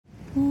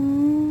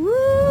Before,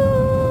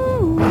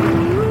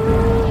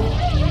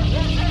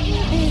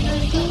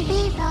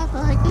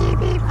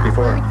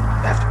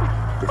 after,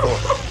 before,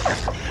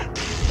 after.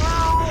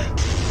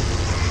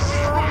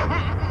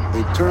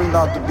 They turned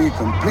out to be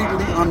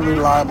completely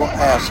unreliable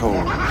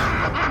assholes.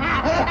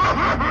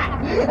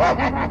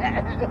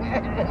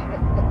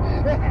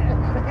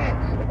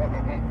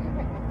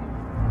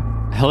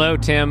 Hello,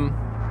 Tim.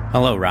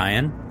 Hello,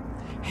 Ryan.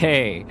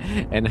 Hey,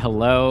 and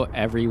hello,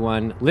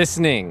 everyone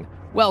listening.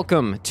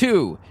 Welcome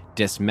to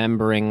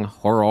Dismembering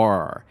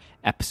Horror,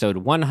 episode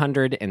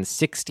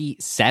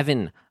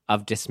 167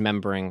 of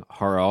Dismembering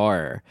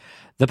Horror,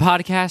 the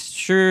podcast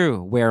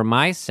true where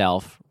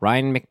myself,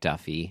 Ryan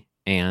McDuffie,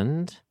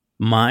 and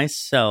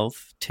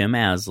myself, Tim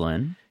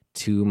Aslin.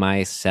 Two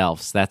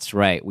myselfs. That's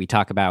right. We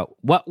talk about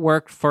what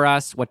worked for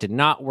us, what did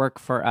not work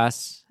for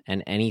us,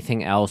 and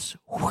anything else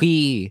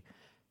we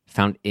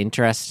found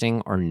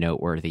interesting or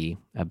noteworthy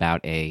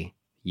about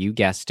you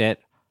guessed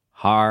it,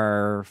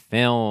 horror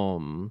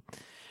film.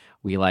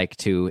 We like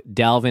to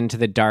delve into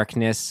the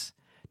darkness,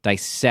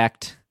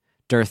 dissect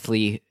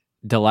dearthly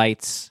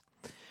delights,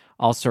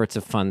 all sorts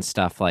of fun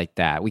stuff like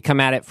that. We come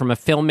at it from a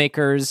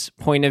filmmaker's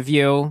point of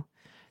view.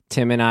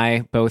 Tim and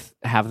I both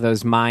have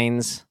those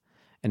minds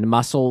and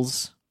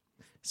muscles,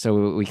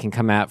 so we can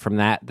come at from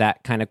that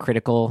kind of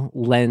critical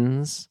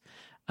lens.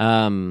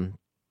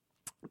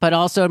 But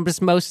also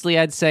just mostly,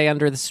 I'd say,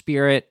 under the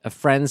spirit of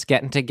friends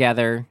getting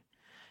together,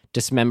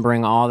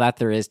 dismembering all that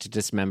there is to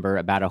dismember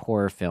about a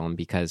horror film,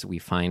 because we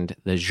find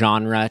the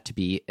genre to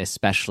be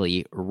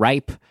especially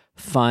ripe,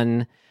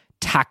 fun,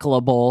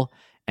 tackleable,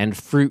 and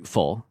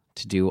fruitful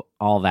to do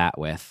all that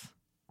with.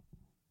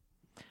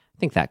 I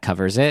think that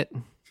covers it.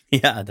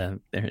 Yeah, there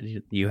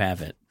you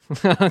have it.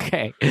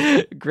 Okay,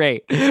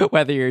 great.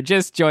 Whether you're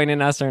just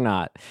joining us or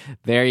not,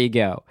 there you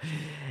go.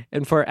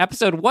 And for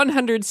episode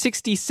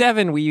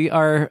 167, we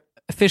are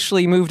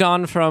officially moved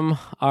on from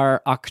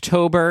our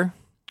October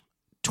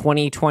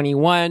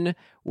 2021,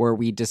 where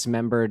we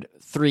dismembered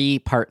 3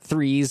 part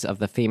 3s of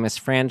the famous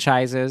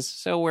franchises.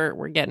 So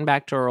we're getting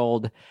back to our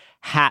old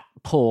hat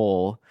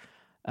pull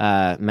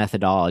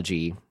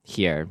methodology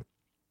here.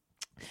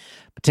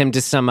 But Tim,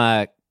 just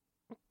some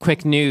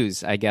quick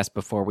news, I guess,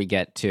 before we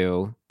get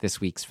to this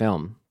week's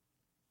film.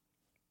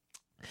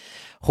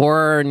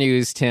 Horror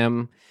news,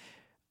 Tim.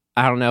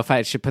 I don't know if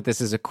I should put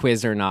this as a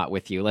quiz or not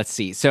with you. Let's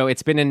see. So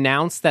it's been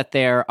announced that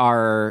there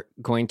are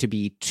going to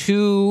be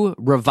 2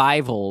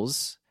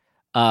 revivals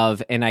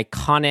of another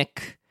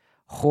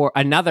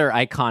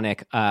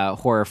iconic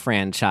horror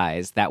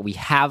franchise that we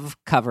have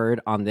covered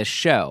on this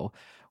show.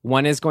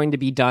 One is going to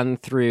be done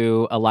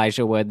through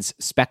Elijah Wood's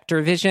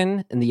Spectre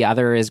Vision, and the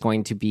other is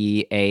going to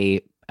be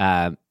a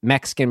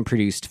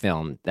Mexican-produced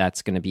film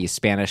that's going to be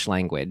Spanish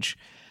language.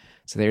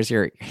 So there's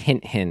your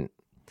hint.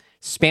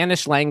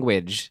 Spanish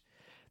language.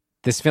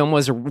 This film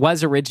was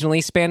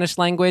originally Spanish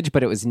language,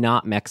 but it was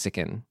not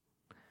Mexican.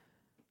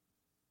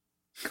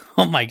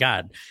 Oh my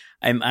God.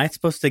 Am I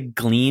supposed to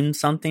glean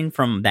something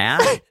from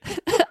that?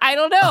 I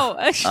don't know.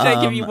 Should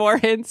I give you more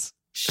hints?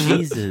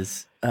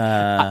 Jesus.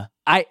 Horror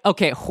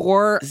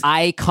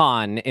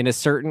icon in a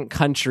certain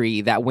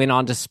country that went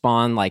on to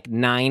spawn like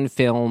 9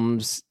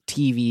 films,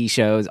 TV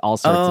shows, all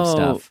sorts of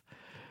stuff.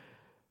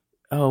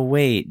 Oh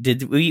wait,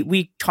 did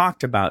we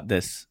talked about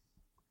this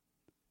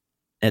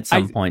at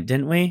some point,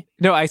 didn't we?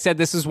 No, I said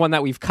this is one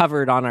that we've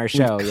covered on our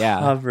show.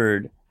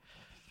 Covered.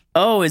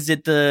 Oh, is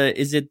it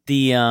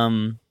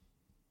the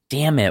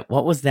damn it,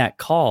 what was that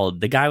called?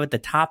 The guy with the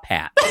top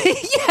hat.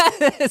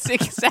 Yes,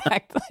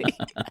 exactly.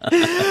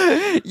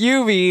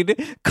 You mean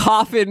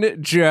Coffin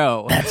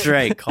Joe. That's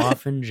right,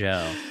 Coffin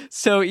Joe.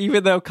 So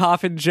even though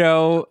Coffin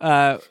Joe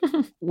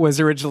was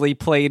originally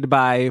played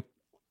by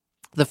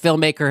the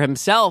filmmaker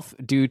himself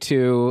due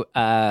to,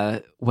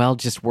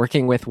 just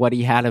working with what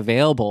he had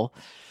available,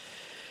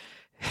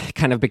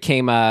 kind of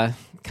became a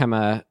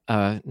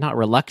not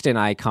reluctant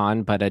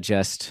icon, but a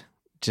just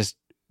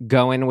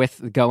going with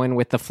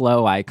the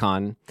flow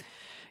icon.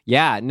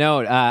 Yeah,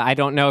 no, I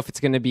don't know if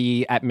it's going to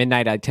be At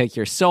Midnight I'd Take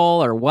Your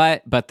Soul or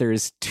what, but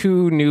there's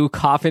 2 new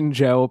Coffin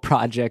Joe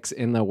projects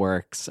in the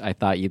works. I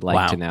thought you'd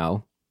like to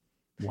know.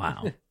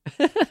 Wow.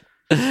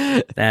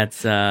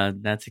 That's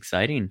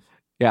exciting.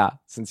 Yeah,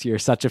 since you're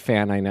such a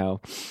fan, I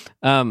know.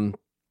 And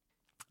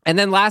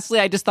then lastly,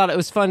 I just thought it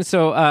was fun.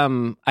 So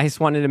I just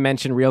wanted to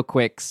mention real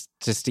quick,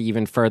 just to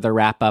even further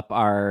wrap up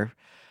our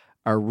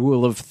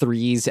Rule of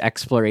Threes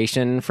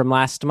exploration from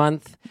last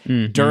month.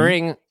 Mm-hmm.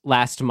 During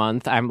last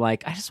month, I'm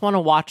like, I just want to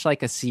watch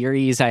like a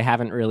series I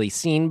haven't really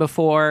seen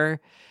before.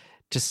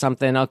 Just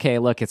something, okay,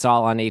 look, it's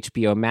all on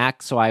HBO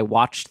Max. So I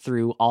watched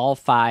through all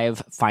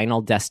 5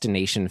 Final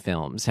Destination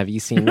films. Have you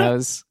seen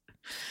those?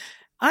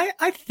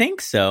 I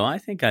think so. I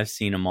think I've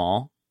seen them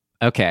all.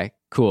 Okay,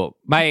 cool.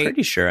 I'm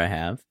pretty sure I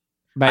have.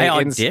 I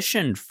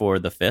auditioned for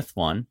the 5th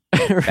one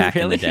back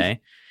in the day.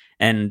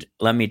 And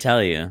let me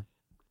tell you,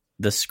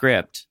 the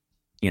script,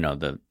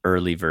 the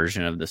early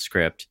version of the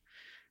script,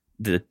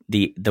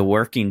 the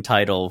working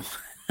title,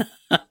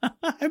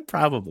 I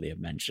probably have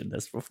mentioned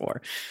this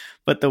before,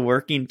 but the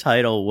working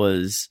title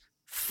was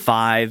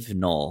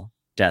Final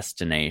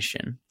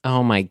Destination.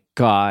 Oh my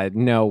God,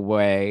 no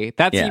way.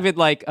 That's even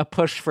like a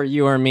push for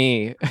you or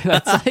me.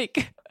 That's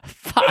like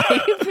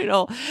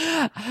Final.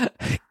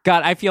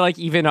 God, I feel like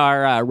even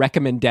our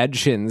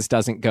recommendations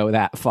doesn't go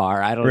that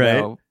far. I don't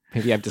know.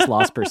 Maybe I've just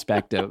lost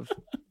perspective.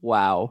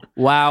 Wow.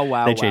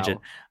 They change it.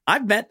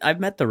 I've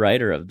met the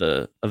writer of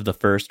the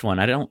first one.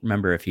 I don't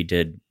remember if he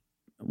did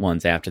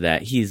ones after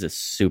that. He's a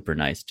super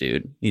nice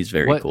dude. He's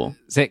very cool.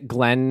 Is it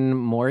Glenn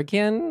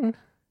Morgan?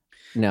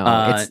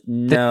 No,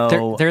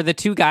 no. They're the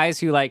two guys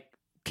who like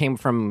came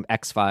from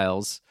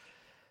X-Files.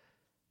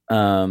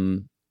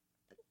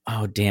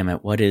 Oh damn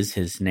it! What is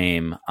his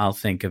name? I'll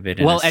think of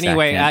it.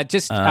 Anyway,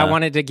 second. I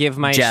wanted to give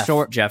my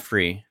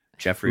Jeffrey.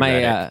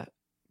 My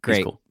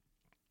great. Cool.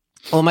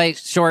 Well, my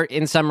short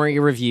in summary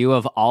review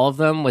of all of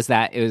them was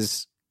that it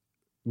was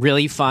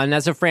really fun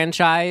as a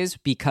franchise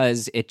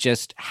because it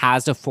just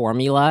has a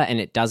formula and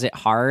it does it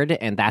hard,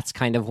 and that's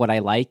kind of what I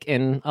like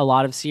in a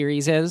lot of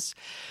series is.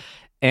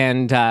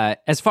 And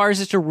as far as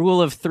just a rule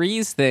of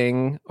threes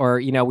thing, or,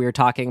 we were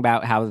talking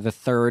about how the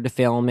third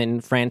film in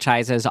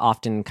franchises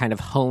often kind of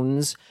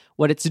hones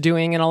what it's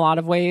doing in a lot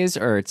of ways,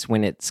 or it's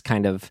when it's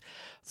kind of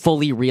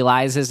fully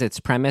realizes its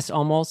premise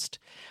almost.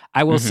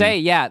 I will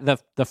say,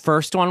 the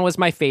first one was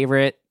my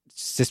favorite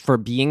just for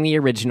being the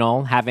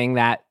original, having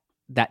that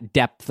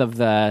depth of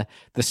the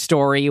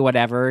story,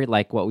 whatever,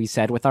 like what we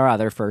said with our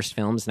other first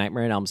films,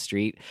 Nightmare on Elm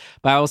Street.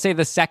 But I will say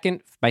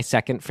my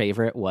second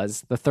favorite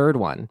was the third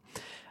one.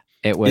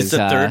 It was Is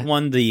the third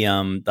one the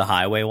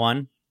highway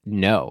one?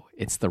 No,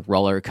 it's the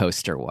roller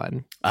coaster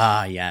one.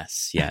 Ah,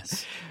 yes.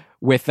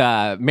 With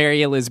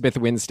Mary Elizabeth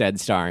Winstead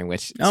starring,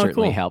 which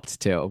certainly helped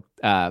too.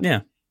 But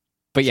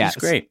yeah, she's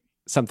great.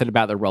 Something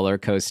about the roller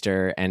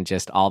coaster and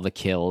just all the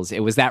kills. It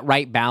was that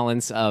right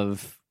balance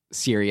of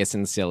serious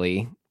and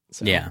silly.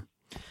 So it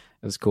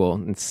was cool.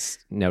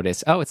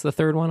 Notice, it's the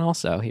third one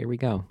also. Here we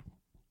go.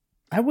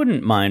 I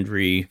wouldn't mind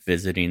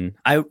revisiting.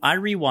 I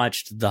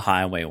rewatched the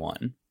highway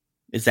one.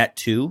 Is that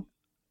 2?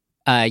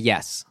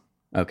 Yes.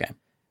 Okay.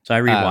 So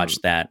I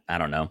rewatched that, I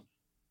don't know,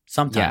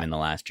 sometime in the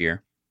last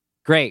year.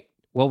 Great.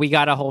 Well, we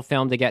got a whole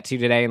film to get to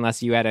today,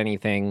 unless you had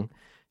anything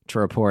to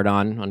report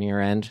on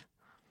your end.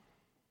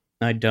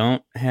 I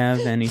don't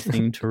have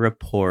anything to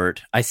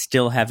report. I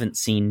still haven't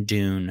seen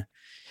Dune,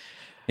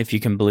 if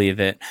you can believe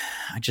it.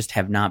 I just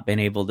have not been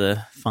able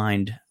to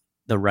find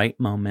the right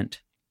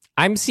moment.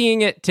 I'm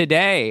seeing it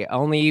today,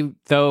 only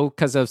though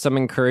because of some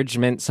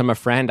encouragement from a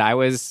friend. I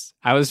was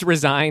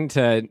resigned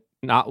to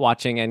not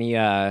watching any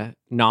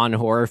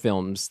non-horror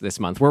films this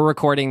month. We're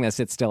recording this;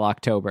 it's still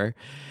October,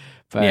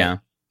 but yeah.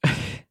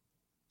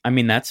 I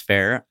mean, that's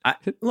fair. I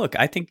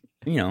think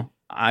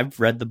I've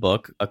read the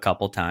book a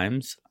couple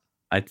times.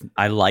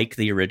 I like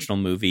the original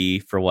movie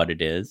for what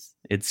it is.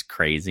 It's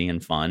crazy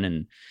and fun,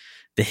 and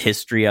the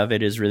history of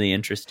it is really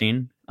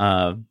interesting.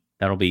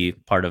 That'll be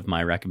part of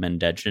my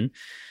recommendation.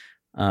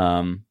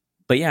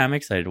 But yeah, I'm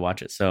excited to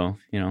watch it. So,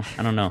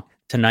 I don't know.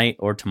 Tonight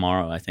or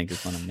tomorrow, I think,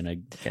 is when I'm going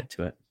to get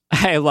to it.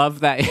 I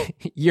love that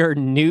your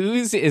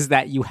news is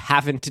that you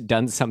haven't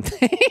done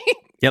something.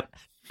 Yep.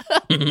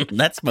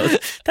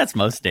 That's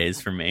most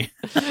days for me.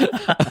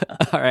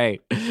 All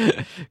right.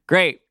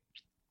 Great.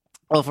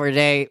 Well, for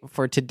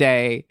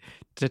today,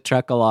 to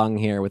truck along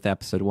here with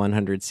episode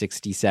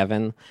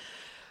 167,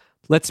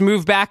 let's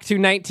move back to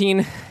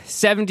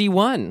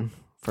 1971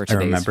 for today's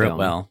film. I remember it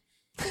well.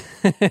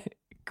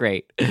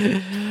 Great.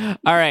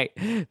 All right.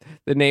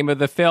 The name of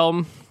the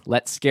film,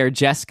 Let's Scare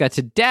Jessica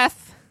to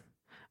Death.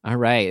 All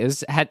right.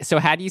 So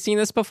had you seen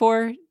this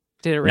before?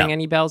 Did it ring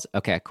any bells?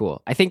 Okay,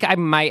 cool. I think I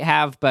might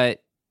have,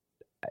 but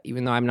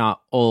even though I'm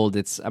not old,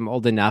 I'm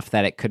old enough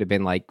that it could have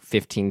been like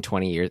 15,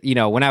 20 years.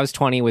 When I was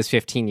 20 was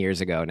 15 years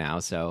ago now.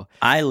 So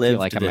I lived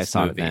like I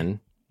saw it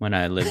then. When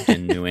I lived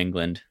in New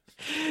England.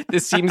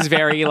 This seems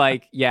very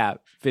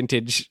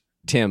vintage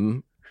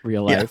Tim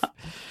real life.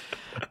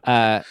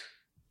 Yeah.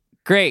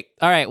 Great.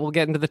 All right, we'll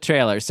get into the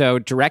trailer. So,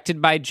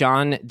 directed by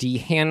John D.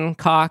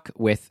 Hancock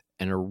with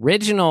an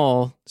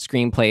original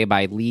screenplay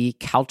by Lee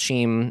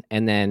Kalchim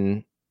and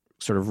then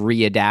sort of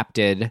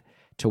readapted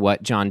to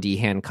what John D.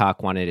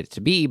 Hancock wanted it to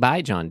be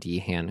by John D.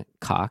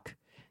 Hancock.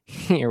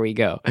 Here we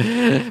go.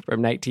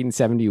 From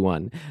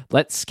 1971.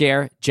 Let's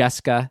Scare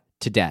Jessica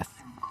to Death.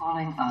 I'm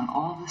calling on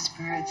all the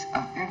spirits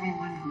of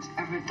everyone who's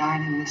ever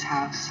died in this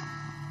house.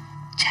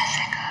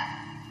 Jessica.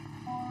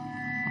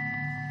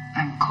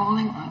 I'm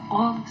calling on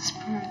all the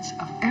spirits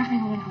of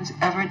everyone who's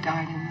ever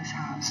died in this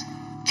house.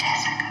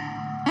 Jessica.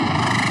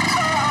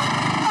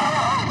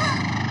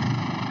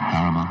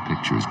 Paramount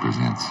Pictures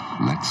presents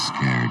Let's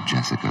Scare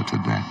Jessica to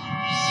Death.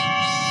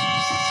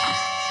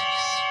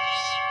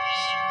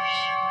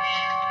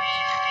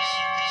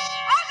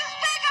 I'll just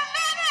take a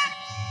minute!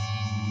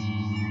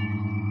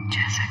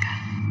 Jessica,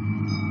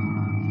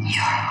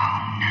 you're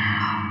home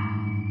now.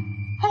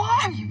 Who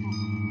are you?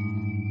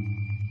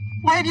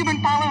 Why have you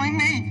been following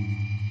me?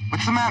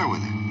 What's the matter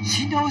with her?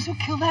 She knows who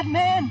killed that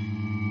man.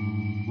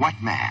 What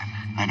man?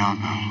 I don't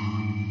know.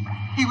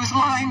 He was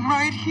lying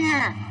right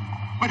here.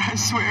 But I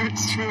swear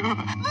it's true.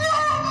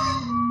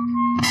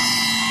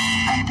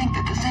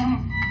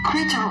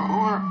 creature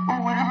or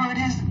whatever it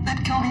is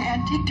that killed the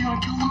antique dealer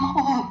killed them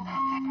all.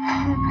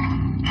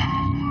 I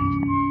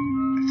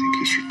think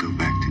you should go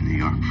back to New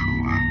York for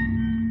a while.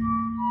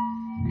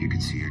 You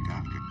could see your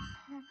doctor.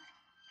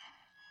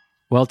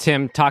 Well,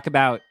 Tim, talk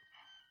about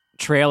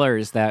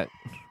trailers that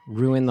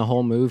ruin the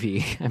whole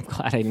movie. I'm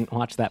glad I didn't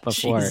watch that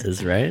before.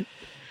 Jesus, right?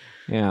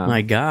 Yeah.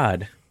 My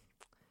God.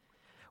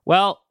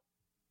 Well,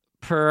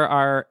 per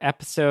our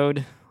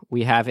episode,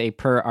 we have a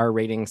per our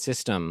rating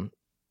system.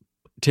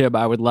 Tim,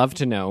 I would love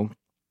to know,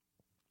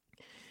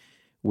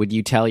 would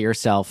you tell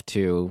yourself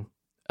to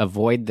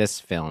avoid this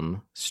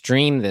film,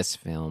 stream this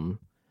film,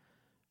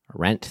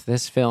 rent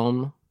this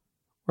film,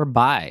 or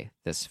buy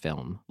this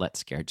film?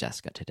 Let's Scare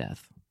Jessica to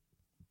Death.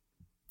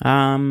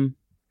 I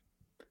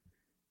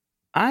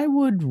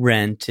would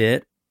rent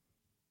it.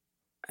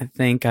 I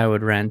think I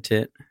would rent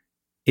it.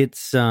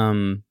 It's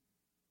kind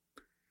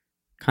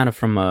of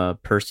from a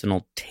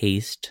personal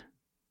taste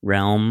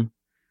realm.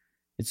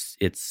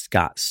 It's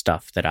got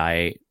stuff that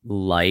I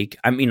like.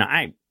 I mean,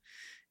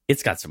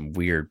 it's got some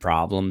weird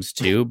problems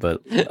too,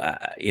 but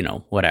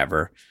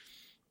whatever.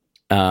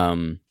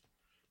 I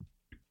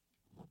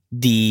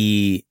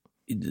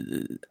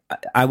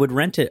would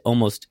rent it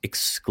almost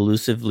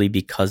exclusively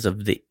because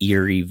of the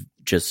eerie,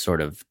 just sort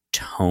of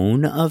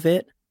tone of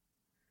it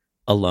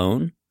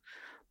alone.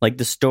 Like,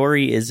 the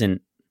story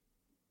isn't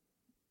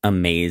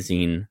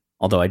amazing,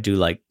 although I do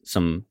like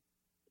some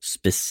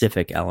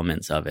specific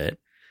elements of it.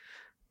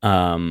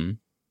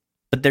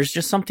 But there's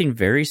just something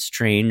very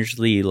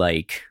strangely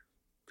like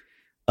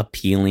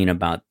appealing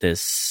about this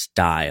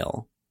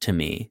style to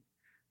me.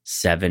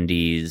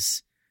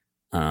 70s.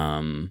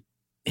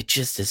 It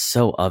just is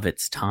so of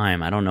its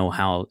time. I don't know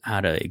how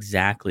to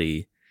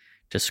exactly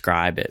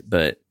describe it,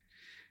 but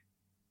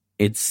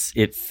it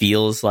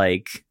feels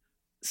like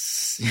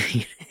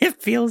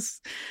it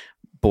feels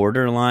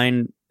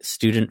borderline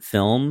student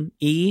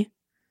film-y,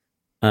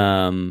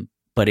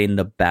 but in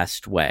the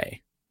best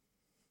way.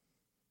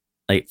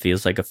 Like, it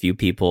feels like a few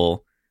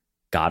people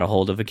got a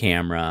hold of a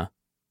camera,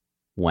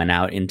 went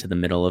out into the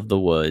middle of the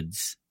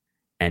woods,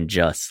 and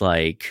just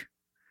like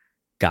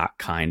got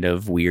kind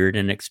of weird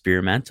and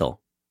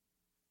experimental.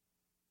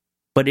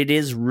 But it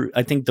is,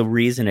 I think the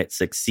reason it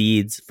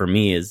succeeds for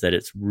me is that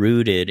it's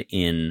rooted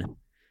in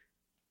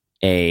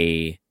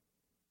an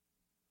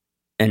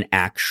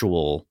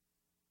actual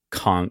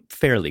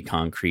fairly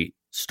concrete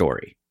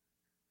story.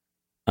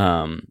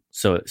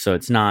 So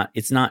it's not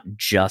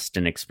just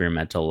an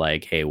experimental,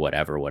 like, hey,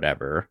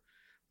 whatever,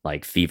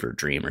 like Fever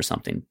Dream or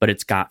something, but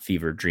it's got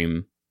Fever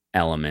Dream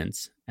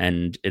elements,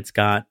 and it's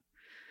got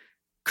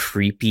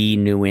creepy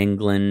New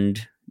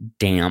England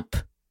damp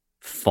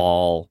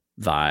fall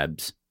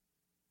vibes,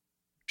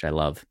 which I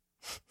love.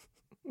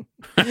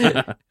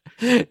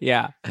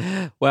 Yeah.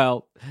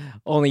 Well,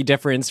 only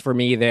difference for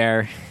me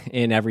there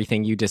in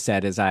everything you just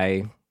said is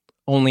I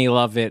only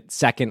love it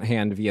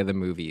secondhand via the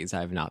movies.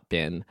 I've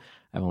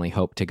only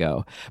hoped to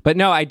go. But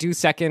no, I do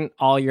second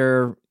all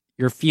your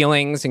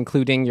feelings,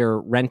 including your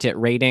rent it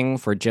rating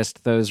for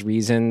just those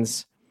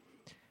reasons.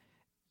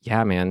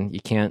 Yeah, man,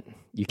 you can't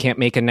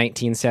make a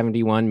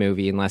 1971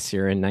 movie unless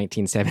you're in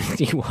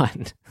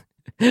 1971.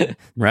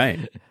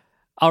 Right.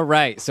 All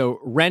right, so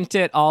rent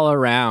it all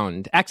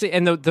around. Actually,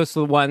 and that's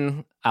the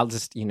one I'll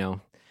just,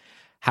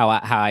 how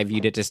I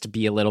viewed it, just to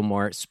be a little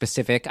more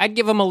specific. I'd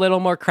give them a little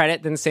more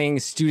credit than saying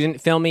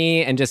student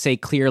filmy, and just say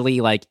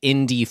clearly like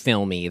indie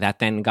filmy. That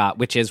then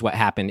which is what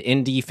happened.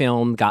 Indie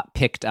film got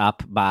picked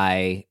up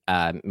by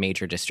a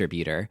major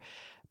distributor.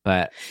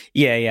 But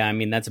yeah, I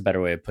mean, that's a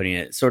better way of putting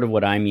it. Sort of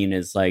what I mean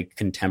is like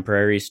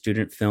contemporary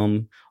student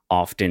film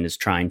often is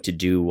trying to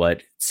do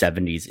what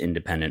 70s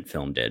independent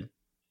film did.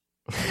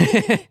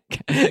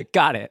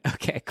 Got it.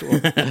 Okay, cool.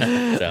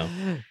 So,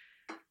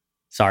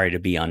 sorry to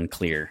be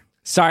unclear.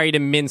 Sorry to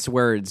mince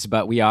words,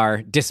 but we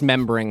are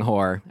dismembering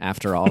horror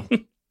after all.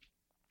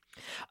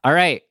 All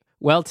right.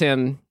 Well,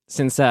 Tim,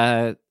 since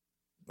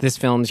this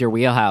film's your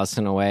wheelhouse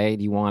in a way,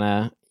 do you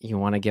want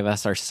to give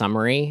us our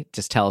summary?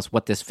 Just tell us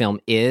what this film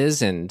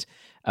is and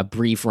a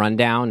brief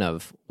rundown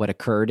of what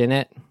occurred in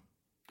it.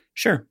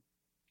 Sure.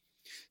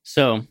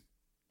 So,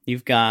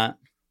 you've got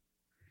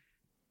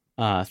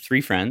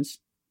three friends,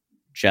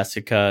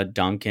 Jessica,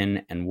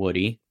 Duncan, and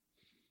Woody.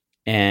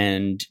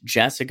 And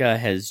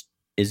Jessica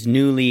is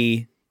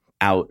newly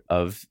out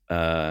of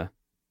a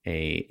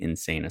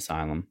insane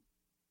asylum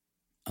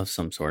of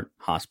some sort,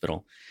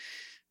 hospital,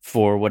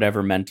 for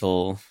whatever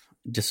mental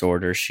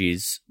disorder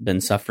she's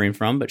been suffering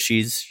from, but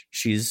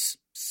she's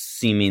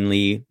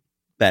seemingly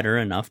better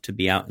enough to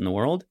be out in the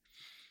world.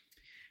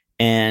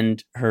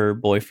 And her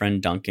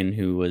boyfriend Duncan,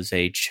 who was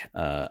a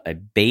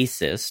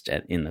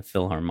bassist in the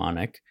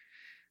Philharmonic,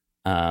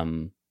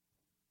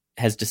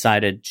 has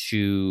decided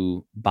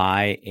to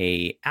buy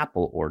a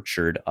apple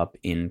orchard up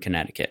in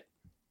Connecticut.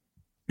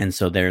 And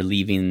so they're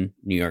leaving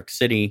New York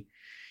City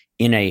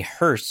in a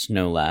hearse,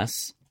 no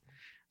less,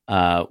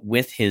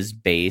 with his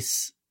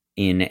bass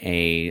in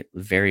a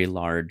very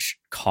large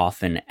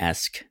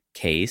coffin-esque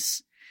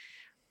case.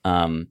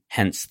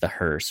 Hence the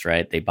hearse,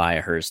 right? They buy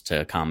a hearse to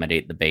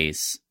accommodate the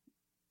bass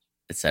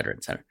et cetera,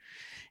 et cetera.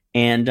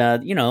 And,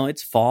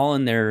 it's fall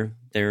and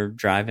they're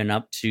driving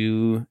up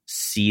to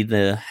see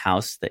the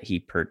house that he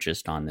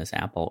purchased on this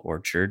apple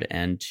orchard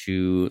and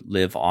to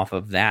live off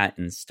of that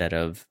instead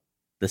of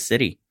the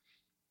city.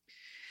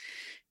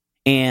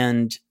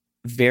 And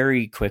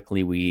very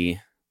quickly we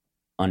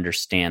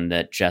understand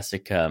that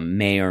Jessica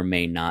may or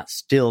may not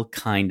still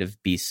kind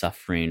of be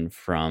suffering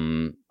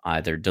from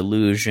either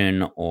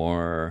delusion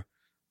or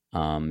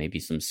maybe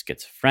some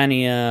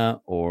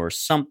schizophrenia or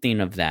something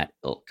of that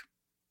ilk.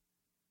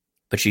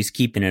 But she's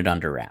keeping it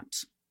under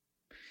wraps.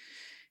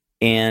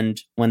 And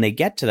when they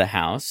get to the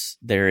house,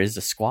 there is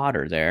a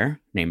squatter there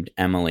named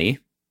Emily.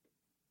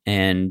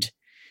 And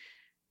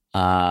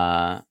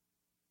her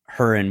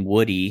and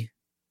Woody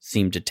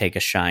seem to take a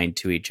shine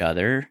to each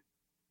other.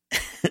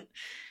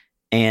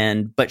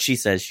 But she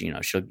says,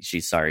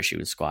 she's sorry she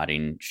was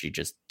squatting. She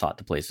just thought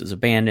the place was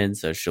abandoned,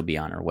 so she'll be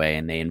on her way.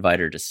 And they invite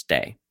her to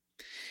stay.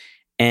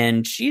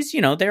 And she's,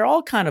 they're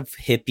all kind of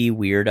hippie,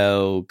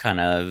 weirdo,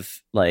 kind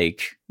of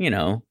like,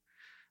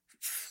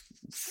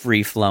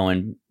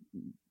 free-flowing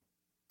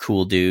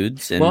cool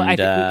dudes.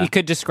 And, you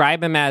could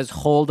describe them as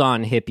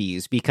hold-on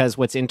hippies, because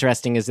what's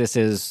interesting is this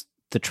is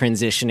the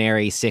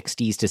transitionary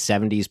 60s to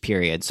 70s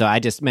period. So I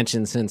just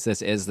mentioned, since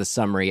this is the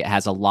summary, it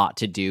has a lot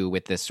to do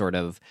with this sort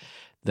of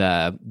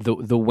the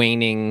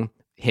waning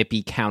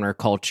hippie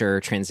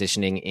counterculture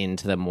transitioning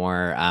into the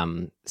more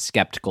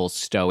skeptical,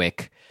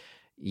 stoic,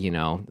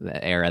 the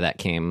era that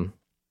came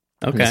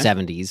in the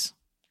 70s.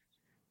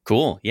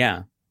 Cool.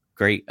 Yeah.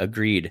 Great.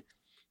 Agreed.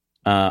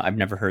 I've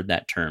never heard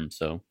that term,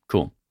 so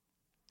cool.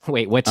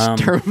 Wait, which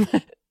term?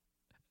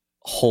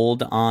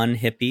 Hold on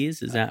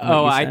hippies? Is that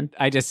what you said?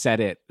 I just said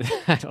it.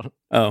 I don't.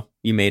 Oh,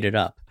 you made it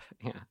up.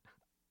 Yeah.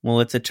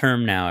 Well, it's a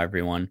term now,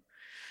 everyone.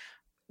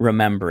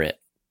 Remember it,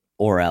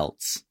 or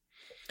else.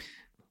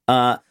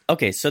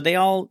 Okay, so they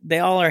all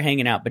are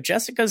hanging out, but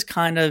Jessica's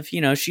kind of,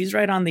 she's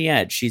right on the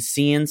edge. She's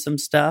seeing some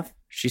stuff.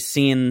 She's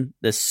seeing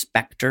the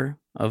specter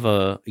of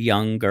a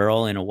young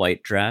girl in a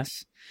white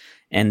dress.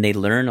 And they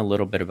learn a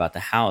little bit about the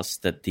house,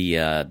 that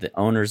the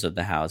owners of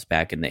the house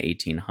back in the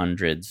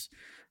 1800s,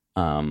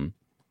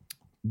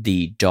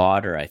 the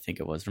daughter, I think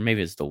it was, or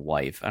maybe it's the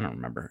wife, I don't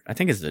remember. I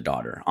think it's the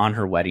daughter, on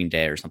her wedding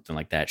day or something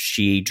like that.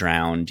 She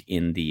drowned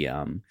in the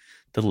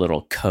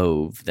little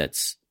cove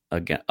that's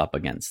up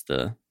against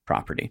the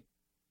property.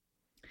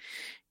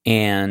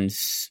 And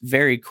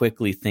very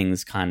quickly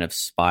things kind of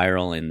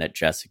spiral in that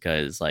Jessica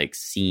is like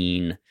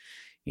seeing,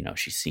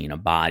 she's seeing a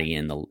body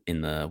in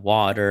the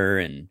water,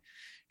 and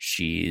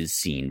she's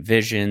seen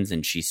visions,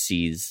 and she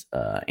sees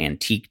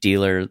antique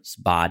dealer's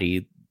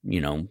body,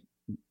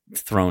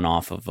 thrown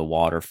off of a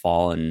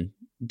waterfall and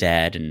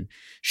dead. And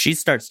she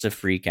starts to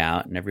freak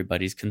out, and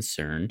everybody's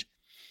concerned.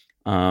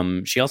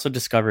 She also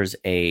discovers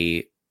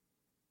a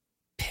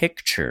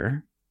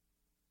picture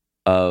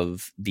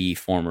of the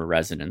former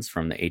residents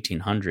from the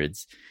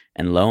 1800s.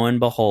 And lo and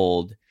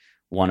behold,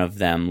 one of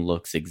them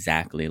looks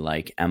exactly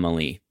like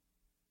Emily,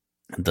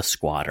 the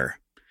squatter.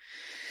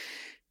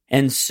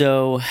 And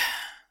so,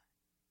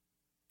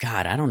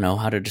 God, I don't know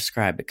how to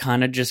describe it.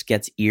 Kind of just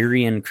gets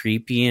eerie and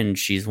creepy, and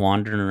she's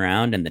wandering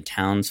around, and the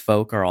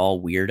townsfolk are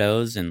all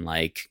weirdos and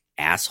like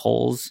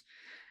assholes.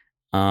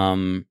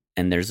 And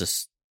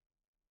there's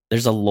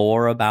a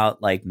lore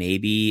about like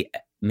maybe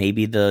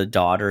the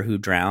daughter who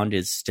drowned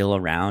is still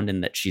around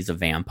and that she's a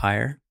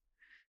vampire.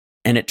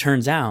 And it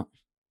turns out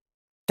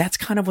that's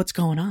kind of what's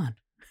going on.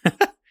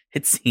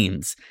 It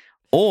seems.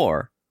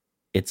 Or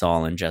it's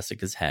all in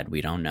Jessica's head.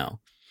 We don't know.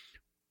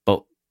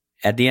 But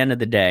at the end of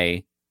the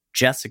day,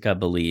 Jessica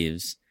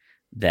believes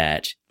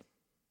that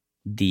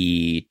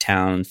the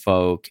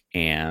townfolk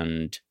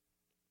and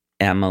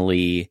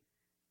Emily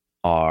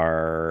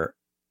are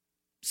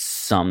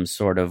some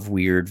sort of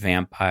weird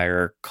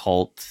vampire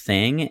cult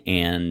thing,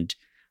 and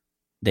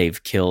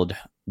they've killed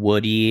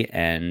Woody,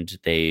 and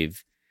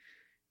they've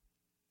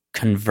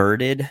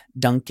converted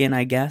Duncan,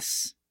 I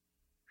guess,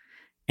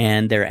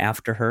 and they're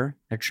after her.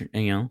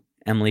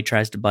 Emily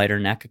tries to bite her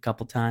neck a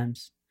couple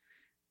times.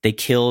 They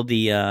kill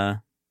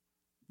the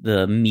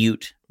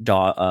mute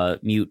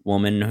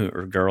woman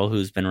or girl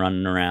who's been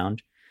running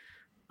around.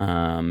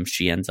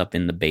 She ends up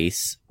in the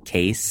base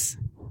case.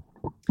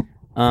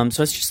 So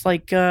it's just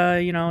like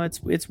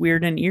it's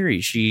weird and eerie.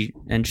 She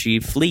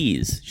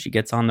flees. She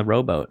gets on the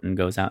rowboat and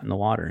goes out in the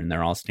water, and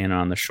they're all standing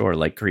on the shore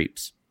like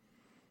creeps.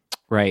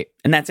 Right,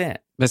 and that's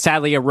it. But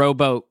sadly, a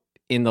rowboat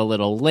in the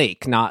little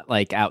lake, not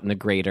like out in the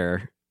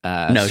greater.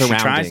 No, she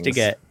tries to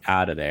get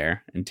out of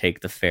there and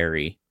take the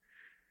ferry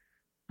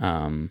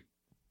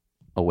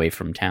away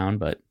from town,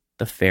 but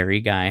the ferry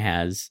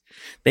guy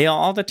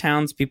all the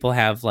townspeople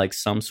have like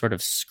some sort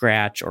of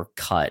scratch or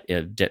cut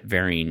of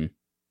varying,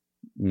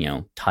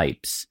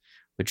 types,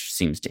 which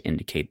seems to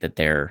indicate that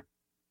they're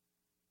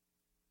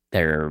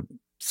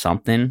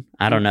something.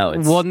 I don't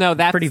know.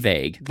 That's pretty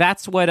vague.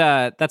 That's what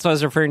I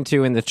was referring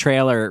to in the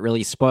trailer. It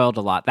really spoiled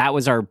a lot. That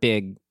was our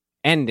big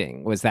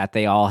ending, was that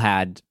they all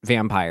had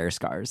vampire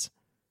scars.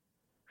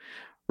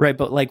 Right,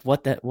 but like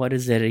what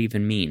does that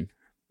even mean?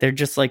 They're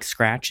just like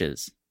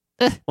scratches.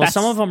 Well,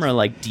 some of them are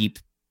like deep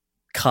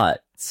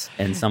cuts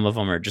and some of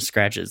them are just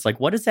scratches. Like,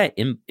 what does that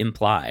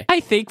imply? I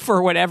think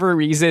for whatever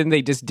reason,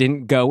 they just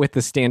didn't go with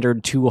the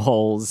standard 2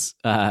 holes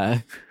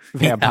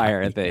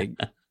vampire thing.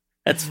 Yeah.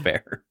 That's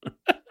fair.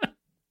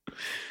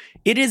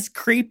 It is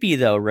creepy,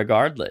 though,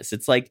 regardless.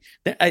 It's like,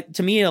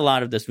 to me, a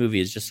lot of this movie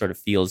is just sort of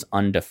feels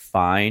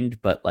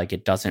undefined, but like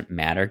it doesn't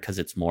matter because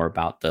it's more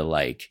about the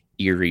like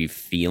eerie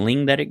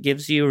feeling that it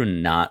gives you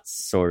and not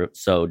sort of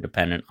so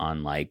dependent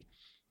on like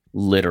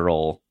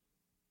literal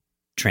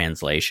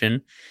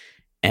translation.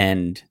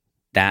 And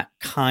that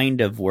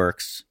kind of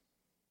works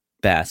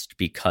best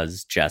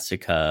because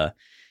Jessica,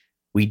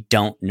 we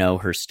don't know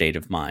her state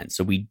of mind.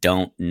 So we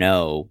don't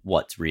know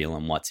what's real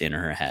and what's in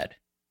her head.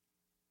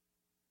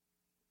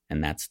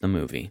 And that's the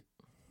movie.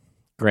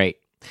 Great.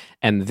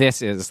 And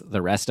this is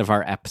the rest of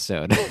our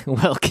episode.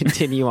 We'll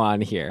continue on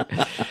here.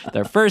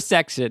 The first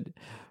section,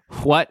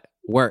 what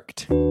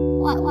worked?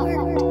 What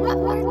worked? What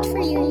worked for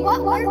you?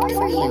 What worked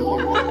for you?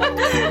 What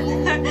worked for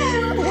you?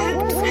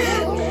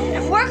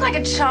 It worked like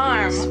a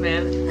charm,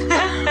 Smith.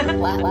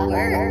 What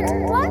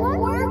worked? What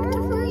worked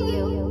for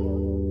you?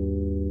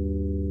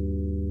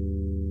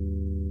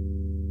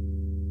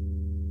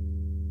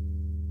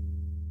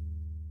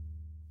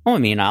 Oh, I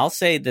mean, I'll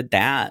say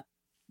that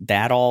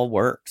all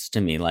works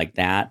to me. Like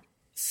that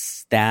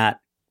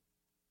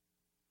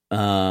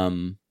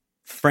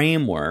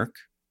framework,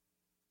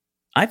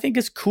 I think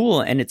is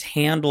cool and it's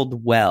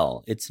handled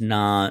well. It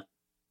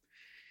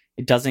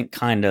doesn't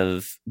kind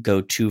of go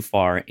too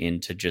far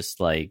into just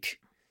like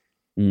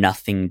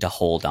nothing to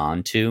hold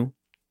on to.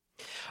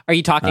 Are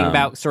you talking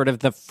about sort of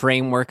the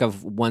framework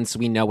of once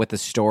we know what the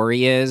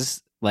story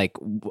is, like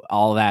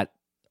all that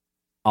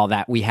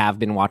we have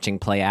been watching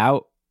play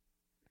out?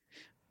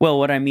 Well,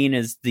 what I mean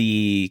is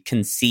the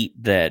conceit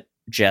that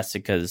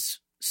Jessica's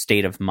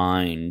state of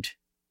mind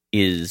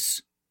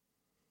is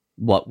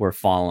what we're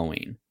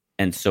following.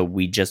 And so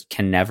we just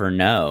can never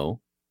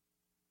know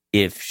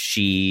if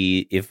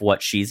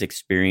what she's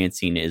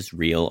experiencing is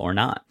real or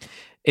not.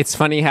 It's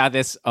funny how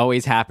this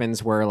always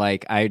happens where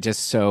like I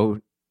just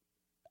so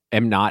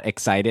am not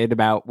excited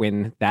about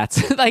when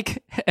that's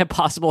like a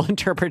possible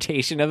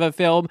interpretation of a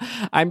film.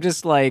 I'm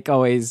just like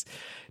always...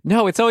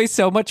 No, it's always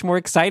so much more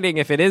exciting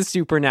if it is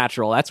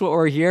supernatural. That's what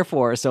we're here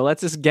for. So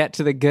let's just get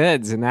to the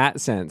goods in that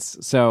sense.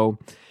 So,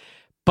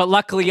 but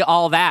luckily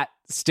all that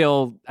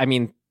still, I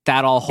mean,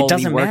 that all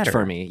wholly worked matter.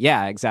 For me.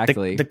 Yeah,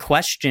 exactly. The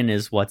question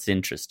is what's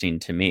interesting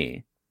to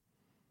me.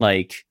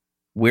 Like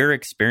we're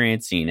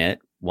experiencing it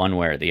one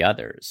way or the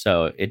other.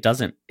 So it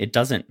doesn't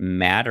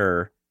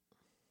matter.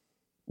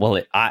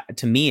 Well,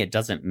 to me, it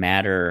doesn't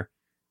matter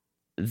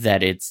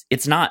that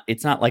it's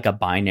not like a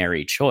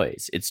binary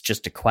choice. It's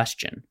just a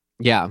question.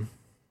 Yeah.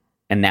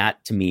 And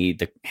that, to me,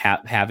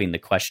 having the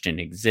question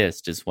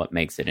exist is what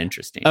makes it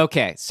interesting.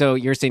 Okay, so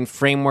you're saying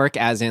framework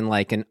as in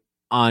like an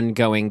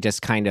ongoing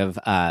just kind of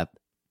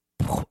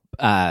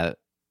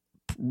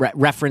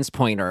reference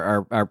point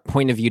or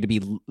point of view to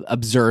be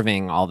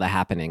observing all the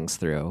happenings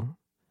through.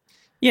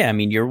 Yeah, I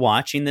mean, you're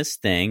watching this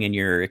thing and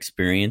you're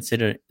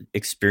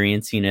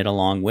experiencing it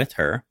along with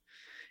her,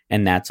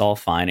 and that's all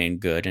fine and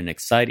good and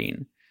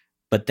exciting.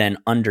 But then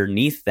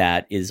underneath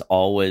that is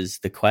always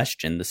the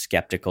question, the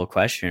skeptical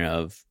question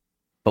of,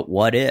 but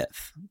what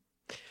if?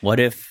 What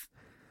if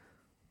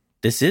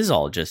this is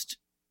all just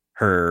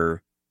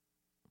her,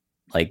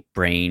 like,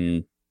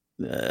 brain,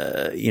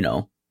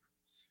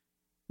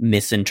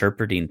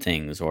 misinterpreting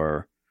things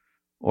or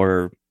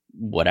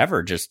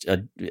whatever, just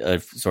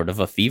a sort of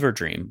a fever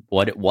dream.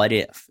 What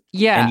if?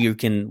 Yeah. And you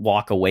can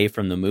walk away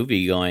from the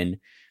movie going,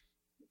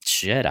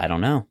 shit, I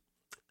don't know.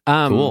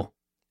 Cool.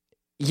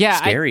 Yeah.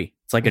 Scary.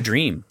 It's like a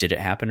dream. Did it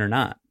happen or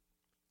not?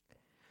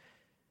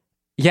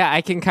 Yeah,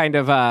 I can kind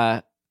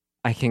of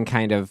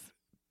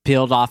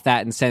build off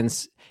that in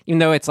sense, even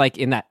though it's like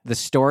in that the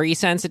story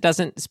sense, it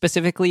doesn't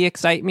specifically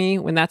excite me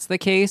when that's the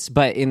case,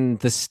 but in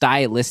the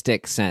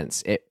stylistic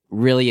sense, it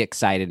really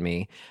excited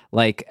me.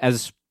 Like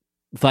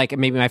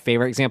maybe my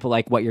favorite example,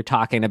 like what you're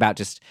talking about,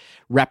 just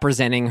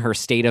representing her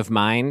state of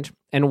mind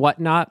and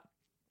whatnot.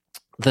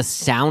 The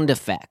sound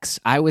effects.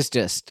 I was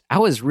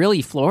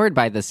really floored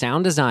by the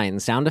sound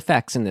design, sound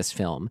effects in this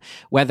film.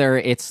 Whether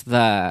it's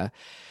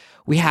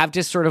we have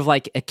just sort of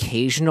like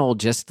occasional,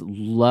 just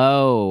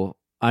low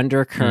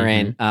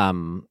undercurrent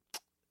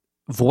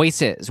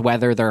voices,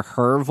 whether they're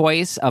her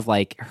voice of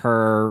like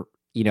her,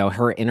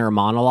 her inner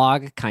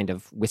monologue kind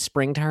of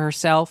whispering to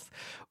herself,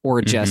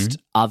 or just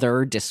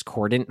other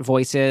discordant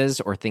voices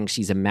or things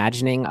she's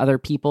imagining other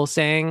people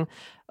saying.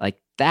 Like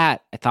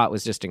that, I thought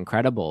was just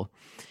incredible.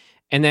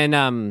 And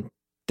then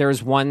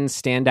there's one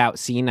standout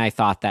scene I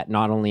thought that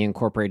not only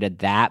incorporated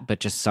that, but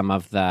just some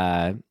of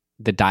the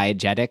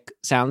diegetic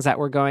sounds that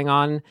were going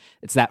on.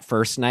 It's that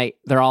first night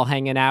they're all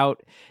hanging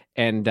out,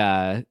 and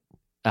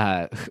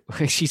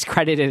she's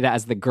credited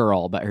as the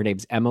girl, but her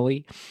name's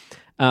Emily.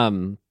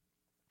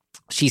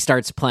 She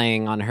starts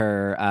playing on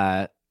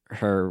her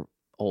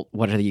old,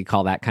 what do you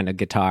call that kind of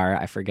guitar?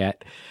 I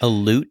forget. A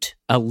lute.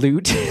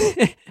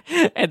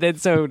 And then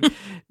so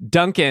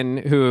Duncan,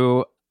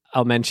 who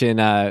I'll mention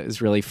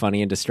is really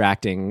funny and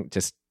distracting.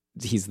 Just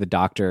he's the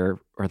doctor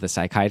or the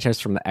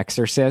psychiatrist from The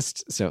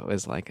Exorcist, so it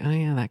was like, oh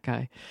yeah, that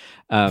guy.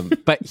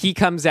 But he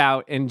comes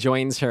out and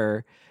joins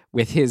her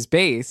with his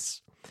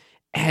bass,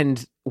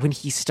 and when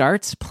he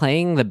starts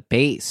playing the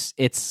bass,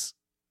 it's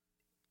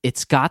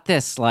got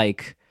this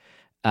like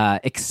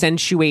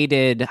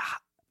accentuated,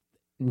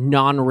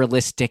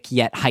 non-realistic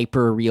yet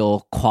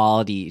hyper-real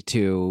quality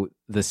to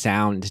the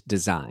sound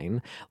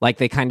design. Like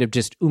they kind of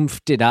just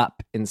oomphed it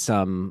up in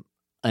some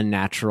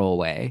unnatural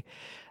way.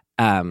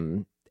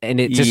 And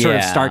it just sort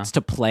of starts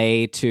to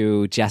play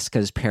to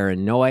Jessica's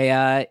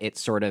paranoia. It's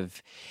sort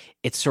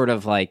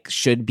of like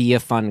should be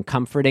a fun,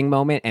 comforting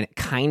moment, and it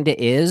kind of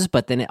is,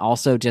 but then it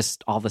also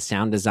just, all the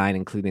sound design,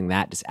 including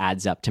that, just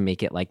adds up to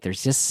make it like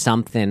there's just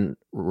something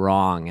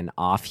wrong and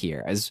off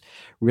here. I was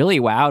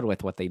really wowed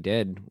with what they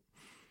did.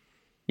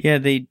 Yeah,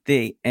 they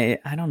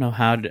I don't know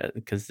how to,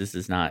 because this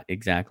is not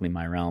exactly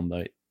my realm,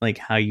 but like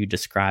how you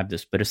describe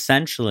this, but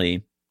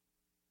essentially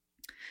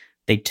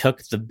they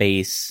took the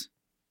bass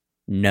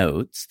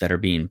notes that are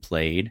being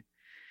played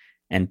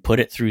and put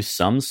it through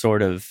some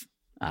sort of,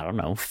 I don't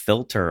know,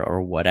 filter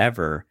or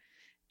whatever,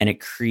 and it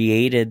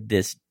created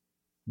this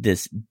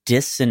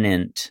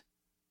dissonant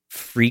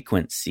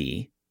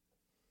frequency.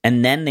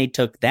 And then they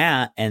took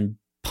that and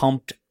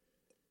pumped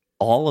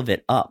all of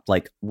it up,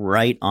 like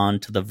right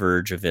onto the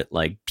verge of it,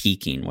 like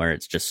peaking, where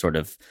it's just sort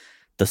of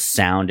the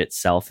sound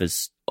itself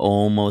is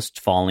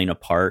almost falling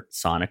apart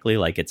sonically,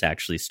 like it's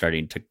actually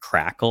starting to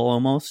crackle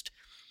almost.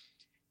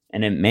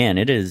 And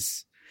it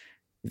is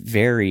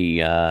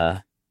very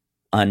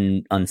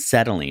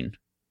unsettling.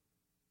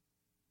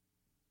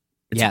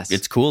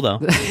 It's cool though.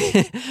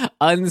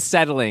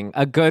 Unsettling,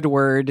 a good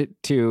word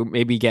to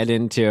maybe get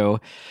into.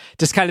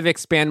 Just kind of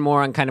expand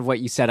more on kind of what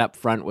you said up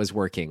front was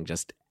working.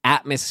 Just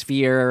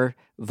atmosphere,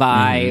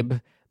 vibe,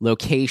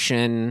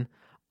 location,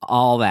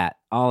 all that.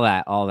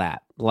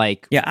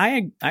 Like, yeah,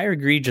 I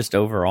agree. Just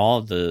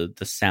overall, the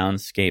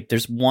soundscape.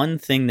 There's one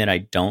thing that I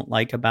don't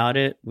like about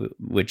it,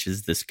 which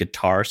is this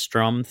guitar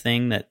strum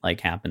thing that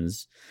like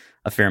happens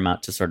a fair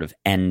amount to sort of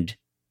end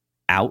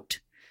out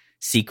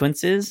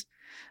sequences.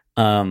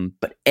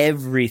 But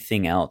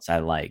everything else I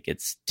like.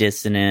 It's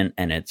dissonant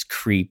and it's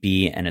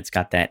creepy and it's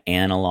got that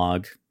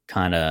analog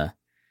kind of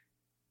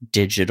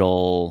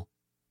digital,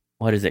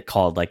 what is it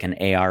called? Like an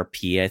ARP,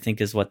 I think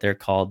is what they're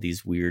called.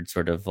 These weird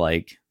sort of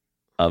like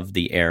of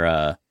the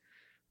era,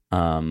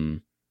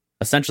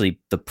 essentially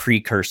the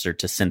precursor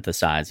to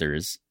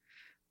synthesizers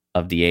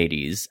of the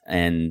 80s.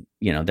 And,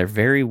 you know, they're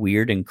very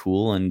weird and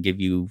cool and give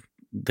you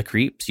the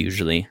creeps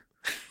usually.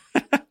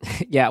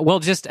 Yeah, well,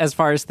 just as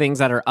far as things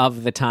that are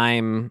of the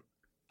time,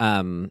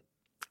 and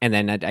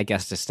then I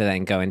guess just to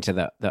then go into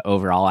the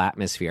overall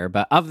atmosphere,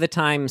 but of the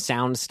time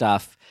sound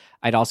stuff,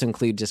 I'd also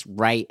include just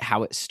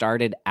how it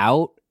started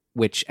out,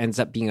 which ends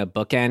up being a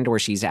bookend where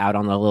she's out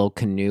on the little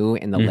canoe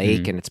in the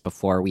lake, and it's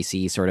before we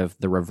see sort of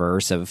the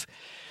reverse of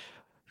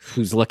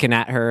who's looking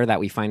at her that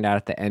we find out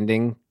at the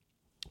ending.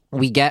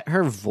 We get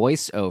her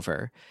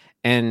voiceover,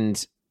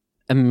 and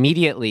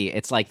immediately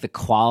it's like the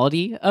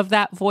quality of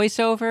that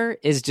voiceover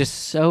is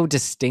just so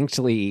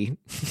distinctly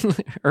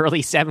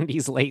early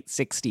 70s, late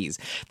 60s.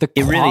 The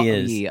quality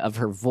really of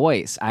her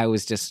voice, I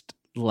was just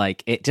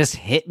like, it just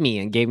hit me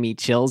and gave me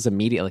chills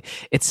immediately.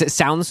 It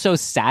sounds so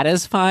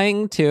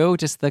satisfying too,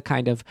 just the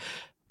kind of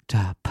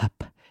I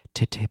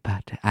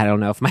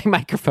don't know if my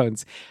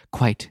microphone's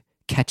quite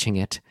catching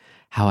it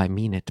how I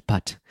mean it,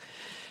 but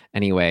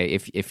anyway,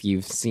 if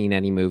you've seen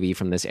any movie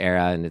from this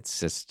era and it's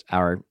just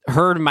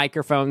heard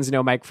microphones,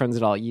 no microphones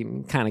at all,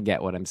 you kind of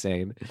get what I'm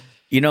saying.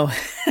 You know,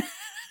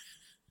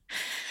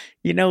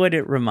 you know what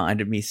it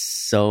reminded me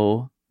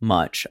so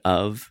much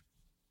of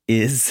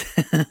is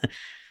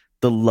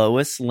the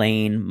Lois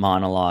Lane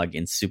monologue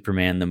in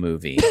Superman the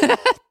movie.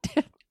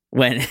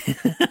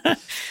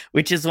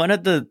 Which is one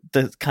of the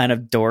kind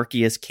of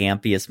dorkiest,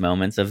 campiest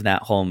moments of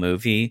that whole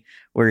movie,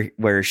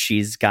 where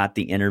she's got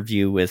the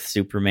interview with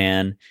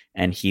Superman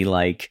and he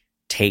like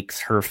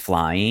takes her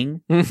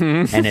flying,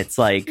 and it's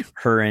like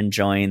her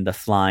enjoying the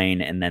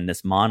flying, and then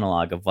this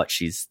monologue of what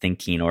she's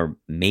thinking, or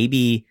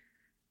maybe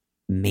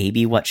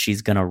what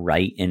she's gonna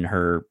write in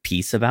her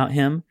piece about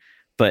him.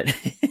 But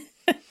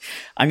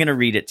I'm gonna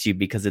read it to you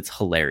because it's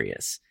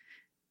hilarious.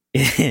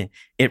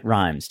 It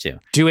rhymes too.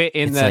 Do it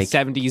in the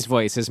 70s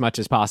voice as much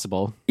as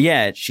possible.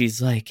 Yeah,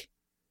 she's like,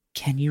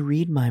 "Can you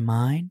read my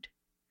mind?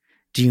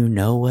 Do you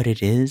know what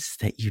it is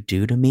that you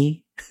do to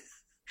me?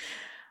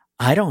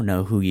 I don't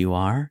know who you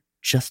are,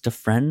 just a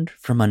friend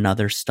from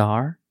another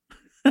star.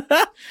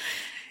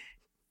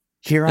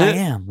 Here I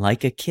am,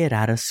 like a kid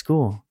out of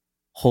school,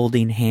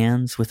 holding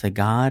hands with a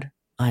god.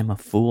 I'm a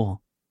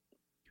fool.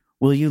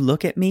 Will you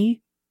look at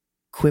me,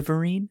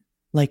 quivering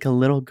like a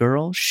little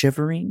girl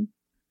shivering?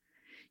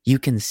 You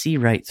can see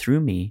right through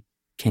me.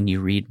 Can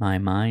you read my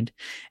mind?"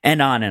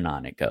 And on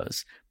it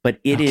goes. But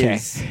it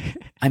is,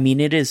 I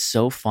mean, it is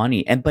so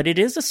funny. But it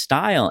is a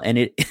style, and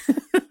it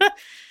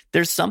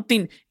there's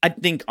something, I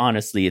think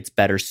honestly it's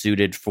better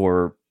suited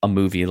for a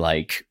movie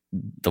like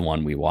the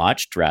one we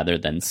watched rather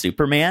than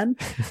Superman.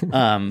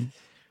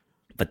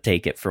 But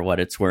take it for what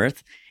it's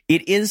worth.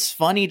 It is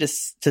funny to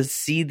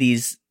see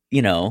these,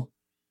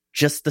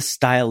 just the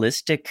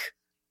stylistic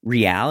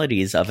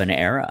realities of an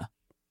era.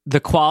 The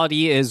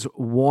quality is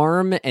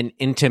warm and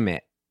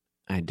intimate,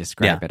 I'd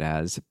describe it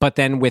as. But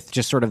then with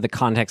just sort of the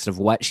context of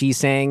what she's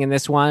saying in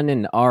this one,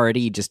 and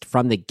already just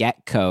from the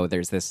get-go,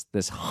 there's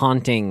this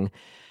haunting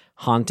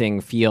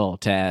feel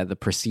to the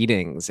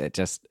proceedings. It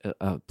just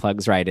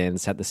plugs right in,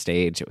 set the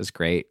stage. It was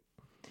great.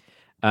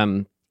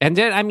 And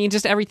then,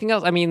 just everything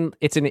else.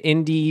 It's an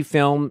indie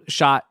film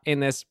shot in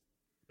this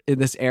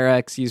era,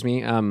 excuse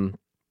me.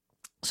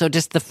 So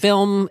just the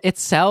film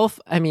itself,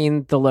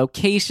 the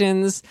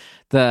locations,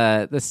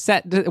 the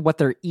set, what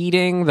they're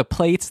eating, the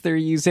plates they're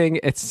using,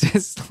 it's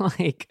just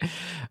like,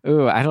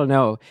 ooh, I don't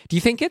know. Do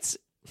you think this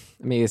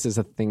is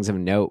a things of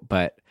note,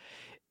 but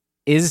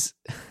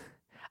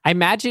I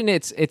imagine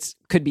it's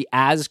could be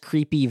as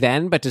creepy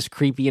then, but just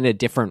creepy in a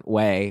different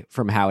way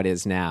from how it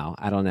is now.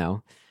 I don't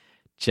know.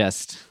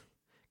 Just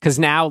because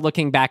now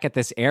looking back at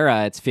this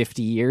era, it's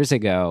 50 years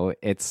ago.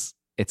 It's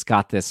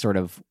got this sort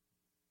of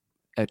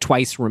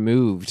twice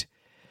removed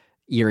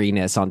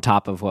eeriness on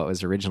top of what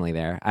was originally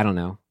there. I don't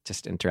know.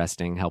 Just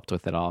interesting. Helped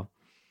with it all.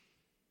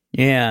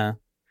 Yeah.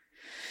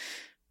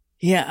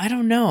 Yeah, I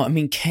don't know.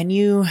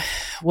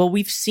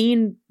 We've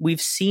seen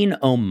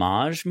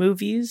homage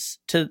movies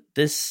to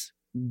this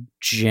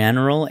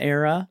general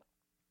era.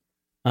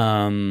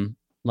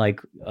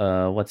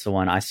 What's the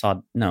one I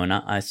saw? No,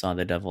 not I Saw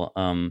the Devil.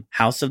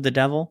 House of the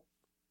Devil.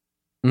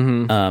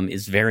 Mm-hmm.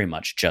 Is very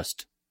much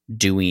just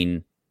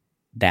doing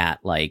that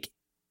late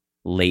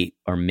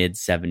or mid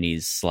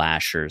 70s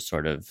slasher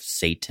sort of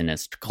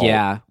Satanist cult.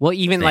 Yeah. Well,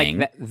 even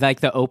thing.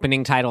 like the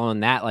opening title on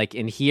that,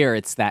 in here,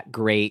 it's that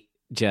great,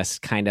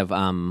 just kind of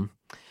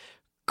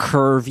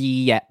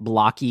curvy yet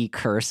blocky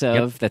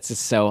cursive that's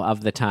just so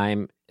of the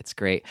time. It's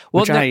great.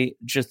 Well, I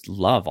just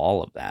love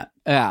all of that.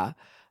 Yeah.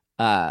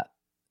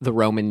 The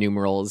Roman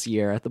numerals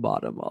year at the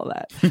bottom, all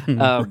that.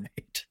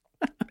 Right.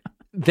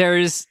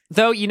 There's,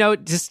 though,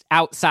 just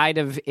outside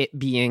of it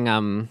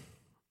being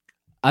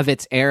of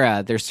its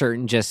era, there's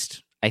certain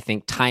just, I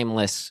think,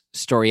 timeless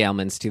story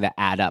elements to that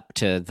add up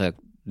to the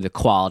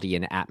quality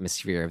and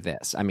atmosphere of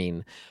this.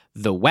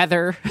 The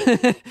weather,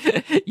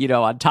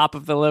 on top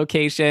of the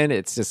location,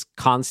 it's just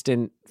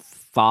constant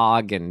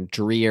fog and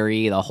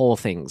dreary. The whole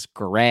thing's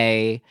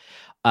gray.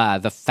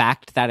 The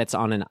fact that it's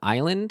on an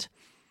island,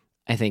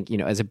 I think,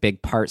 as a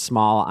big part,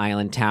 small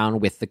island town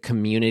with the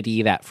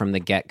community that from the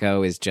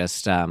get-go is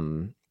just,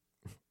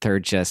 they're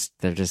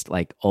just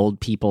like old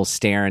people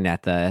staring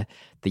at the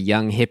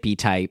young hippie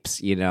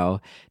types,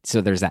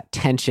 so there's that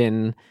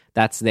tension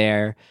that's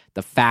there.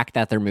 The fact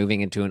that they're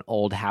moving into an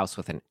old house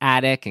with an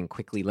attic and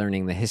quickly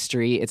learning the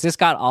history. It's just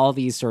got all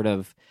these sort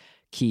of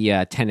key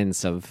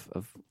tenets of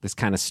this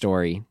kind of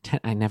story.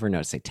 I never know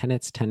to say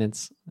tenets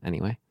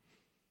anyway.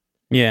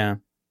 Yeah.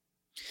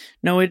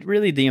 No,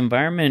 the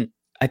environment,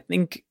 I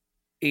think,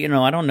 I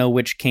don't know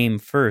which came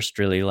first,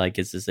 really.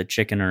 Is this a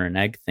chicken or an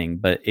egg thing?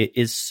 But it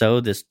is so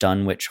this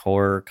Dunwich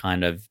horror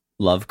kind of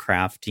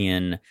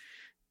Lovecraftian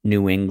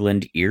New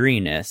England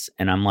eeriness.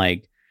 And I'm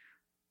like,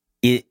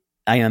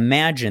 I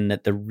imagine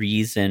that the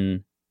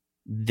reason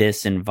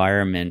this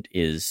environment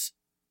is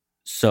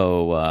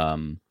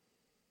so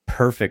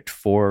perfect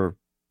for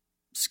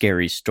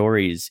scary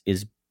stories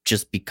is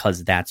just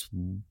because that's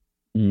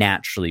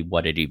naturally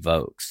what it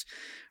evokes,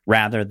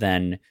 rather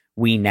than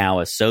we now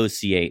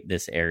associate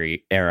this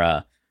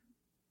era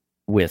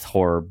with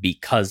horror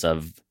because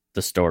of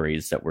the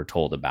stories that were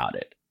told about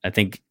it. I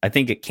think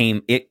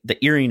the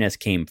eeriness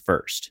came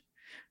first.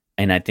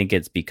 And I think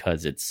it's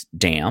because it's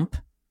damp,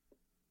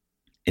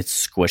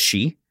 it's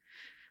squishy,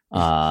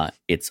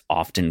 it's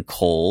often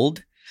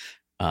cold,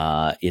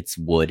 it's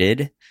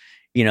wooded.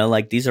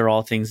 These are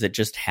all things that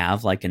just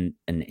have an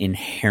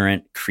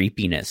inherent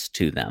creepiness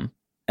to them.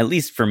 At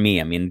least for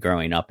me,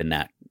 growing up in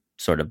that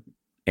sort of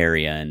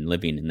area and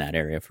living in that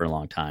area for a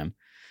long time,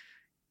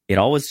 it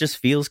always just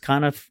feels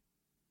kind of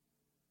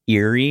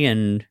eerie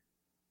and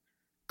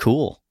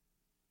cool.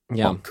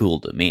 Yeah. Well,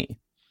 cool to me.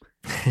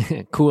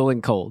 Cool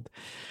and cold.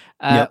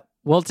 Yep.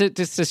 Well,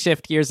 just to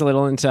shift gears a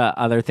little into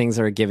other things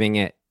that are giving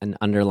it an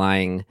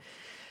underlying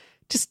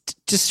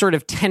just sort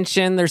of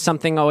tension. There's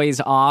something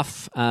always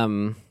off.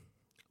 I'll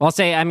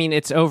say,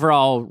 its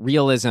overall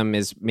realism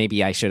is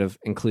maybe I should have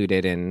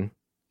included in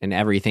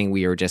everything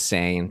we were just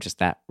saying, just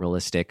that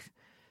realistic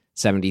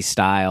 70s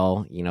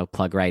style,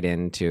 plug right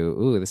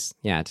into, just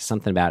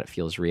something about it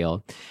feels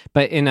real.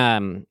 But in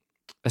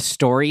a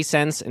story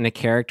sense, in a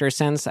character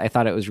sense, I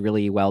thought it was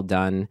really well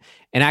done,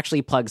 and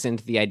actually plugs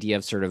into the idea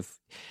of sort of,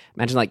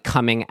 imagine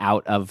coming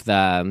out of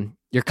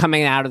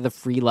the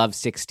free love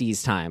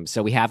 60s time.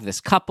 So we have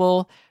this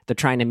couple, they're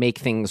trying to make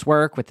things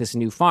work with this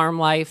new farm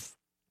life.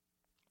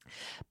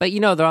 But,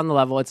 they're on the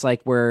level, it's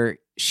where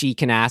she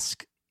can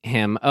ask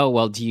him, oh,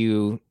 well, do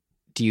you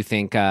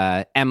think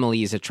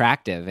Emily's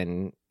attractive?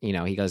 And,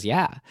 he goes,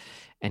 yeah.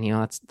 And,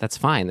 that's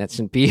fine. That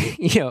shouldn't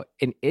be,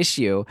 an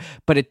issue.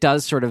 But it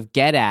does sort of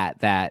get at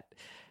that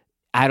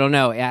I don't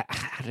know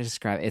how to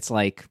describe it. It's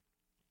like,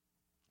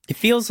 it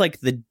feels like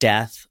the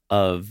death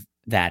of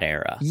that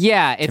era.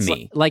 Yeah, it's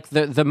like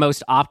the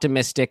most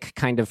optimistic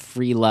kind of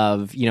free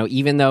love. You know,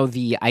 even though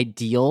the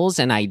ideals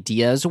and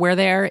ideas were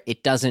there,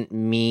 it doesn't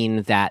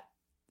mean that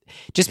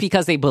just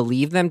because they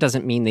believe them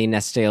doesn't mean they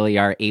necessarily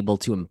are able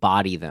to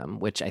embody them,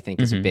 which I think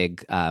is a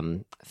big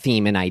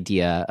theme and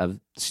idea of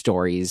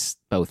stories,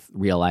 both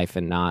real life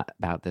and not,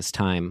 about this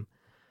time.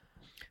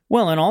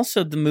 Well, and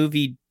also the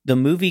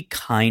movie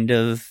kind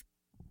of,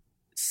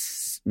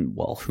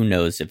 well, who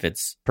knows if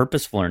it's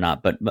purposeful or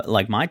not, but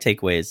like my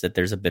takeaway is that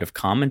there's a bit of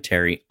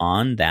commentary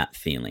on that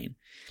feeling,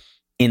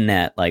 in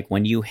that like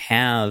when you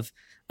have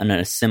an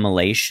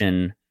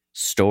assimilation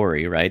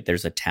story, right?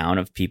 There's a town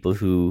of people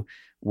who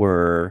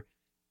were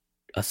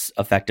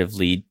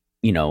effectively,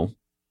 you know,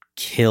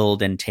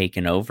 killed and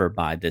taken over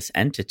by this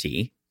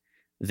entity.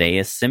 They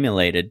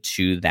assimilated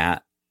to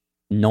that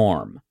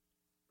norm.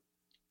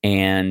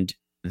 And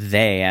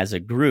they, as a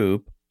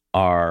group,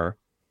 are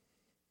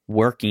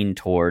working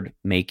toward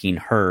making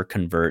her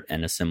convert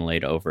and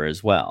assimilate over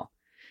as well.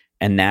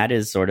 And that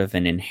is sort of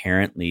an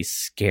inherently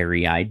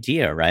scary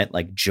idea, right?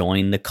 Like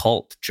join the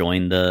cult,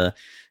 join the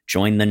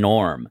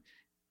norm.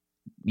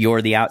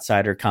 You're the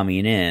outsider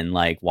coming in,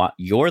 like what,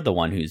 you're the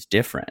one who's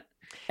different.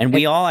 And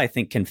we all, I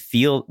think,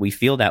 feel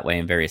that way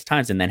in various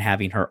times. And then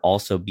having her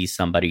also be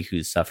somebody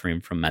who's suffering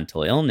from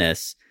mental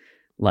illness,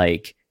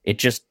 like it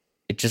just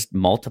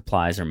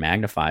multiplies or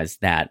magnifies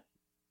that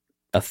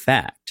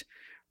effect,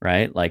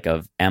 right? Like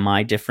of, am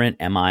I different?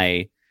 Am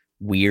I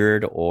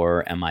weird?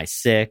 Or am I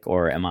sick?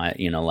 Or am I,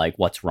 you know, like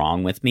what's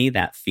wrong with me?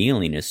 That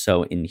feeling is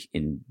so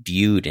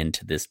imbued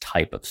into this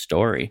type of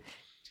story.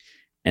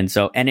 And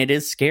it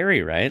is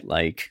scary, right?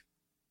 Like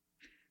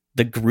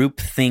the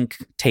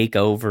groupthink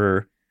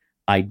takeover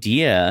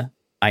idea,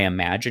 I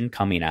imagine,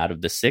 coming out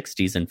of the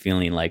 60s and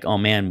feeling like, oh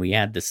man, we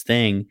had this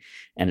thing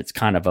and it's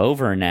kind of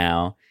over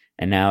now.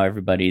 And now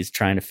everybody's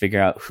trying to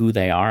figure out who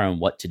they are and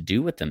what to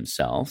do with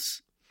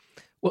themselves.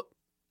 Well,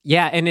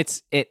 yeah. And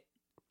it's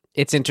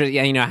interesting.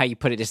 Yeah, you know, how you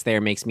put it just there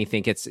makes me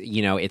think it's,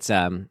 you know,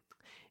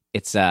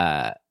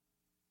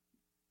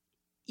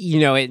 you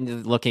know,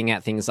 looking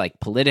at things like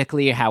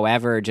politically,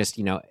 however, just,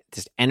 you know,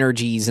 just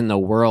energies in the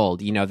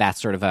world, you know,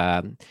 that's sort of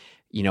a,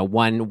 you know,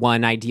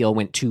 one ideal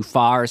went too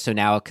far, so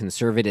now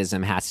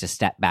conservatism has to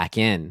step back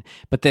in.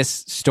 But this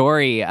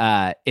story,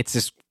 it's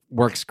just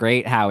works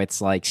great how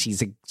it's like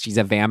she's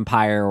a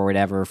vampire or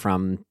whatever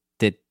from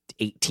the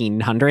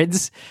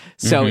 1800s.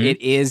 So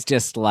it is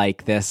just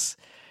like this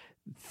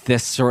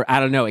sort, I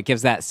don't know, it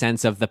gives that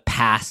sense of the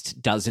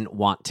past doesn't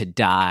want to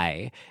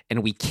die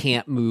and we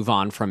can't move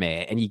on from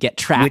it, and you get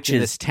trapped in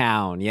this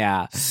town.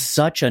 Yeah.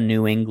 Such a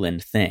New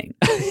England thing.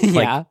 Yeah.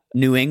 Like,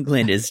 New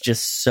England is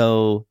just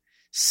so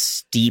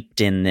steeped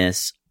in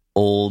this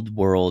old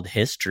world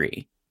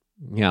history.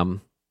 Yeah.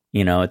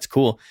 You know, it's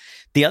cool.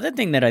 The other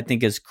thing that I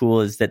think is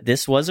cool is that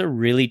this was a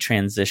really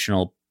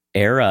transitional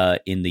era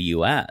in the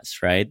US,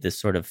 right? This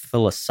sort of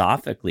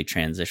philosophically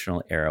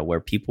transitional era where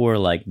people were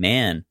like,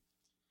 man,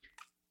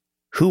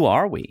 who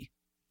are we?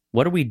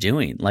 What are we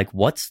doing? Like,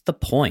 what's the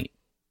point?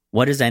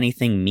 What does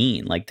anything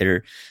mean? Like,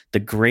 the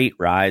great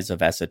rise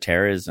of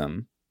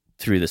esotericism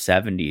through the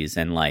 70s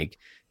and like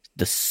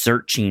the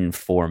searching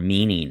for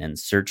meaning and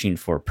searching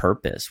for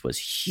purpose was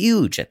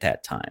huge at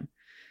that time,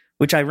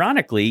 which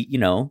ironically, you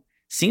know,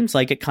 seems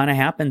like it kind of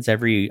happens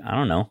every, I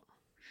don't know,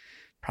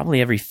 probably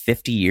every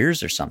 50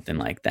 years or something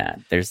like that.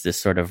 There's this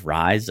sort of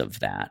rise of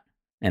that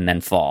and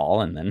then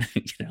fall and then,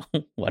 you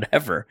know,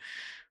 whatever.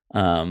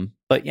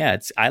 But yeah,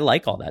 I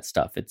like all that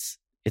stuff. It's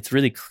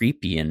really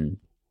creepy and,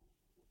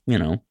 you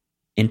know,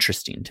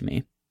 interesting to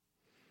me.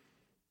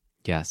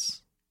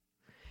 Yes.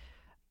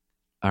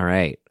 All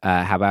right.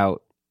 How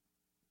about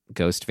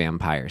ghost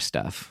vampire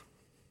stuff?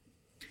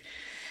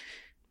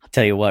 I'll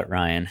tell you what,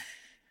 Ryan,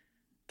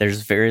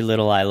 there's very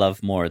little I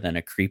love more than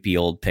a creepy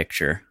old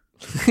picture.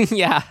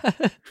 Yeah.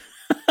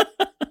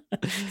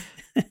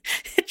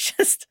 It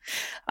just,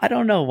 I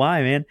don't know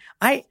why, man.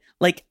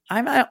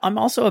 I'm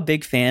also a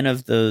big fan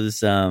of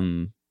those,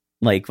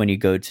 like when you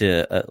go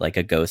to like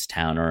a ghost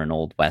town or an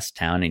old West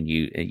town and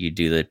you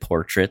do the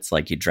portraits,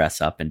 like you dress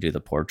up and do the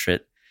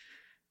portrait.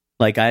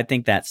 Like, I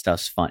think that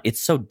stuff's fun.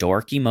 It's so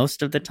dorky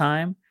most of the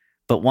time,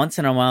 but once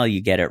in a while you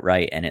get it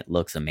right and it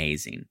looks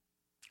amazing.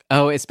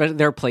 Oh, especially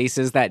there are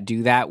places that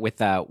do that with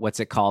what's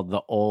it called?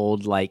 The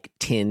old like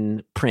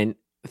tin print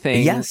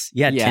thing. Yes.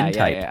 Yeah. Tin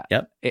type.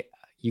 Yeah. Yep.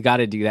 You got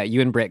to do that.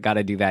 You and Britt got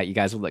to do that. You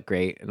guys would look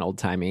great in old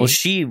timey. Well,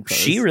 she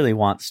really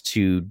wants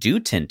to do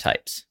tin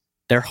types.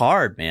 They're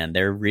hard, man.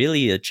 They're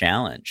really a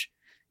challenge.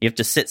 You have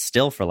to sit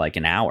still for like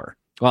an hour.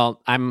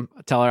 Well,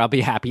 tell her I'll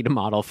be happy to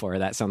model for her.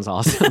 That sounds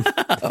awesome.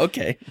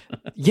 Okay.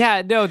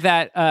 Yeah, no,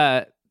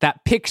 that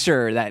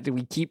picture that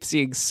we keep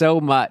seeing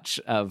so much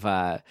of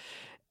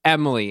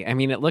Emily. I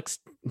mean, it looks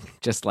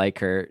just like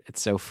her.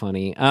 It's so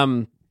funny.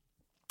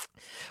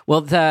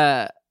 Well,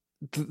 the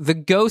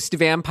ghost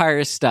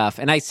vampire stuff,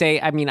 and I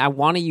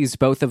want to use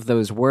both of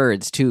those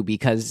words too,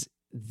 because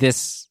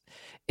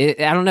I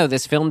don't know,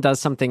 this film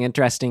does something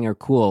interesting or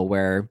cool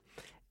where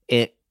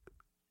it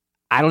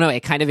I don't know,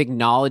 it kind of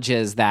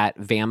acknowledges that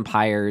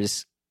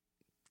vampires,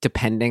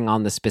 depending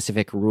on the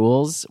specific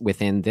rules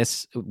within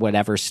this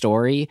whatever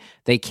story,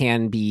 they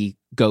can be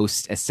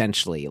ghosts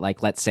essentially.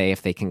 Like, let's say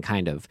if they can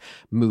kind of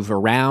move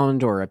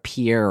around or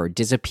appear or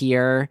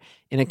disappear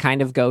in a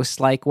kind of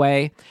ghost-like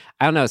way.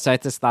 I don't know. So I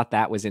just thought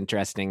that was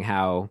interesting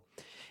how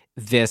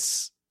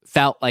this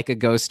felt like a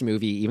ghost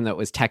movie, even though it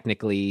was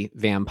technically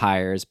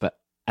vampires, but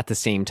at the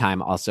same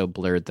time also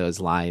blurred those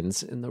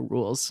lines in the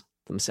rules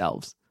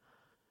themselves.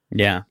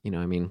 Yeah. You know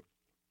what I mean?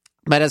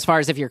 But as far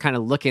as if you're kind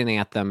of looking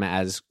at them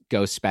as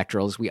ghost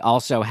spectrals, we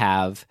also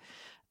have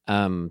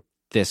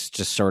this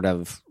just sort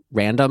of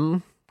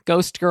random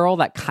ghost girl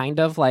that kind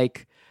of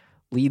like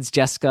leads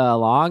Jessica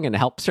along and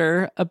helps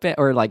her a bit,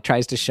 or like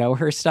tries to show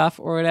her stuff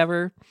or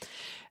whatever.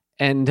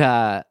 And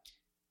I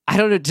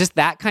don't know, just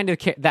that kind of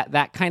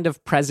that kind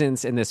of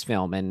presence in this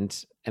film,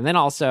 and then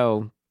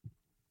also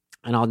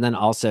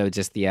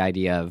just the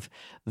idea of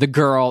the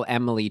girl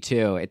Emily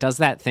too. It does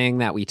that thing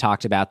that we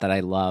talked about that I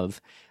love.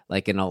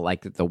 Like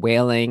like the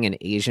Wailing and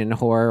Asian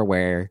horror,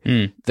 where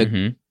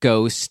the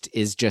ghost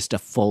is just a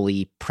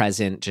fully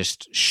present,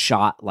 just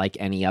shot like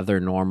any other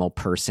normal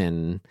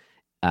person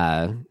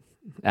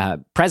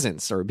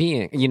presence or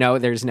being. You know,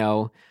 there's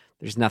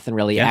nothing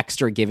really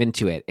extra given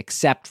to it,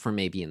 except for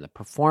maybe in the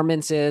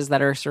performances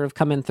that are sort of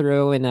coming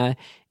through in a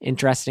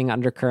interesting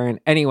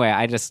undercurrent. Anyway,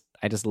 I just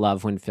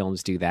love when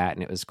films do that,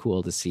 and it was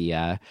cool to see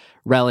a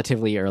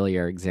relatively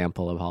earlier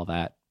example of all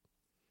that.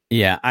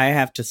 Yeah, I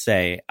have to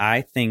say,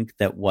 I think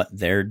that what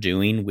they're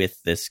doing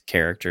with this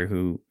character,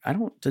 who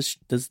does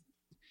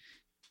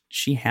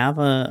she have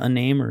a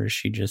name, or is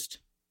she's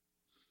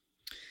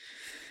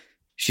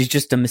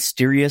just a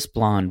mysterious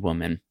blonde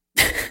woman,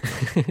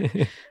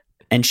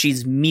 and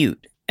she's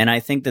mute. And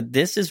I think that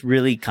this is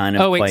really kind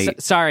of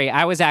sorry,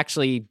 I was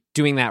actually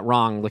doing that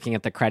wrong. Looking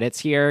at the credits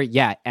here,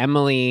 yeah,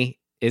 Emily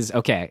is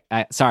okay.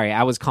 Sorry,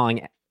 I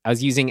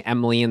was using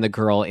Emily and the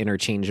girl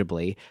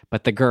interchangeably,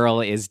 but the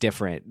girl is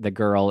different. The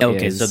girl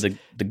is... so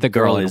the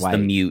girl is the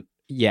mute,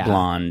 yeah,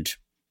 blonde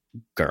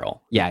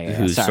girl. Yeah,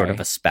 who's sort of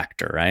a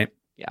specter, right?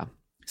 Yeah.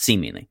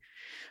 Seemingly.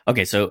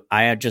 Okay, so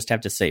I just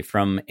have to say,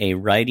 from a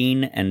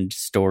writing and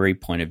story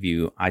point of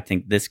view, I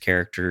think this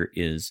character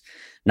is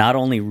not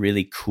only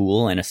really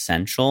cool and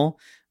essential,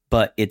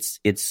 but it's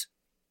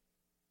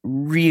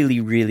really,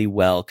 really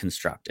well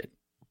constructed.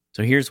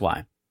 So here's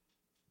why.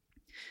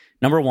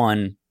 Number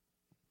one,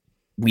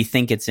 we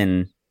think it's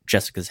in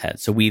Jessica's head.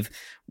 So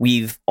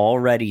we've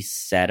already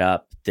set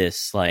up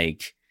this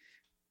like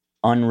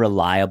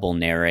unreliable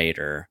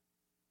narrator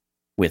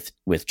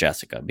with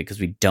Jessica, because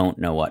we don't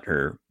know what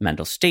her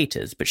mental state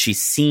is, but she's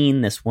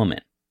seen this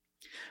woman.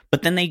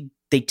 But then they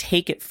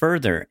take it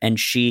further, and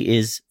she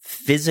is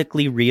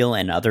physically real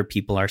and other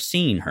people are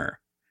seeing her,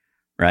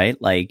 right?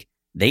 Like,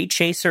 they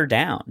chase her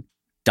down.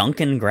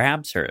 Duncan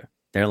grabs her.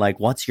 They're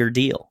like, "What's your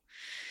deal?"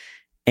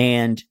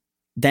 And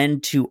then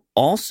to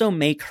also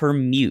make her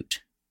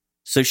mute.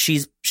 So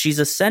she's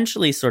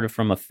essentially, sort of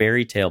from a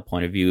fairy tale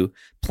point of view,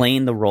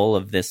 playing the role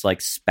of this like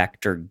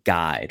specter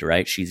guide,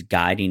 right? She's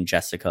guiding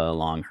Jessica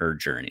along her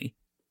journey.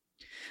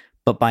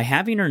 But by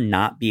having her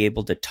not be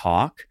able to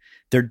talk,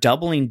 they're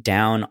doubling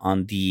down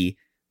on the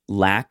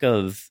lack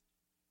of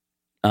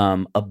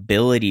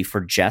ability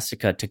for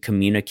Jessica to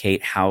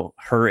communicate how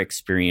her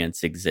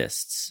experience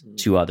exists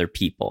to other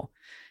people.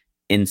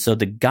 And so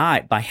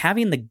by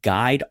having the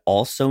guide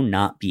also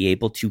not be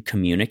able to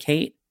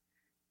communicate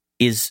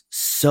is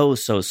so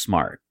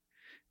smart,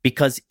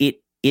 because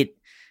it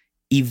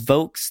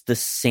evokes the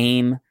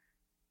same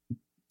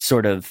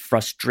sort of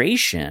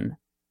frustration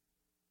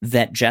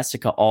that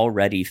Jessica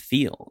already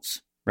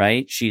feels,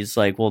 right? She's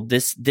like, well,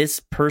 this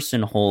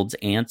person holds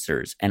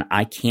answers and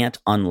I can't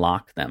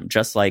unlock them.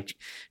 Just like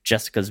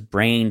Jessica's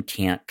brain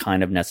can't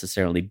kind of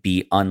necessarily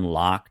be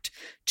unlocked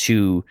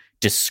to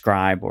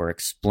describe or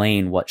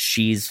explain what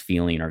she's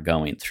feeling or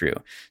going through.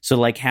 So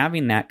like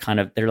having that kind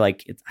of, they're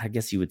like, I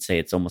guess you would say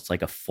it's almost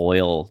like a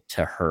foil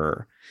to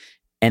her.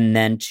 And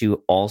then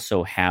to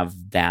also have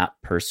that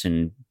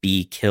person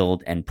be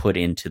killed and put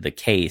into the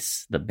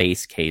case, the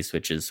base case,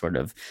 which is sort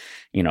of,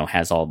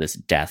 has all this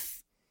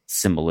death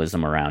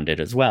symbolism around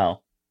it as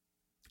well.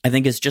 I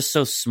think it's just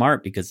so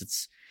smart,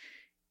 because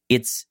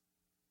it's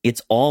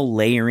all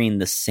layering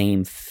the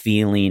same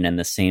feeling and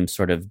the same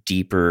sort of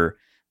deeper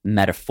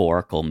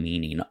metaphorical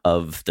meaning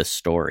of the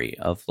story,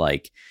 of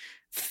like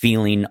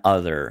feeling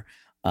other,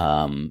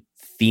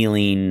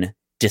 feeling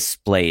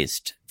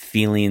displaced,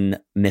 feeling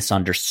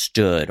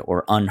misunderstood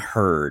or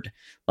unheard.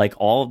 Like,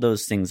 all of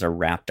those things are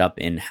wrapped up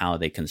in how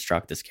they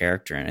construct this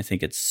character, and I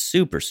think it's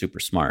super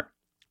smart,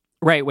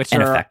 right?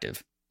 And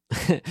effective.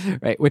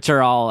 Right, which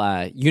are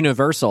all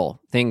universal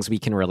things we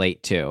can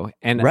relate to,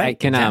 and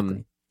right,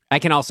 exactly. I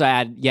can also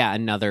add,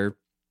 another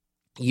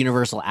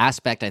universal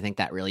aspect I think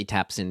that really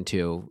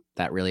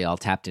all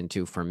tapped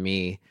into for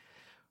me,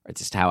 or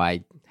just how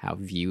I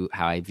view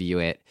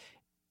it,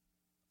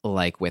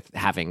 like with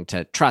having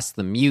to trust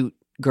the mute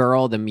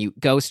girl, the mute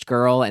ghost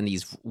girl, and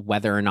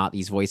whether or not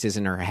these voices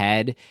in her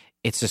head,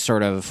 it's just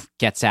sort of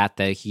gets at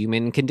the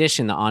human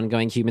condition, the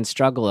ongoing human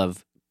struggle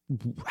of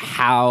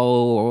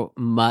how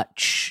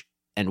much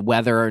and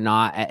whether or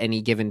not at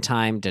any given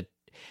time to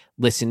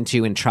listen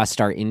to and trust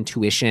our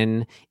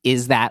intuition.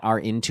 Is that our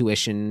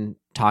intuition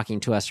talking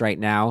to us right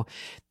now?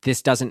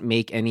 This doesn't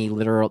make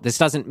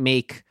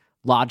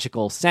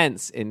logical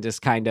sense in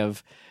just kind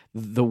of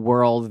the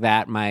world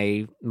that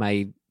my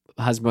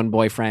husband,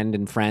 boyfriend,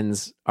 and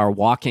friends are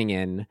walking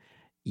in,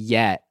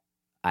 yet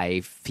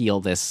I feel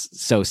this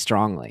so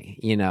strongly.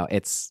 You know,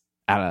 it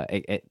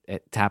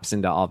taps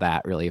into all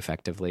that really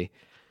effectively.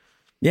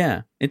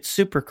 Yeah, it's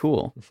super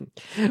cool.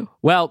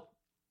 Well,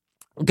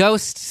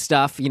 ghost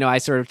stuff, you know, I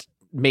sort of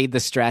made the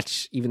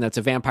stretch, even though it's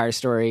a vampire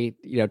story,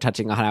 you know,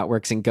 touching on how it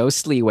works in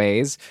ghostly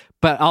ways,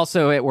 but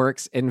also it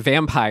works in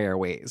vampire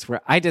ways,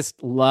 where I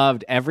just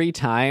loved every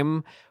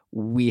time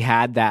we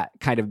had that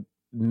kind of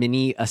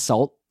mini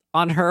assault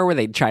on her, where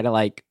they'd try to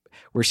like,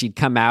 where she'd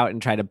come out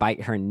and try to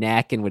bite her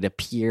neck and would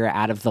appear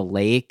out of the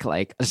lake.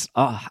 Like,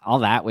 all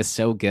that was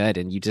so good.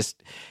 And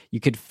you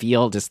could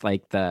feel just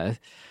like the,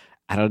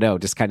 I don't know,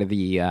 just kind of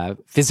the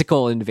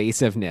physical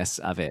invasiveness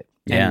of it.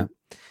 Yeah.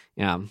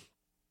 And,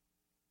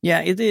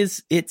 yeah, it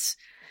is. It's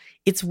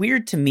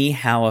weird to me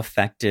how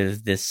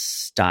effective this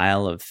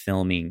style of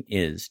filming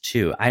is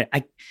too.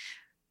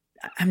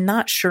 I'm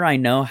not sure I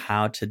know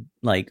how to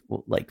like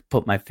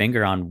put my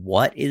finger on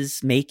what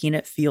is making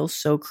it feel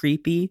so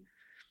creepy,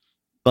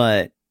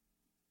 but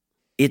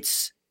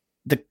it's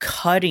the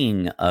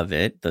cutting of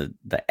it, the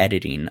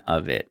editing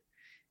of it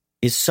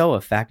is so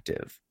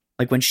effective.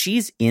 Like when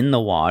she's in the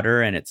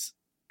water and it's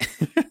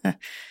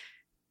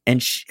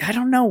and I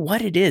don't know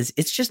what it is.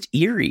 It's just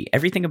eerie.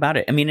 Everything about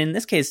it. I mean, in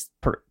this case,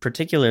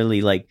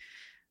 particularly like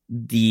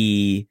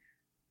the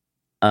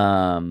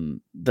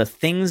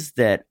things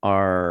that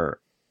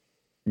are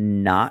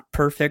not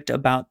perfect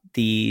about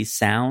the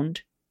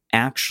sound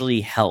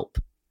actually help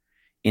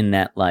in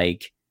that,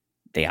 like,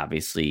 they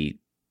obviously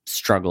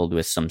struggled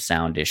with some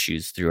sound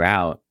issues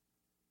throughout.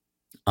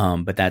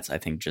 But that's, I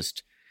think,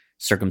 just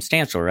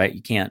circumstantial, right?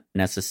 You can't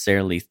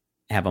necessarily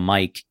have a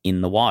mic in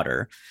the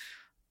water.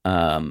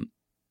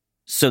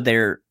 So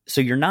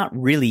you're not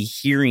really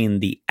hearing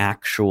the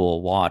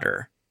actual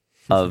water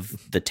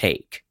of the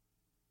take.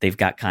 They've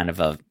got kind of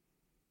a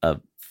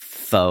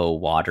faux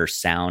water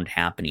sound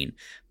happening,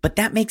 but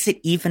that makes it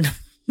even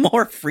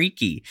more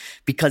freaky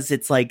because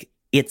it's like,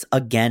 it's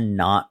again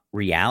not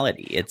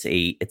reality. It's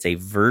a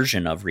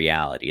version of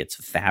reality. It's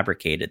a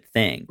fabricated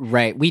thing.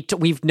 Right.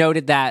 We've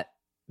noted that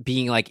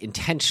being like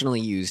intentionally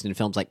used in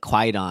films like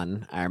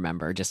Qui-Gon, I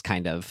remember, just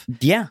kind of.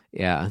 Yeah.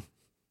 Yeah.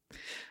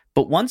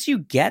 But once you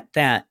get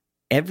that,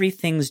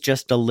 everything's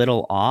just a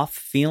little off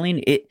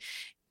feeling.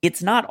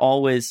 It's not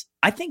always,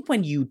 I think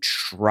when you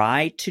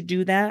try to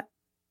do that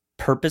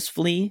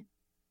purposefully,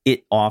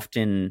 it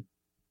often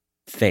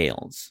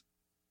fails.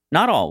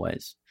 Not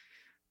always.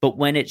 But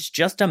when it's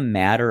just a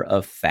matter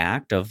of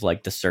fact of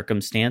like the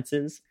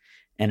circumstances,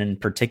 and in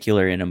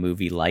particular in a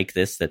movie like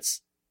this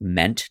that's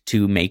meant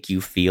to make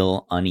you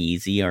feel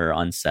uneasy or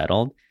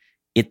unsettled,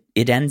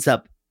 it ends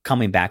up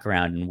coming back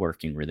around and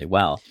working really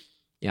well.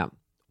 Yeah.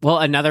 Well,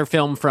 another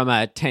film from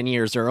 10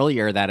 years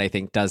earlier that I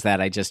think does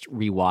that, I just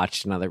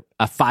rewatched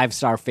a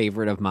 5-star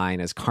favorite of mine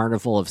is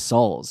Carnival of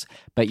Souls.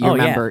 But you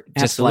remember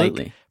just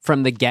absolutely. Like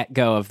from the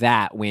get-go of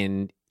that,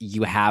 when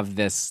you have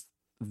this,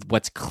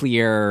 what's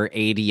clear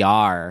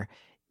ADR,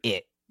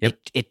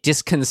 it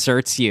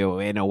disconcerts you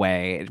in a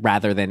way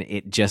rather than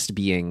it just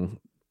being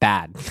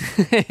bad.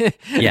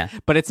 Yeah.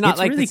 But it's not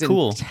like really it's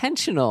cool.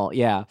 Intentional.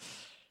 Yeah.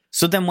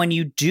 So then when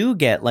you do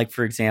get, like,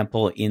 for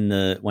example,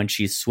 when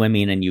she's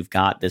swimming and you've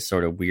got this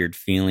sort of weird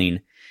feeling,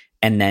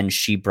 and then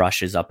she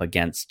brushes up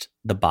against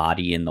the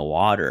body in the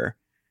water,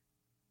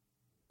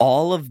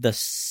 all of the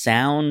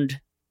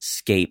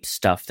soundscape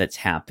stuff that's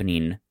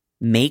happening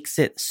makes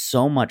it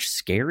so much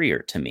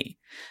scarier to me.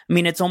 I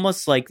mean, it's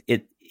almost like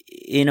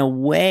in a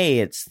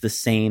way, it's the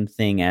same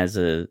thing as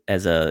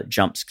a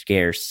jump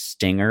scare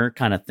stinger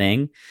kind of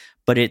thing,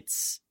 but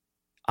it's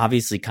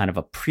obviously kind of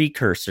a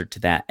precursor to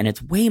that, and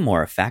it's way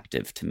more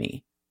effective to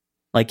me.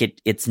 Like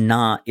it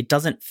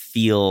doesn't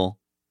feel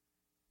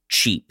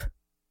cheap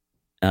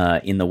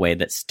in the way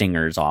that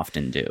stingers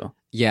often do.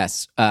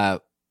 Yes.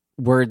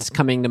 Adjectives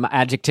coming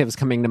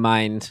to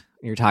mind.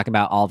 You're talking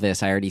about all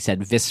this. I already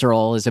said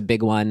visceral is a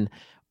big one.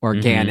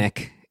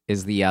 Organic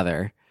is the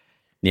other.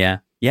 Yeah.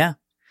 Yeah.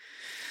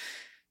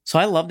 So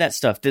I love that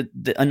stuff.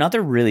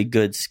 Another really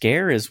good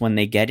scare is when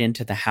they get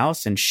into the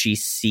house and she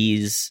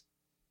sees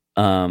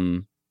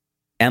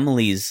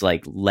Emily's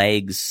like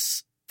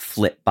legs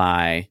flip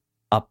by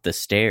up the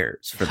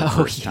stairs for the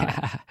first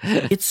time.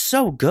 It's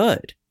so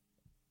good.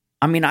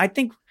 I mean, I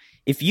think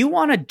if you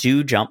want to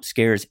do jump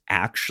scares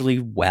actually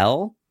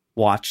well,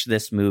 watch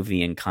this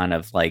movie and kind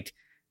of like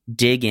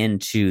dig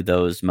into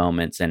those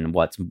moments and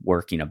what's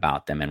working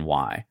about them and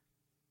why.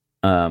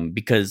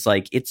 Because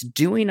like it's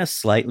doing a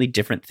slightly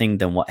different thing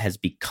than what has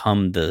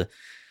become the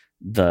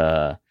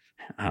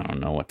I don't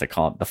know what to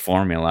call it, the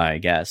formula, I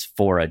guess,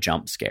 for a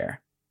jump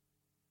scare.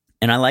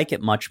 And I like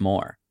it much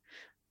more.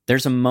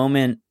 There's a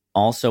moment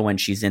also when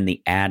she's in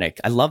the attic,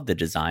 I love the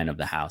design of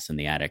the house in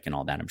the attic and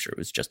all that. I'm sure it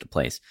was just a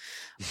place.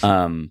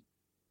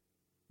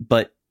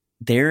 But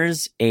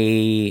there's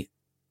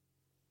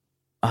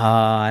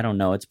I don't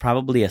know, it's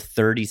probably a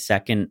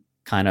 30-second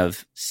kind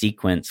of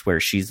sequence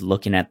where she's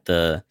looking at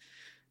the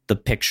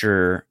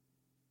picture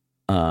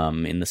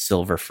in the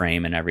silver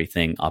frame and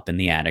everything up in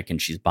the attic,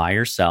 and she's by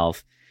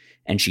herself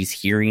and she's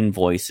hearing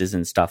voices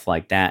and stuff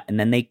like that. And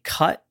then they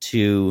cut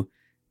to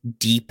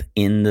deep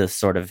in the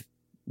sort of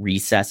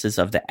recesses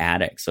of the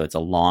attic. So it's a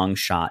long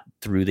shot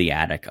through the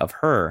attic of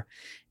her.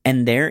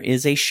 And there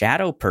is a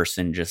shadow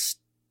person just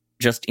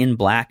in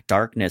black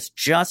darkness,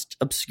 just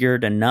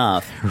obscured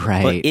enough,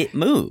 right? But it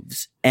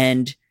moves,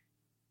 and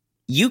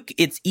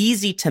it's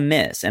easy to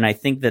miss. And I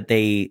think that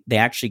they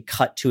actually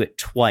cut to it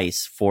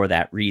twice for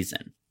that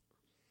reason,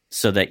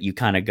 so that you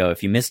kind of go,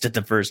 if you missed it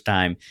the first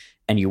time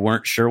and you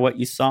weren't sure what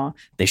you saw,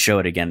 they show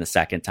it again the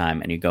second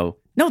time, and you go,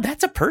 no,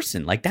 that's a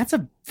person, like that's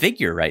a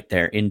figure right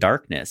there in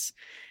darkness.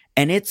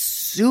 And it's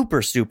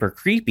super, super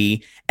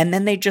creepy. And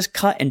then they just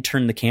cut and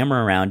turn the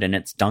camera around, and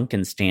it's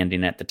Duncan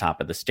standing at the top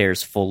of the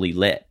stairs, fully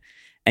lit.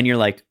 And you're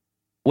like,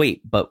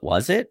 wait, but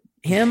was it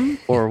him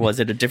or was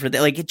it a different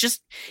thing? Like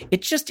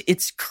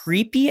it's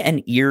creepy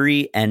and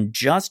eerie and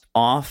just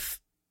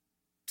off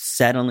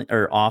settling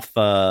or off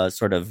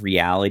sort of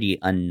reality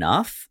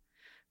enough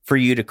for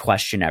you to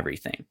question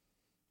everything.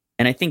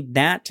 And I think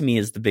that to me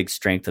is the big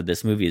strength of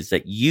this movie, is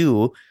that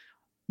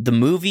the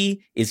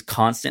movie is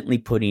constantly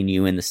putting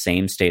you in the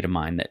same state of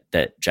mind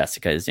that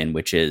Jessica is in,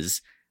 which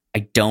is, I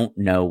don't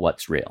know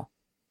what's real.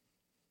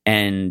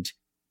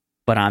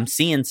 But I'm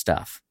seeing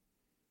stuff.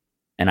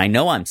 And I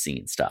know I'm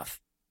seeing stuff.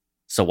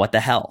 So what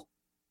the hell?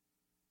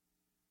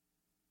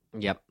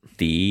 Yep.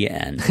 The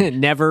end.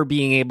 Never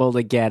being able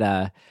to get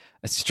a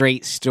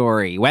straight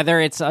story, whether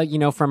it's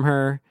from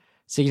her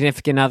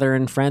significant other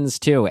and friends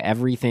too.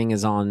 Everything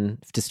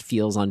just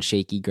feels on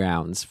shaky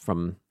grounds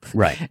from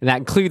right. And that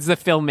includes the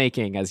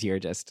filmmaking, as you're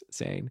just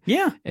saying.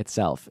 Yeah.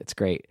 Itself. It's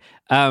great.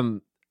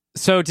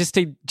 So just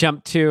to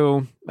jump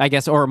to, I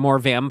guess, or more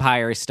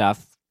vampire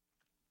stuff.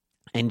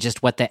 And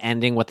just what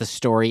the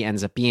story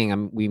ends up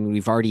being.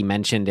 We've already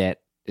mentioned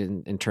it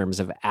in terms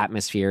of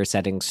atmosphere,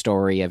 setting,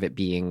 story, of it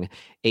being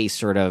a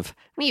sort of,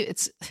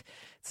 it's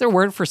their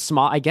word for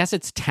small. I guess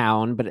it's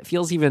town, but it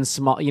feels even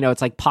small.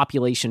 It's like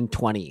population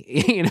 20.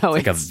 It's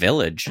like a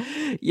village.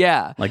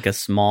 Yeah, like a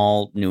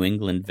small New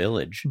England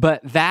village. But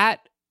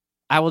that,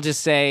 I will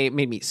just say,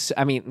 made me.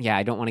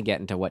 I don't want to get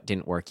into what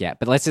didn't work yet,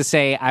 but let's just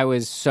say I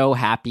was so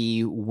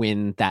happy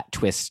when that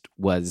twist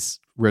was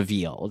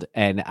revealed,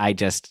 and I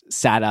just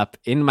sat up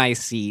in my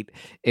seat.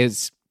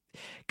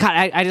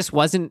 I just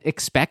wasn't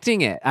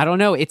expecting it. I don't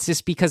know. It's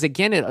just because,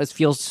 again, it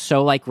feels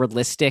so like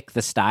realistic,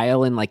 the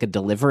style, and like a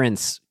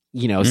Deliverance,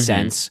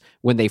 sense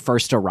when they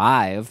first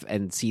arrive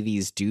and see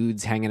these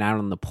dudes hanging out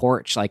on the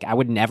porch. Like, I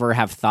would never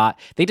have thought,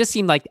 they just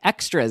seemed like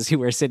extras who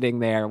were sitting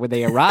there when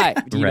they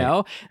arrived. You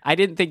know, I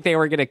didn't think they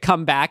were going to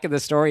come back in the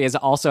story as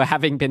also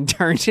having been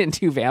turned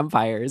into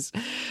vampires.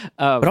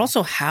 But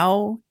also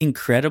how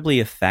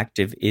incredibly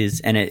effective is,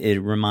 and it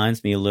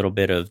reminds me a little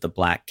bit of The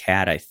Black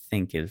Cat, I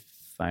think, if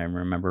I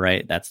remember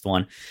right. That's the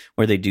one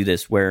where they do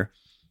this, where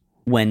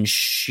when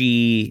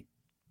she,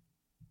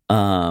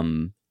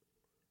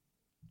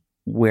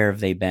 where have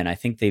they been? I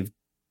think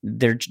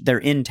they're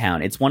in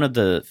town. It's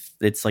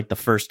like the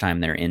first time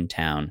they're in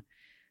town.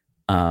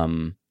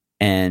 And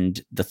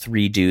the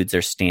three dudes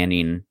are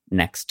standing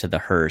next to the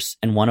hearse,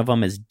 and one of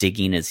them is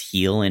digging his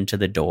heel into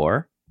the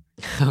door.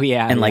 Oh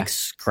yeah. And like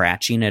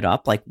scratching it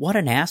up. Like, what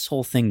an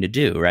asshole thing to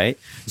do, right?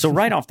 So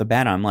right off the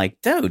bat, I'm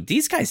like, dude,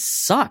 these guys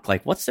suck.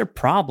 Like, what's their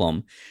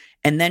problem?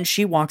 And then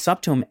she walks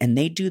up to him, and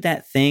they do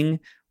that thing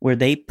where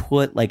they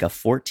put like a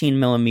 14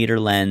 millimeter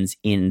lens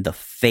in the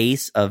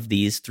face of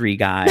these three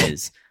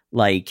guys.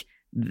 Like,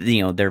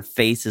 their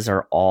faces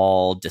are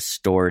all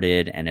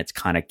distorted and it's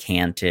kind of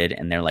canted,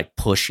 and they're like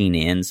pushing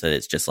in. So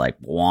it's just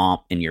like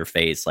whomp in your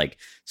face, like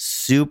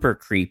super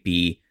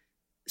creepy,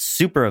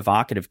 super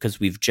evocative, because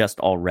we've just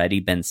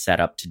already been set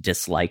up to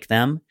dislike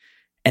them.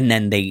 And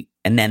then they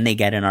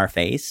get in our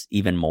face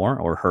even more,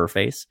 or her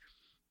face.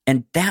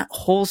 And that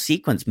whole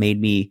sequence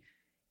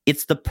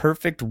it's the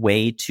perfect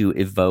way to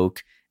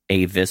evoke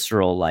a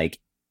visceral, like,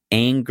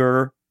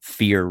 anger,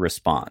 fear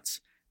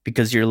response,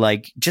 because you're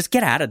like, just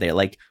get out of there,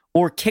 like,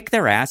 or kick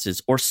their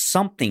asses or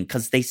something,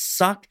 because they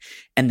suck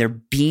and they're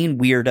being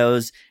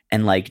weirdos,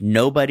 and like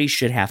nobody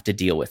should have to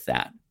deal with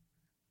that.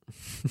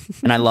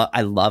 And I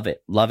love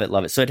it.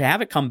 So to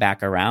have it come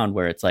back around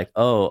where it's like,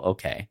 oh,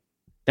 okay,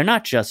 they're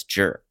not just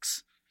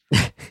jerks,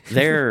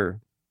 they're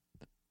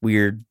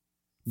weird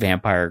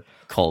vampire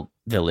cult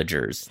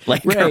villagers,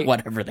 like, or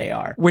whatever they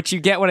are. Which, you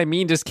get what I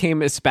mean, just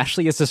came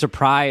especially as a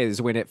surprise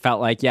when it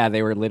felt like,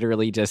 they were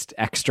literally just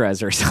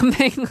extras or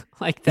something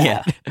like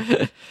that.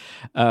 Yeah.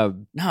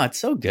 No, it's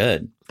so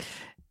good.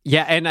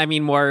 Yeah, and I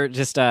mean, more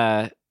just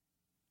I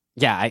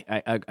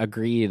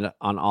agreed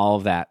on all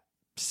of that.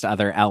 Just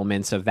other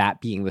elements of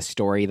that being the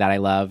story that I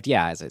loved.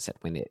 Yeah, as I said,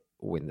 when it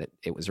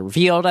was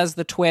revealed as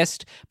the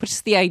twist, but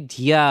just the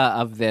idea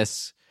of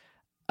this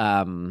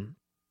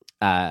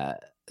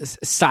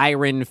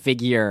siren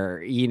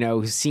figure,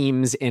 who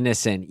seems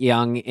innocent,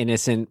 young,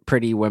 innocent,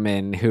 pretty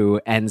woman who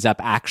ends up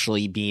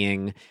actually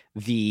being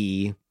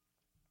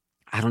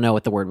I don't know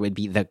what the word would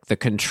be, the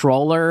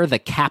controller, the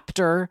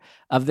captor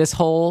of this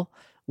whole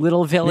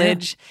little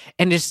village. Yeah.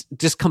 And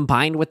just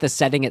combined with the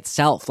setting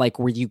itself, like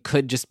where you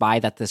could just buy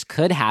that this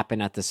could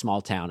happen at the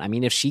small town. I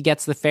mean, if she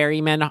gets the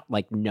ferryman,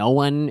 like no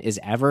one is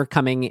ever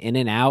coming in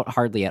and out,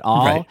 hardly at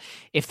all. Right.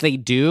 If they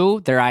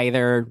do, they're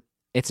either,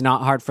 it's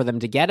not hard for them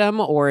to get them,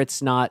 or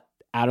it's not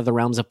out of the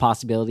realms of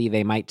possibility.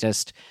 They might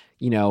just,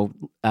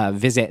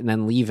 visit and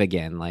then leave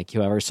again, like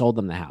whoever sold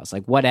them the house,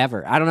 like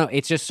whatever. I don't know.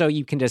 It's just so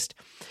you can just,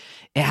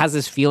 it has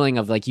this feeling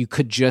of like you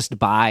could just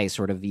buy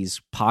sort of these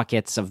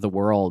pockets of the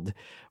world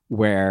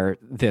where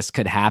this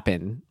could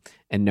happen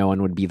and no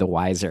one would be the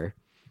wiser.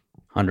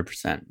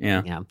 100%.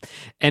 Yeah. Yeah.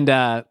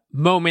 And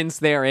moments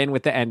therein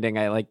with the ending,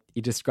 I like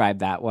you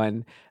described that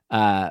one.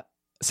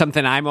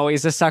 Something I'm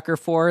always a sucker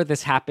for.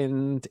 This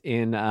happened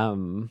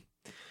in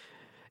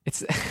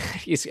it's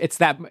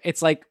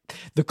like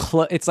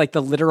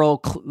the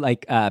literal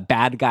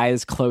bad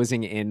guys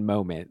closing in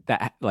moment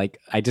that like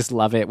I just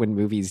love it when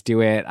movies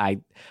do it.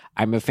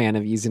 I'm a fan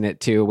of using it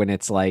too when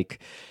it's like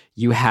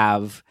you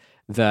have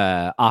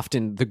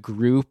often the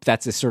group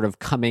that's a sort of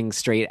coming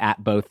straight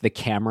at both the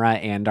camera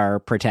and our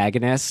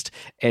protagonist.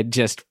 And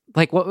just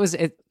like, what was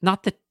it?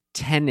 Not the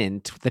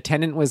Tenant. The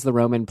Tenant was the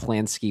Roman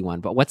Polanski one,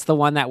 but what's the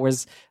one that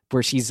was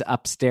where she's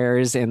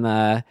upstairs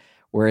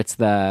where it's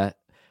the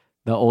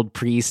old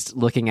priest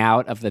looking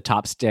out of the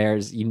top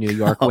stairs New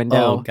York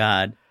window? Oh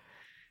God.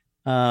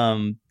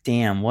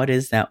 Damn, what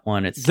is that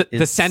one? It's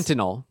the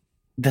Sentinel.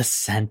 The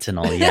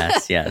Sentinel,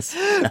 yes.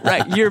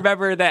 Right. You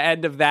remember the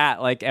end of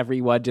that, like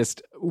everyone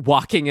just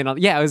walking in on.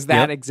 Yeah, it was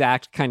that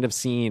exact kind of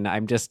scene.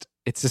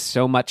 It's just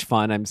so much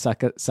fun. I'm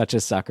such a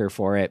sucker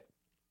for it.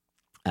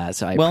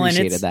 So I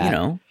appreciated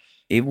that.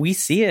 We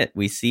see it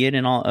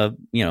in all of,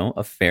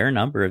 a fair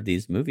number of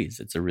these movies.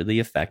 It's a really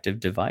effective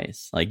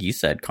device. Like you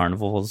said,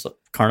 Carnival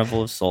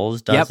of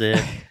Souls does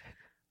it.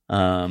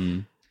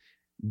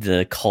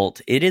 The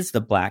cult, it is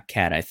the Black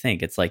Cat, I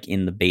think. It's like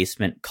in the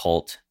basement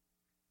cult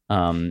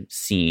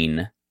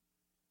scene.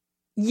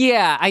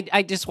 Yeah,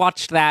 I just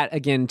watched that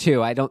again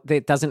too.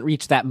 It doesn't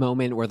reach that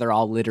moment where they're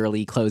all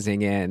literally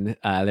closing in.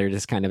 They're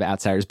just kind of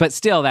outsiders. But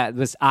still, that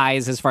was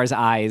eyes, as far as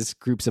eyes,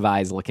 groups of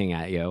eyes looking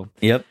at you.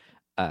 Yep.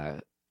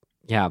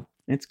 Yeah.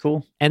 It's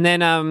cool. And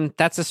then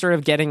that's a sort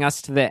of getting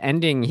us to the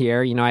ending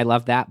here. I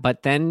love that.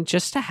 But then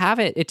just to have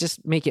it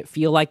just make it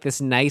feel like this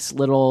nice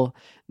little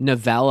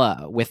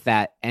novella with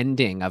that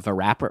ending of a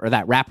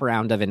that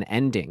wraparound of an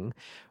ending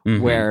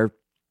where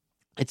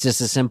it's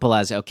just as simple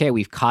as, okay,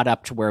 we've caught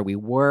up to where we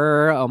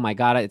were. Oh my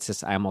God, it's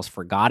just, I almost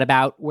forgot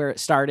about where it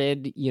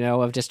started,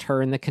 of just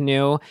her in the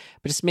canoe.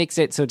 But just makes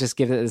it so, just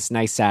give it this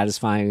nice,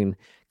 satisfying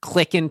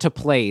click into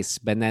place.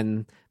 But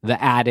then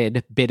the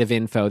added bit of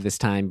info this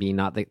time being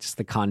not just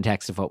the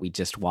context of what we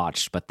just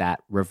watched, but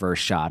that reverse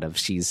shot of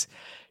she's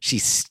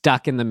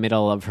stuck in the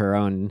middle of her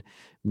own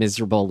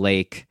miserable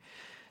lake,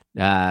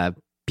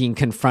 being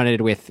confronted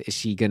with, is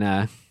she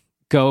gonna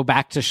go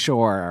back to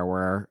shore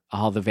where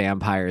all the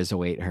vampires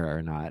await her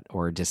or not,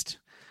 or just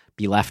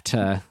be left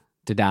to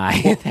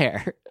die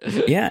there?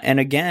 Yeah. And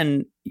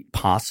again,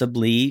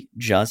 possibly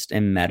just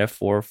a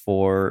metaphor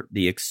for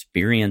the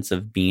experience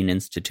of being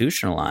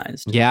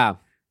institutionalized. Yeah.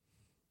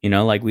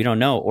 Like we don't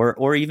know,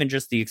 or even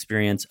just the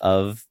experience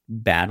of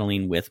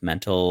battling with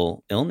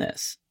mental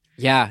illness.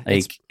 Yeah.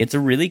 Like it's a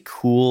really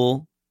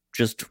cool,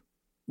 just,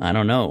 I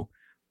don't know,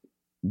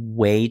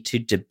 way to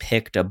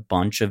depict a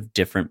bunch of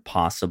different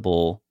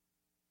possible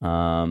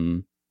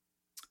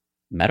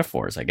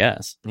metaphors, I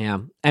guess. Yeah.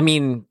 I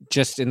mean,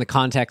 just in the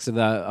context of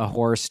a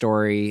horror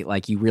story,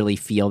 like you really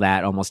feel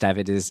that almost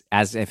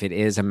as if it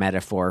is a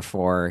metaphor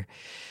for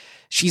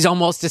she's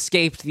almost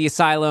escaped the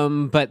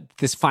asylum, but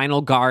this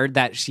final guard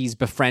that she's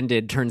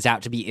befriended turns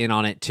out to be in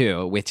on it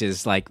too, which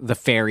is like the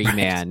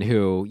ferryman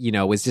who,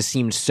 was just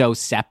seemed so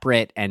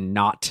separate and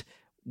not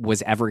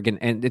was ever going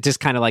to, and it just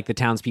kind of like the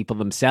townspeople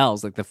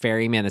themselves, like the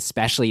ferryman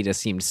especially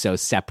just seemed so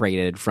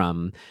separated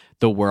from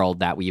the world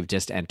that we've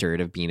just entered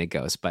of being a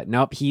ghost. But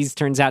nope,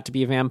 turns out to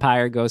be a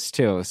vampire ghost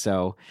too.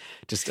 So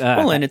just,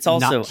 and it's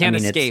also, can't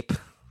escape.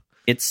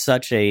 It's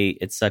such a,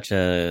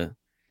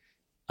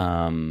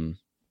 an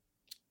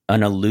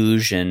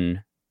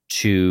allusion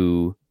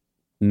to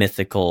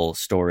mythical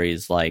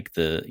stories like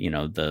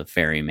the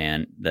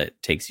ferryman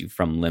that takes you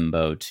from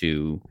limbo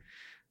to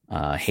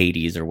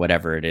Hades or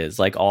whatever it is,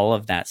 like all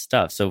of that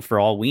stuff. So for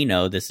all we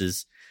know, this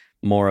is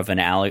more of an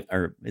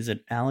or is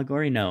it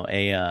allegory? No,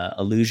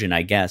 allusion,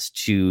 I guess,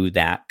 to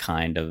that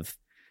kind of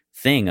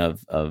thing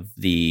of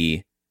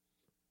the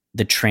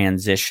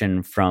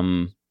transition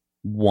from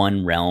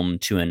one realm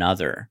to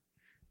another,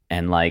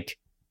 and like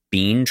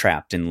being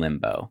trapped in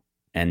limbo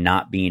and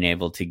not being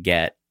able to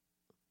get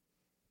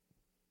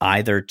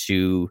either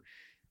to,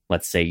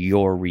 let's say,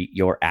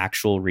 your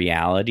actual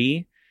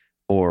reality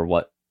or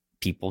what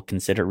people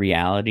consider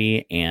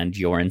reality and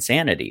your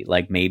insanity.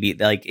 Like maybe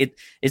like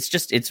it's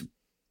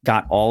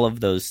got all of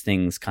those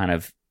things kind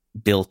of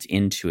built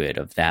into it,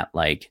 of that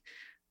like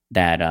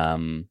that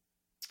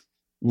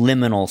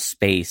liminal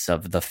space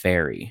of the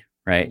fairy,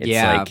 right?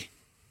 It's like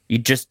you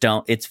just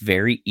don't, it's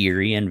very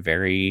eerie and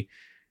very,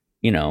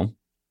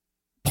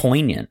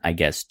 poignant, I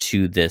guess,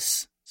 to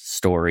this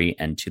story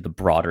and to the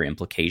broader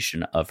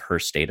implication of her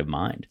state of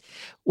mind.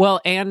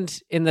 Well,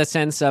 and in the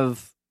sense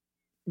of,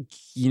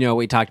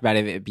 we talked about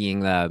it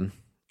being the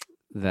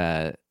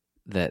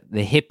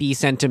hippie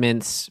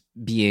sentiments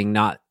being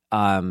not,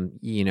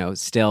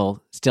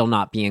 still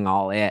not being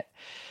all it.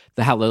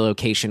 How the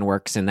location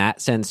works in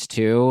that sense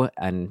too,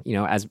 and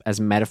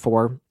as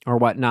metaphor or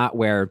whatnot,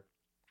 where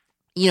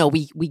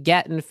we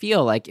get and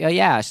feel like, oh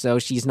yeah, so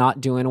she's not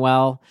doing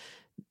well.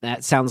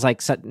 That sounds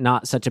like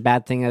not such a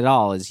bad thing at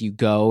all, as you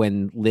go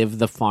and live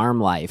the farm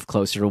life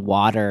closer to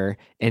water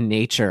and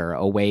nature,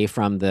 away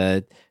from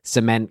the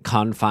cement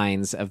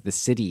confines of the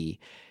city.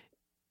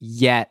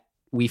 Yet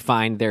we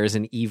find there's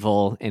an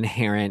evil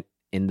inherent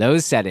in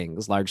those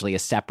settings, largely a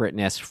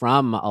separateness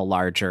from a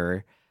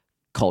larger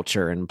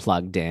culture and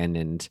plugged in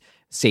and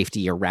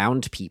safety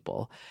around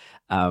people.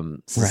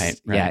 Right.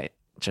 Yeah,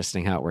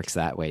 interesting how it works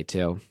that way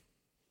too.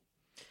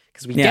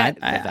 Because we get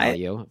the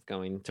value of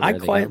going to where I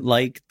quite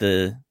like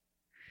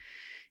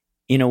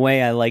in a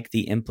way, I like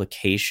the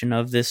implication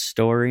of this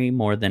story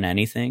more than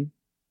anything,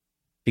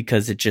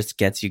 because it just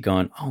gets you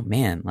going, oh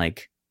man,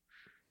 like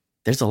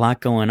there's a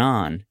lot going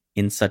on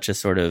in such a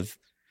sort of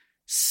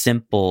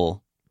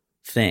simple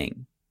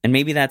thing. And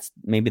maybe that's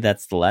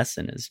the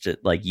lesson, is just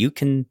like you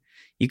can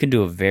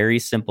do a very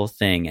simple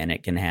thing and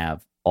it can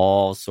have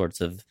all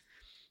sorts of,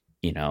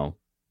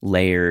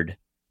 layered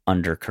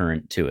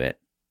undercurrent to it,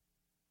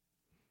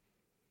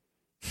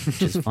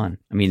 which is fun.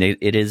 I mean,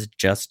 it is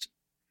just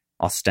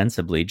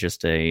ostensibly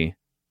just a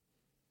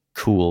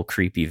cool,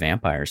 creepy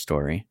vampire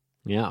story.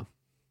 Yeah.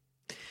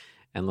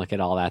 And look at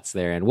all that's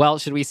there. And well,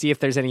 should we see if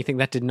there's anything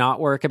that did not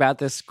work about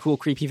this cool,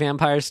 creepy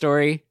vampire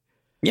story?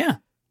 Yeah.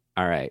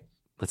 All right.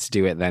 Let's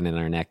do it then in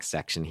our next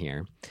section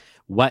here.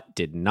 What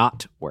did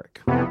not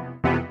work?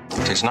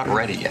 It's not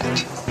ready yet.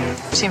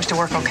 Seems to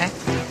work okay.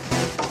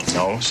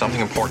 No,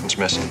 something important's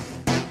missing.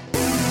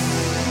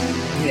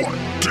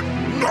 What did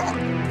not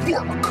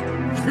work?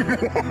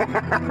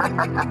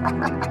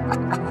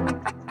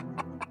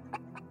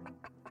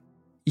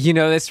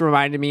 This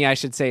reminded me, I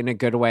should say in a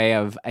good way,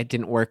 of it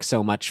didn't work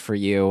so much for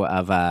you,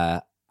 of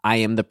I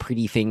am the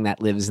pretty thing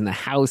that lives in the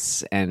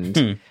house,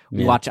 and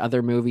we watch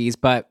other movies.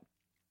 But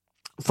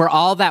for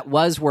all that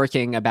was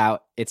working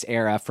about its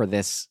era for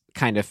this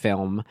kind of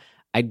film,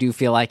 I do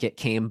feel like it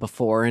came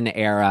before an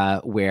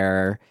era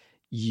where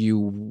the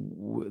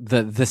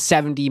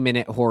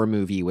 70-minute horror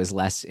movie was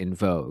less in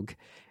vogue.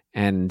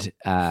 And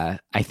I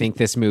think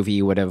this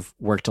movie would have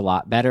worked a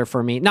lot better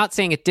for me. Not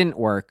saying it didn't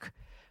work,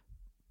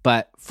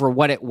 but for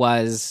what it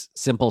was,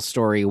 simple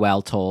story,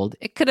 well told.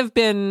 It could have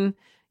been,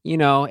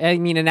 an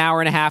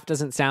hour and a half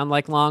doesn't sound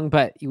like long,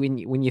 but when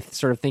you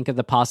sort of think of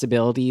the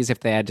possibilities, if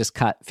they had just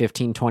cut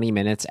 15, 20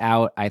 minutes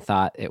out, I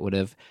thought it would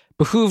have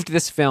behooved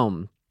this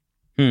film.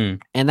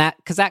 And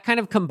because that kind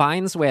of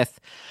combines with,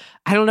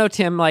 I don't know,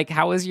 Tim, like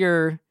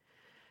I'm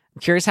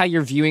curious how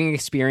your viewing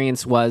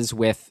experience was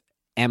with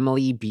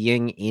Emily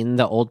being in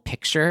the old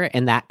picture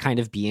and that kind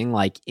of being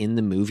like in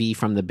the movie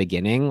from the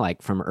beginning,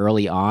 like from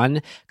early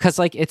on, because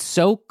like it's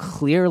so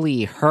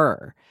clearly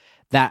her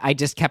that I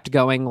just kept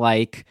going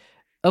like,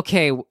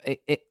 okay,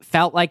 it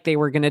felt like they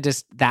were gonna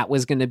that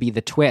was gonna be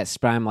the twist,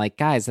 but I'm like,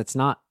 guys, that's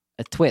not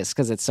a twist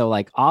because it's so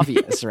like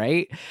obvious,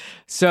 right?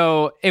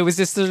 So it was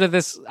just sort of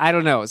this, I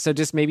don't know, so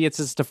just maybe it's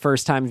just a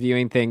first time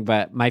viewing thing,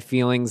 but my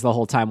feelings the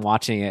whole time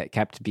watching it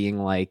kept being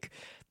like,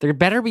 there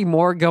better be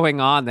more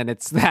going on than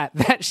it's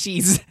that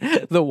she's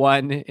the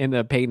one in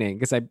the painting,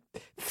 because I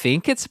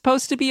think it's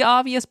supposed to be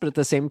obvious, but at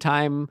the same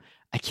time,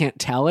 I can't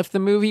tell if the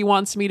movie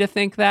wants me to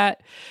think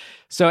that.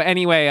 So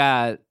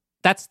anyway,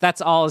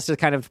 that's all, is to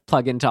kind of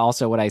plug into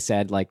also what I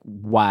said, like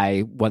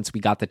why once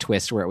we got the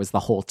twist where it was the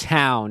whole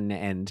town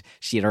and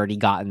she had already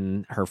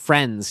gotten her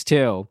friends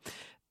too,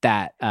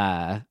 that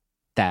I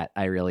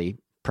really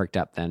perked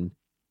up then.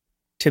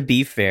 To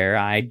be fair,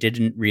 I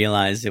didn't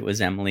realize it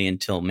was Emily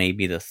until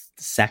maybe the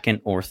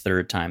second or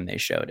third time they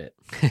showed it.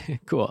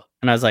 Cool.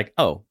 And I was like,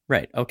 oh,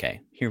 right.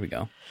 Okay, here we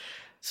go.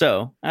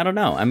 So I don't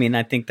know. I mean,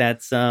 I think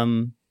that's,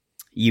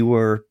 you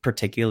were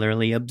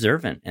particularly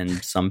observant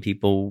and some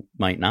people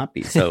might not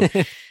be. So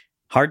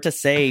hard to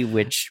say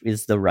which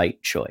is the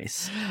right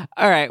choice.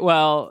 All right.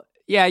 Well,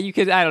 yeah, you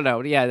could, I don't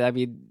know. Yeah. I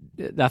mean,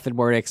 nothing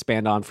more to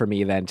expand on for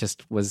me then.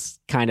 Just was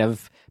kind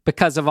of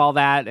because of all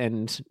that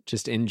and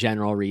just in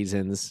general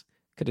reasons.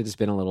 Could have just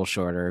been a little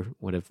shorter,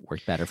 would have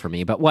worked better for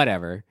me, but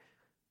whatever.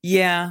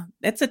 Yeah,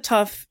 it's a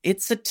tough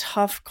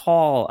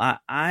call.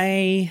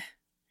 I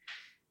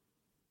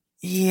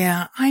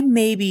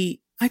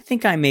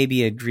think I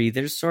maybe agree.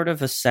 There's sort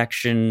of a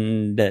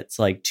section that's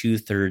like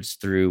 2/3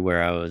 through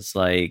where I was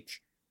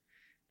like,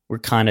 we're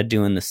kind of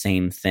doing the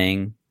same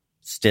thing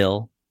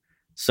still.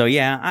 So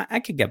yeah, I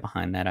could get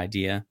behind that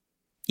idea.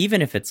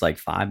 Even if it's like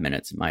 5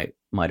 minutes, it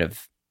might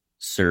have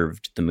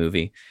served the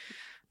movie.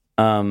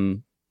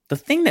 the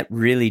thing that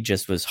really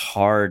just was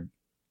hard,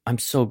 I'm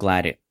so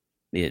glad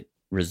it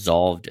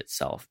resolved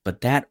itself,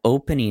 but that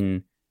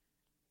opening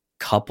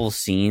couple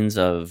scenes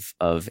of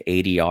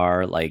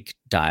ADR like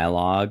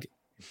dialogue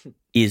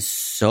is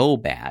so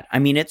bad. I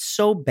mean, it's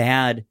so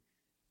bad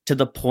to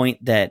the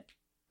point that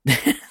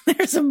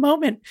there's a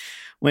moment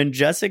when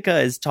Jessica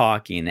is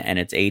talking and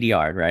it's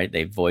ADR, right?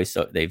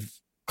 They've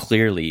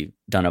clearly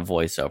done a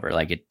voiceover,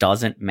 like it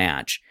doesn't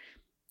match.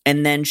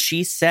 And then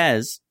she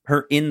says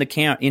in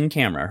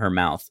camera, her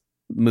mouth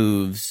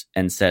moves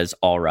and says,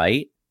 "All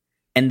right."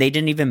 And they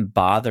didn't even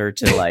bother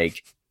to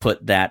like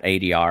put that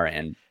ADR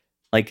in.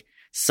 Like,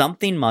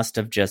 something must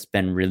have just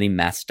been really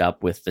messed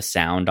up with the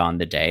sound on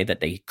the day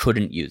that they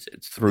couldn't use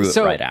it. Threw it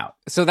right out.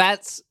 So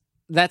that's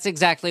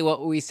exactly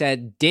what we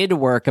said did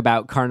work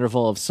about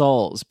Carnival of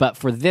Souls, but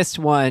for this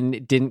one,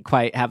 it didn't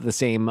quite have the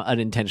same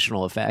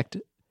unintentional effect.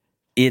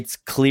 It's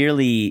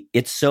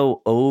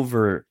so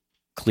over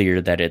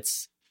clear that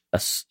it's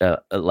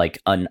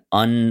like an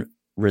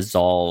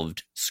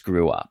unresolved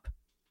screw up.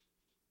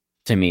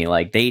 To me,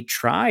 like, they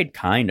tried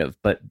kind of,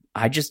 but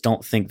I just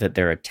don't think that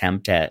their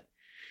attempt at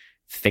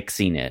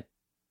fixing it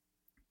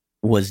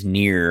was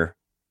good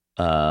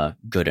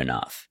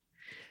enough.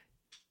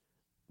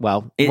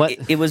 Well,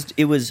 it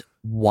was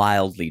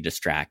wildly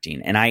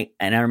distracting, and I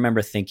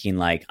remember thinking,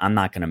 like, I'm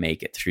not going to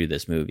make it through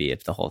this movie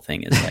if the whole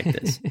thing is like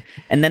this.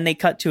 And then they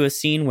cut to a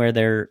scene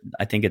where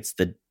I think it's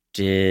the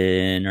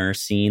dinner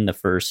scene, the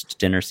first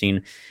dinner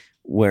scene,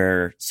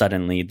 where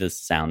suddenly this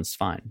sounds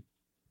fine,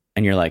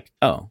 and you're like,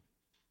 oh,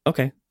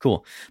 okay,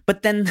 cool.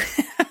 But then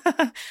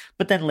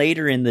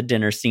later in the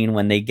dinner scene,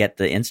 when they get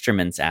the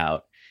instruments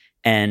out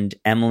and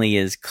Emily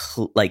is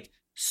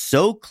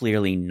so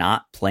clearly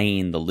not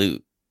playing the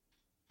lute,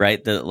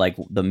 right?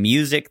 The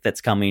music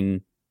that's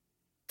coming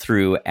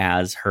through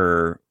as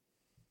her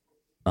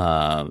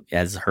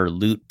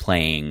lute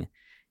playing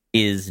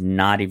is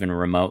not even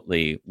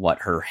remotely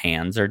what her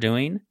hands are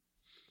doing.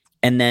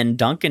 And then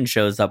Duncan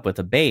shows up with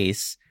a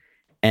bass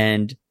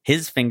and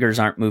his fingers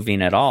aren't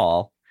moving at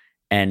all.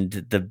 And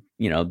the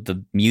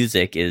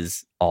music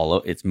is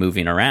it's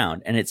moving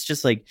around. And it's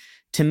just like,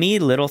 to me,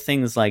 little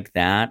things like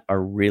that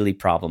are really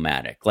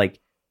problematic. Like,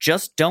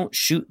 just don't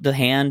shoot the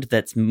hand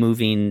that's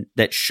moving,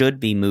 that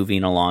should be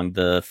moving along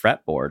the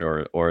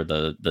fretboard or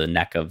the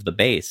neck of the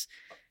bass,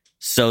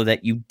 so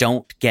that you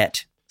don't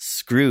get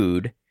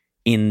screwed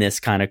in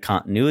this kind of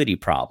continuity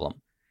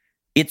problem.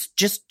 It's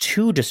just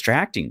too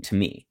distracting to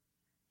me.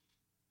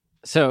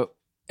 So,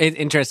 it's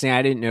interesting.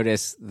 I didn't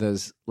notice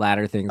those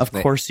latter things. Of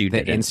course you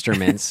did. The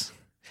instruments.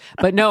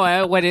 But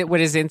no, what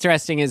is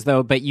interesting is,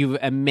 though, but you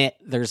admit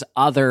there's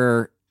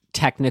other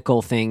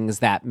technical things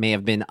that may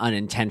have been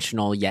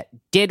unintentional yet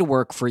did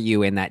work for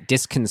you in that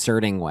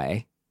disconcerting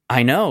way.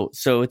 I know.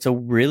 So it's a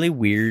really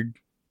weird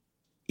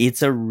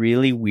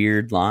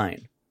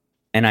line.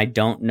 And I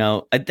don't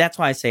know. That's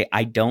why I say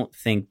I don't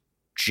think,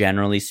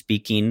 generally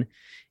speaking,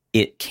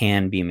 it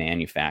can be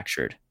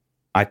manufactured.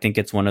 I think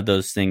it's one of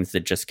those things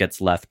that just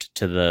gets left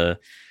to the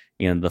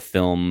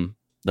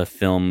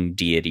film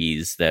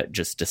deities that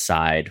just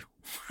decide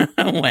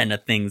when a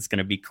thing's going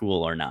to be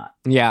cool or not.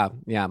 Yeah.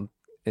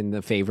 In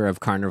the favor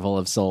of Carnival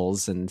of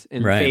Souls and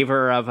in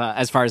favor of,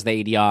 as far as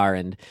the ADR,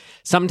 and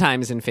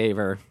sometimes in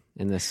favor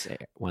in this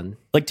one.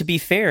 Like, to be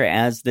fair,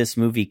 as this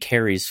movie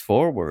carries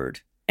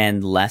forward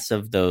and less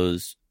of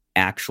those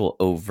actual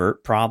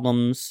overt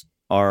problems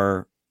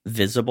are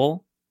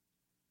visible,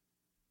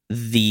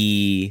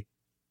 the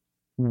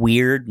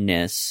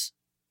weirdness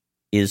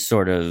is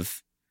sort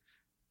of,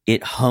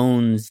 it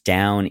hones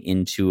down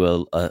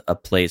into a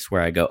place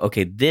where I go,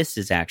 okay, this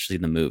is actually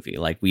the movie.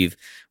 Like,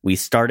 we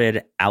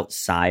started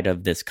outside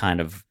of this kind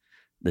of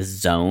the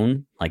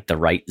zone, like the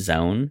right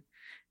zone,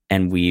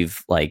 and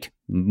we've like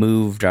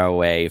moved our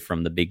way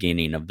from the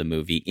beginning of the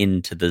movie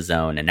into the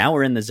zone, and now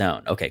we're in the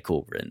zone. Okay,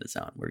 cool, we're in the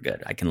zone, we're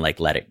good. I can like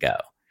let it go.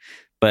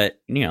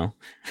 But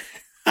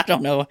I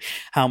don't know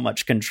how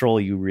much control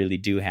you really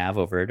do have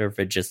over it, or if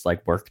it just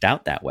like worked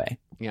out that way.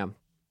 Yeah.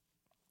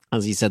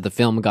 As you said, the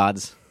film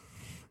gods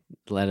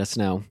let us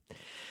know.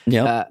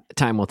 Yeah.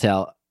 Time will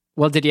tell.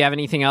 Well, did you have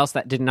anything else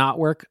that did not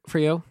work for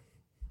you?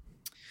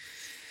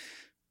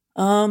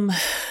 You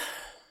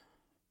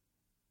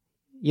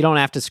don't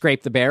have to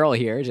scrape the barrel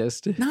here,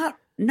 just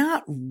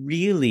not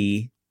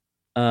really.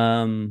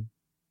 There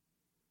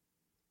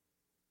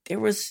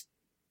was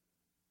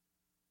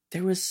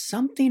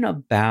something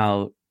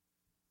about,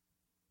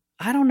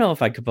 I don't know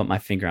if I could put my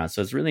finger on it,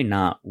 so it's really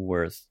not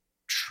worth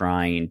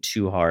trying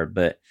too hard,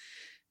 but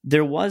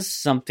there was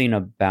something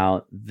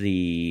about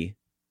the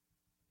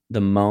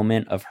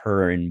moment of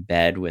her in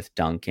bed with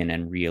Duncan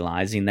and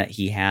realizing that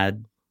he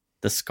had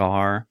the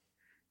scar.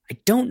 I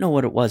don't know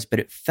what it was,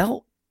 but it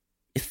felt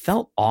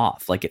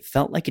off. Like, it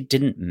felt like it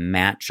didn't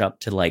match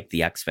up to like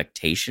the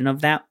expectation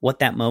of what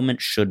that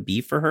moment should be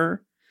for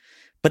her.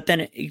 But then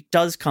it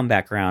does come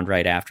back around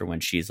right after, when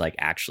she's like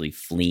actually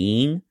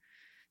fleeing.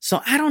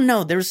 So I don't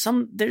know. There's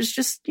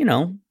just,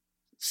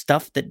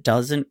 stuff that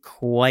doesn't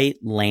quite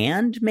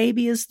land,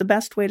 maybe is the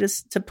best way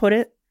to put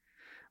it.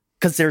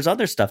 because there's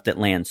other stuff that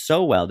lands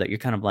so well that you're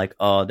kind of like,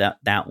 oh,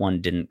 that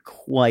one didn't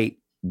quite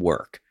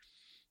work.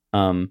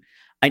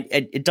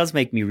 It does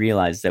make me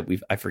realize that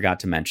I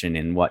forgot to mention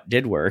in what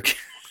did work.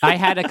 I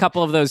had a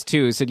couple of those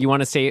too. So do you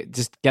want to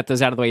just get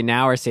those out of the way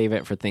now or save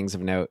it for things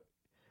of note?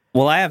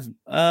 Well, I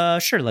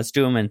have, sure, let's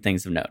do them in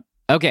things of note.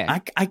 Okay.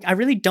 I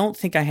really don't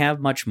think I have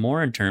much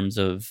more in terms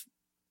of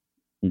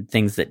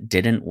things that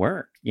didn't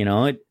work.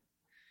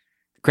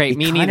 Great.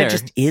 Me neither. It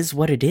just is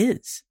what it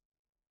is.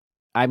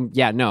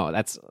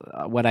 That's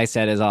what I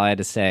said is all I had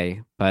to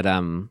say. But,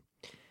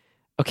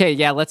 okay.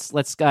 Yeah. Let's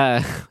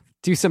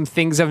do some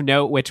things of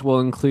note, which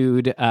will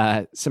include,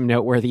 some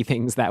noteworthy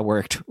things that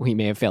worked. We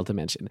may have failed to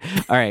mention.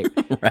 All right.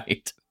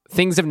 Right.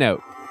 Things of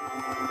note.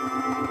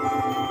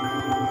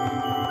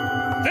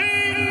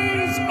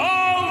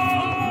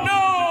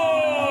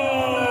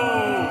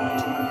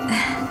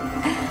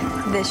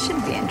 This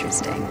should be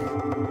interesting.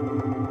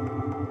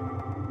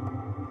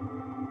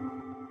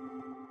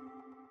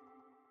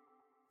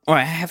 Or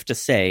I have to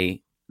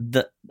say,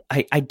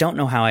 I don't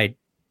know how I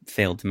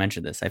failed to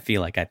mention this. I feel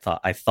like I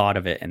thought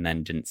of it and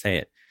then didn't say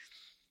it.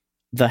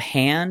 The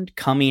hand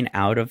coming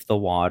out of the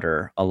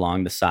water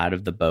along the side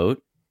of the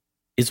boat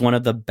is one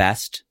of the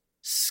best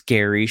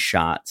scary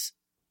shots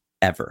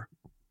ever.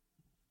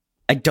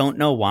 I don't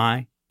know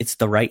why. It's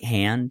the right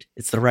hand.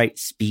 It's the right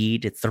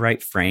speed. It's the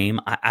right frame.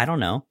 I don't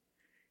know.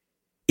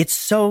 It's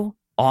so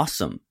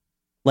awesome.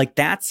 Like,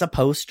 that's a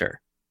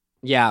poster.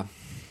 Yeah.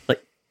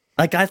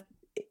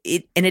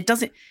 It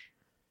doesn't,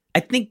 I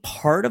think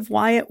part of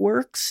why it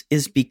works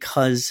is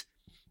because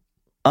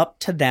up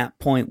to that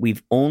point,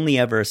 we've only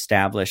ever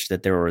established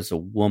that there was a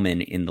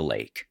woman in the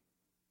lake.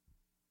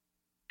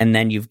 And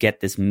then you get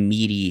this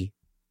meaty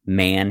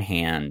man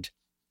hand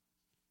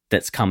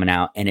that's coming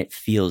out, and it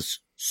feels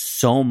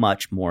so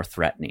much more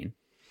threatening.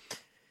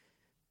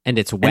 And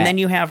it's wet. And then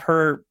you have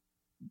her,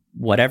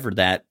 whatever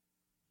that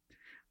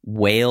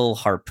whale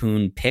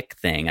harpoon pick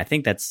thing. I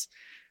think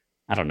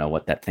I don't know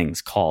what that thing's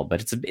called,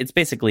 but it's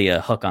basically a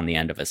hook on the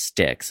end of a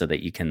stick so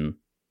that you can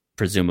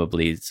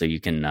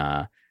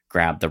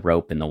grab the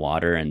rope in the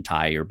water and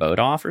tie your boat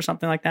off or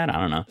something like that. I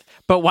don't know.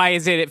 But why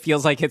is it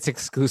feels like it's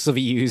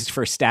exclusively used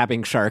for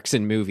stabbing sharks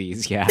in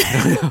movies? Yeah.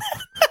 I don't know.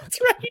 That's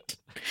right.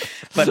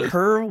 But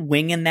her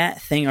winging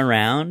that thing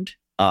around,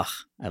 I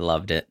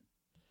loved it.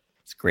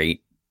 It's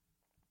great.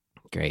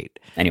 Great.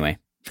 Anyway.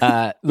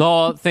 The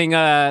whole thing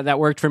that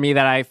worked for me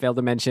that I failed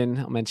to mention,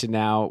 I'll mention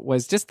now,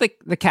 was just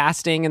the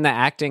casting and the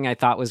acting. I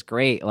thought was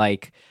great.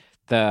 Like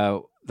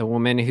the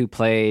woman who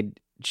played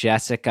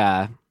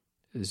Jessica,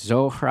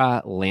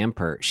 Zohra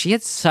Lampert, she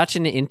had such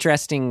an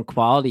interesting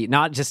quality,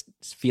 not just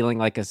feeling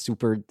like a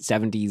super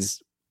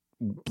 70s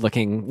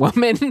looking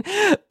woman,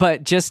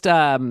 but just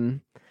I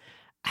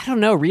don't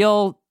know,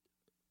 real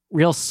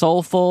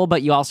soulful,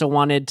 but you also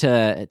wanted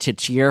to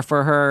cheer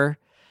for her.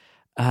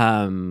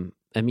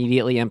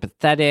 Immediately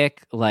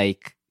empathetic,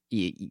 like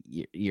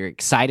you're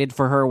excited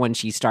for her when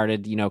she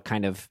started,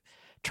 kind of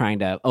trying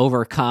to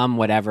overcome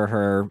whatever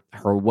her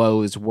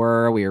woes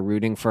were. We were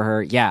rooting for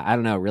her. Yeah, I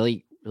don't know,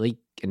 really, really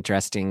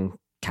interesting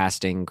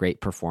casting,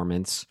 great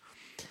performance.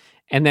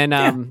 And then,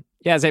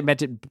 as I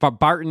mentioned,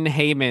 Barton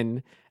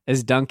Heyman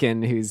as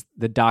Duncan, who's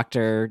the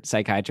doctor,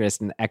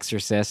 psychiatrist, and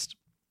exorcist.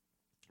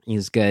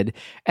 He's good.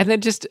 And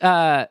then just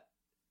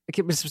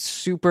it was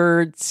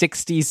super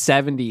 60s,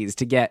 70s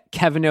to get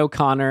Kevin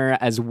O'Connor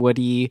as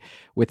Woody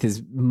with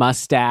his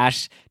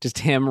mustache, just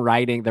him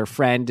riding their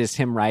friend, just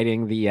him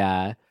riding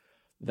the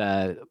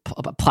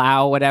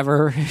plow,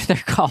 whatever they're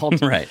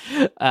called. Right.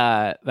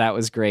 That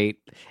was great.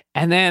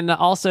 And then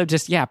also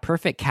just,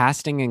 perfect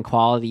casting and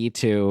quality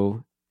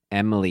to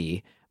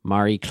Emily,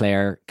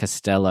 Marie-Claire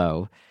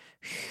Costello,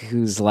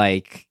 who's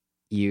like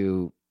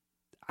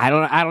I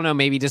don't know,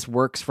 maybe just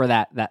works for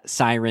that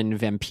siren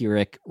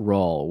vampiric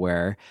role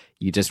where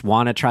you just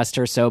want to trust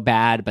her so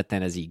bad, but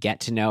then as you get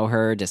to know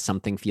her, just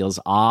something feels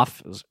off.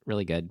 It was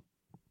really good.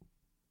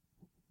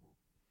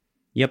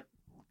 Yep.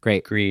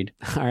 Great. Agreed.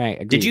 All right.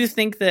 Agreed. Did you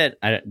think that,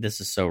 this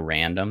is so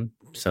random,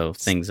 so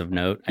things of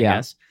note, I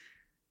guess.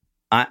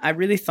 I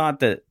really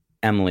thought that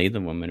Emily,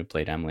 the woman who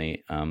played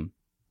Emily,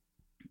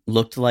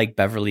 looked like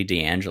Beverly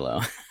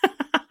D'Angelo.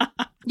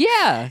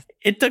 Yeah.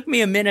 It took me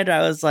a minute.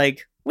 I was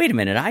like, wait a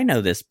minute, I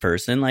know this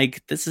person.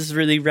 Like, this is a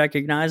really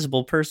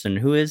recognizable person.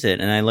 Who is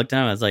it? And I looked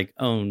down, I was like,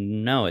 oh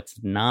no, it's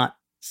not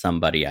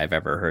somebody I've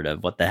ever heard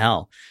of. What the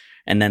hell?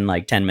 And then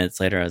like 10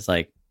 minutes later, I was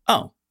like,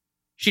 oh,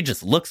 she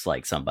just looks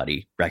like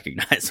somebody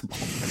recognizable.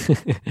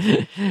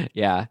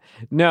 Yeah.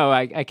 No,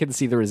 I can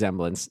see the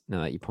resemblance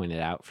now that you pointed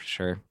out for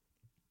sure.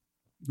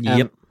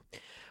 Yep.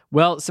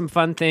 Well, some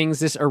fun things.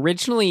 This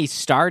originally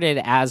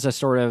started as a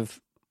sort of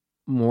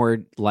more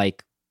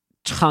like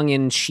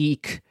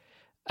tongue-in-cheek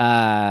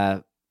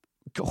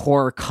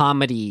horror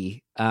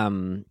comedy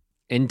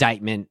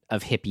indictment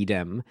of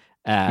hippiedom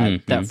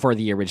for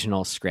the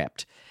original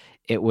script.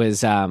 It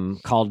was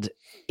called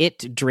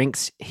It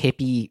Drinks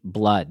Hippie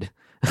Blood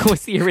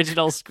was the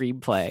original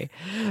screenplay.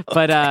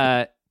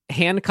 But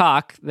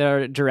Hancock,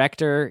 the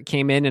director,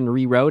 came in and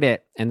rewrote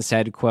it and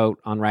said, quote,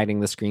 on writing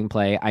the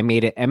screenplay, "I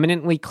made it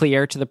eminently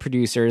clear to the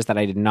producers that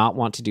I did not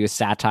want to do a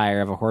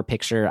satire of a horror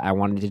picture. I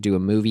wanted to do a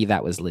movie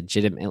that was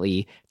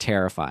legitimately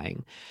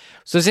terrifying."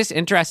 So it's just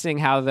interesting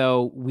how,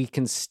 though, we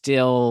can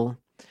still,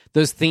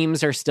 those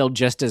themes are still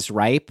just as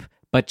ripe,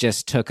 but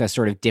just took a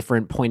sort of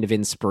different point of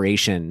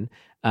inspiration.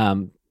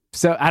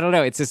 So I don't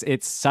know.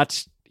 It's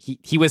such,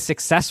 he was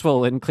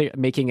successful in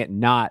making it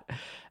not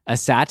a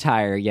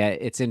satire, yet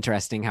it's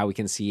interesting how we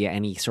can see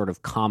any sort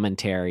of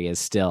commentary is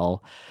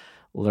still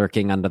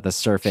lurking under the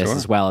surface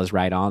as well as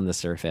right on the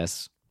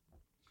surface.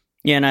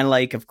 Yeah, and I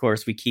like, of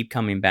course, we keep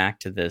coming back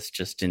to this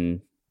just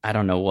in, I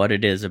don't know what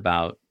it is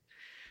about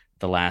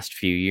the last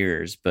few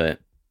years, but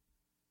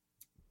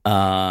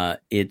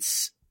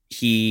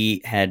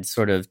he had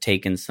sort of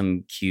taken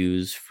some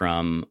cues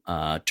from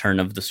Turn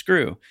of the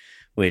Screw,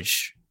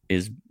 which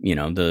is,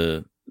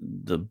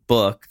 the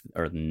book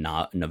or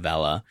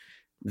novella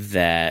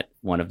that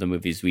one of the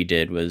movies we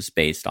did was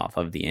based off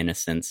of, The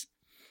Innocents,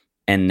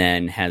 and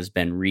then has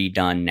been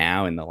redone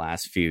now in the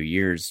last few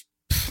years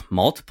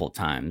multiple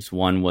times.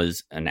 One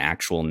was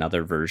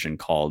another version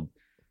called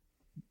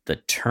The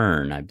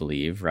Turn, I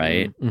believe,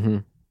 right? Mm-hmm.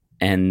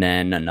 And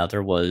then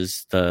another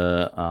was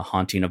The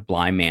Haunting of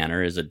Bly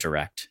Manor is a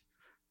direct,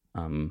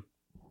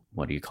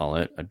 what do you call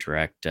it? A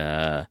direct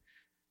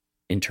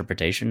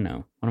interpretation?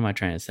 No. What am I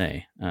trying to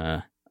say?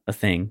 A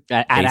thing.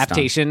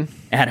 Adaptation.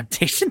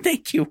 Adaptation.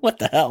 Thank you. What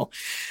the hell?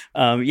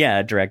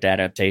 Direct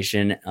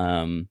adaptation.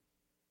 And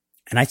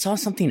I saw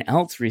something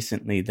else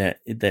recently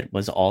that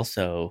was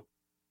also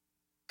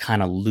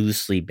kind of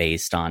loosely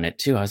based on it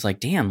too. I was like,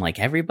 damn, like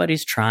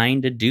everybody's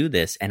trying to do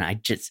this. And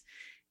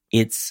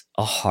it's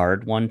a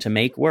hard one to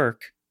make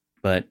work,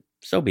 but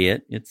so be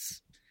it.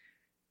 It's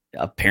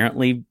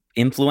apparently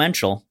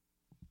influential.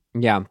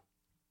 Yeah.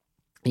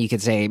 You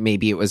could say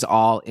maybe it was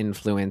all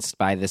influenced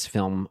by, this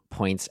film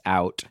points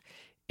out,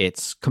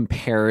 its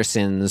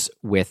comparisons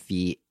with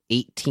the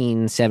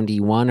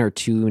 1871 or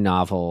 2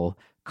 novel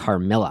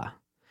Carmilla,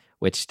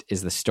 which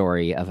is the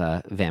story of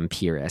a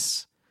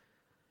vampiress.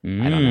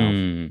 I don't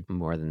know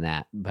more than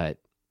that, but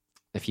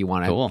if you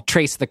want to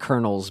trace the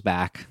kernels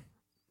back,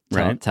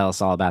 tell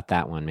us all about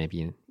that one.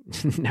 Maybe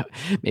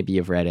maybe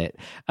you've read it.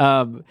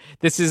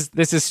 This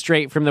is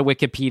straight from the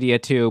Wikipedia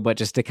too, but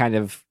just to kind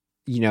of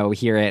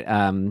hear it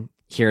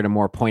in a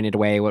more pointed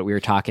way, what we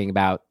were talking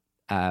about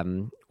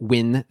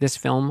when this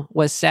film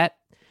was set.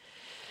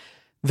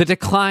 The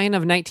decline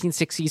of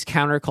 1960s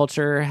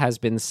counterculture has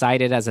been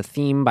cited as a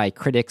theme by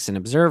critics and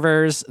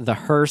observers. The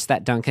hearse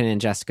that Duncan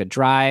and Jessica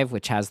drive,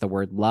 which has the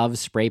word love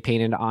spray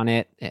painted on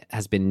it,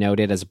 has been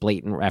noted as a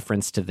blatant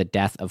reference to the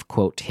death of,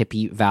 quote,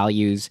 hippie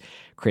values.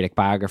 Critic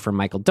biographer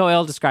Michael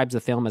Doyle describes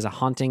the film as a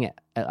haunting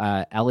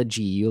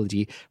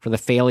eulogy for the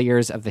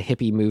failures of the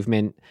hippie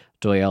movement.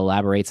 Doyle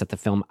elaborates that the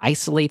film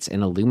isolates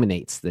and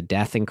illuminates the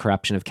death and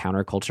corruption of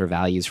counterculture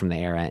values from the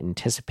era, and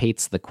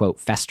anticipates the, quote,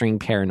 festering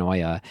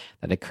paranoia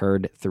that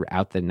occurred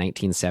throughout the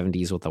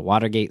 1970s with the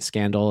Watergate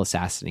scandal,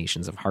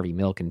 assassinations of Harvey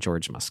Milk and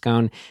George Moscone,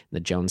 and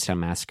the Jonestown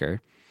Massacre.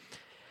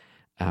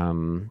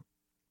 And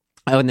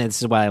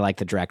this is why I like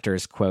the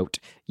director's quote: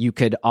 "You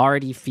could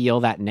already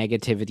feel that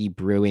negativity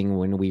brewing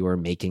when we were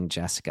making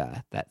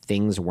Jessica, that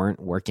things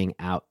weren't working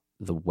out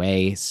the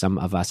way some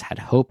of us had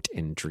hoped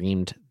and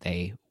dreamed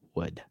they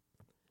would."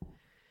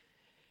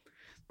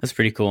 That's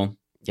pretty cool.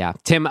 Yeah.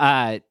 Tim,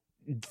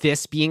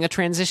 this being a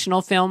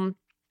transitional film,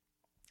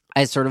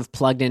 I sort of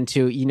plugged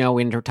into,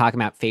 when we're talking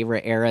about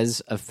favorite eras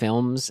of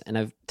films, and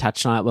I've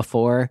touched on it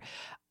before.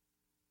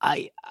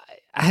 I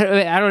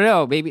don't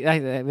know. Maybe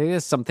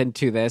there's something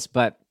to this,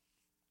 but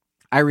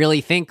I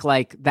really think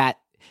like that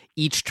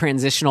each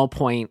transitional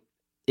point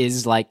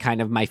is like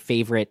kind of my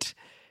favorite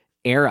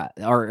era,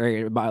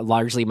 or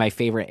largely my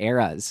favorite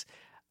eras.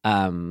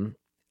 I've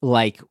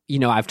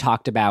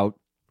talked about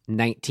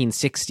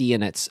 1960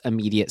 and its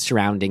immediate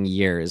surrounding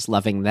years,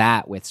 loving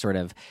that, with sort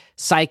of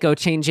Psycho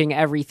changing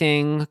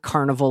everything,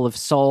 Carnival of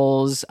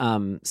Souls,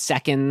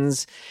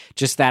 Seconds,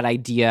 just that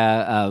idea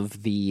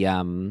of the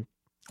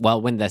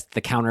when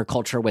the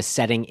counterculture was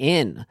setting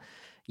in,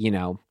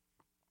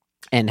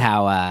 and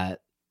how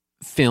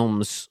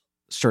films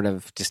sort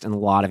of just in a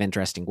lot of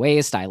interesting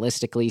ways,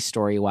 stylistically,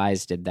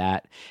 story-wise, did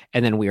that.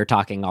 And then we were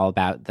talking all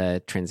about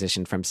the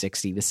transition from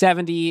 60 to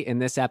 70 in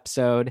this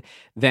episode.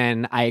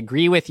 Then I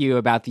agree with you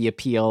about the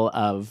appeal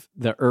of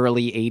the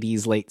early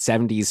 80s, late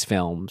 70s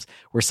films,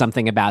 where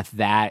something about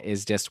that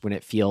is just when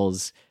it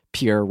feels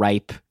pure,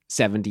 ripe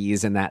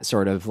 70s, and that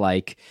sort of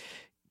like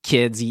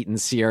kids eating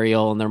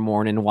cereal in their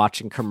morning,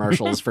 watching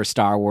commercials for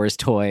Star Wars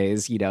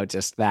toys,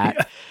 just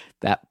that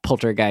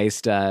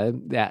poltergeist,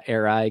 that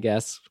era, I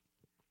guess.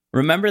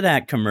 Remember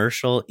that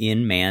commercial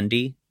in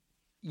Mandy?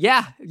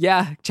 Yeah.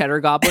 Cheddar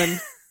Goblin.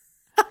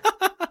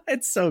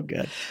 It's so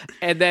good.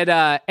 And then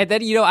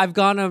I've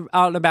gone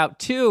on about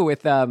too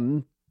with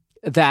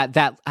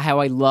that how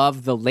I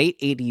love the late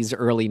 80s,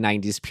 early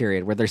 90s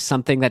period, where there's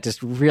something that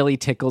just really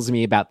tickles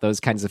me about those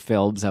kinds of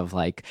films of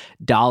like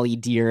Dolly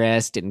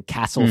Dearest and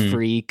Castle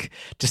Freak.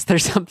 Just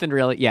there's something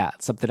really,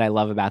 something I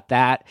love about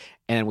that.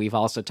 And we've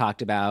also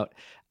talked about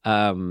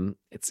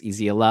It's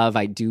Easy to Love.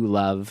 I do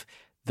love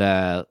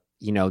the,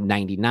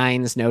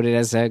 99's noted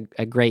as a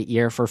great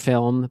year for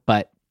film,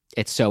 but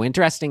it's so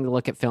interesting to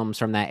look at films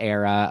from that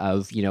era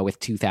of, with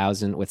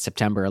 2000, with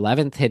September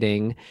 11th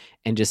hitting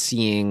and just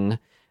seeing,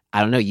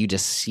 I don't know, you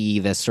just see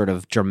this sort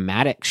of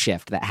dramatic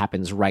shift that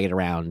happens right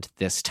around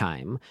this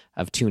time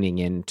of tuning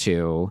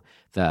into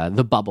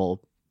the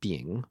bubble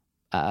being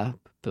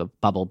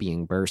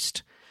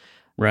burst,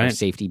 right?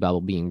 Safety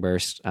bubble being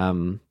burst.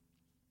 So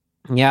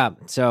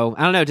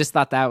I don't know. Just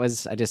thought that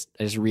was. I just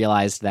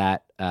realized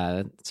that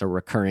it's a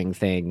recurring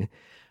thing.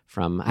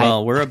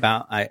 We're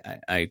about.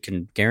 I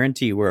can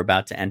guarantee we're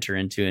about to enter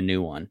into a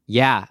new one.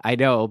 Yeah, I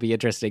know it'll be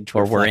interesting.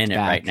 Or we're in it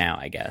right now,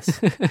 I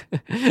guess.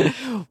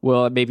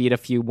 Well, maybe in a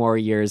few more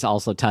years,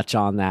 also touch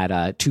on that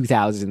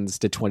 2000s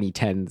to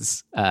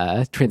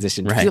 2010s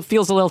transition. Right.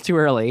 Feels a little too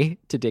early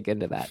to dig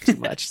into that too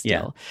much.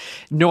 Still,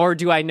 nor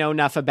do I know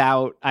enough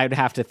about. I'd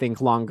have to think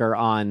longer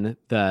on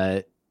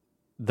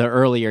the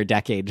earlier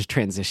decade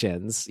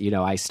transitions.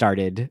 I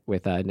started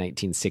with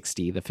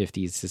 1960, the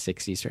 50s to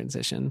 60s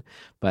transition,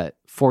 but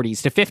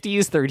 40s to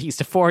 50s, 30s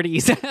to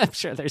 40s. I'm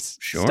sure there's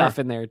stuff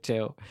in there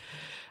too.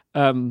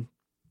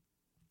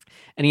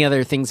 Any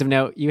other things of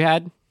note you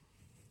had?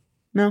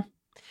 No.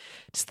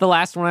 Just the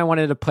last one I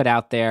wanted to put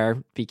out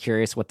there. Be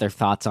curious what their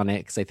thoughts on it,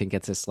 because I think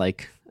it's just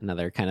like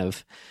another kind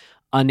of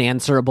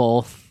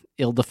unanswerable,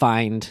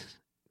 ill-defined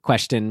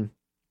question.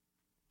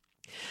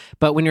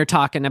 But when you're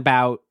talking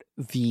about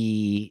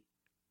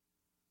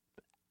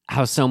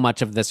how so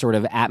much of the sort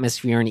of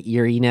atmosphere and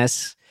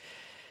eeriness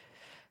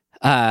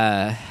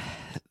that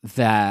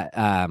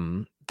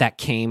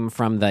came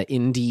from the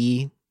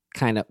indie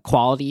kind of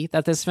quality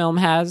that this film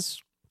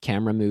has,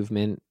 camera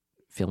movement,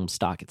 film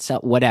stock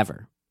itself,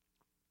 whatever.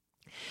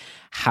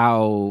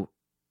 How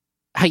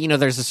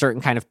there's a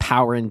certain kind of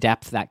power and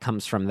depth that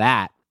comes from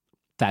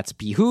that's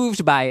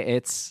behooved by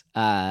its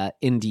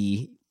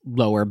indie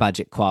lower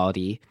budget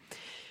quality.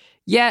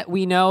 Yet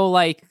we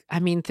know,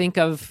 think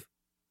of,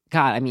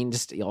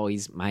 just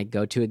always my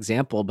go-to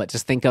example, but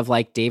just think of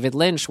David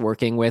Lynch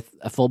working with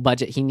a full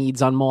budget he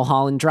needs on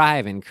Mulholland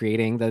Drive and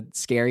creating the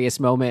scariest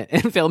moment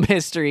in film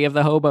history of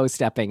the hobo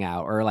stepping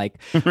out, or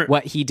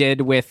what he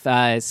did with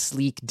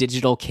sleek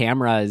digital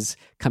cameras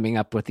coming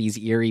up with these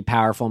eerie,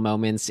 powerful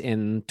moments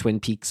in Twin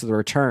Peaks: The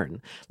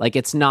Return.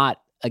 It's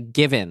not a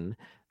given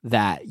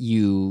that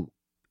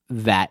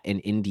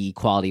an indie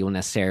quality will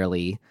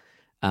necessarily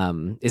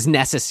is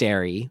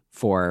necessary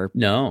for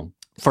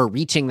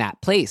reaching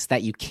that place,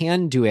 that you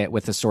can do it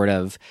with a sort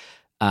of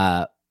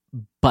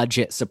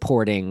budget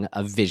supporting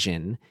a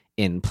vision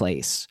in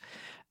place.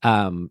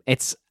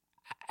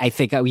 I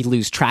think we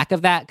lose track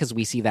of that because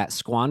we see that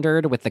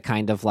squandered with the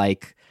kind of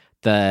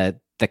the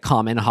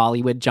common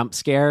Hollywood jump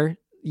scare,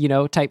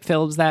 type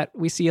films that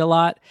we see a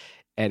lot.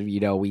 And,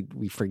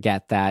 we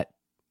forget that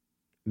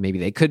maybe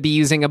they could be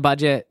using a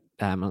budget.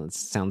 It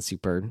sounds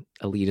super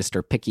elitist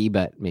or picky,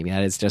 but maybe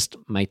that is just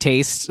my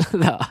taste.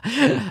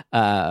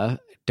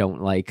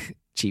 Don't like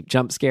cheap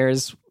jump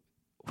scares.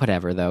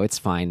 Whatever, though. It's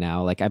fine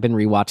now. I've been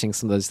rewatching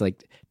some of those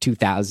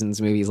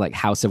 2000s movies like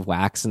House of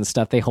Wax and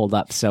stuff. They hold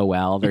up so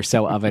well. They're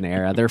so of an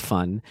era. They're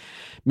fun.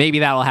 Maybe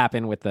that'll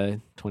happen with the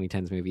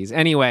 2010s movies.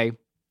 Anyway,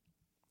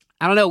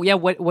 I don't know. Yeah,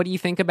 what do you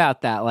think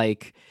about that?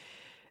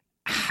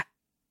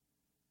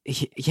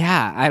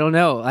 Yeah, I don't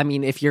know. I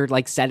mean, if you're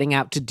setting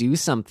out to do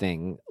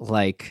something,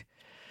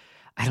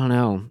 I don't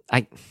know.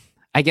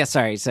 I guess,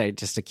 sorry,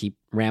 just to keep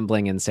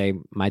rambling and say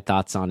my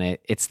thoughts on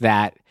it, it's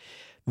that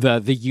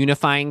the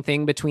unifying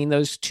thing between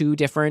those two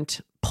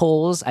different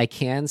poles I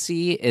can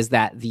see is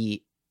that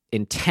the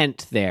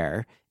intent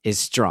there is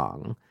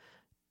strong.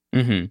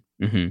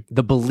 Mm-hmm. Mm-hmm.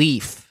 The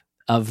belief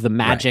of the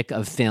magic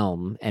of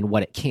film and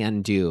what it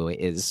can do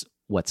is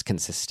what's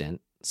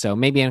consistent. So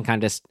maybe I'm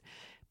kind of just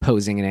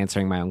posing and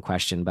answering my own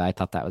question, but I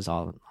thought that was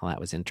all that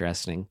was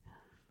interesting.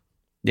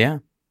 Yeah.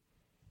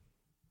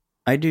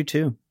 I do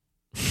too.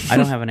 I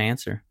don't have an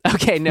answer.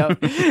 Okay, no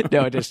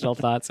additional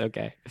thoughts.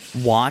 Okay.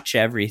 Watch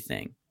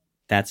everything.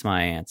 That's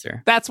my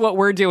answer. That's what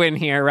we're doing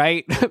here,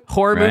 right?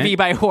 Horror movie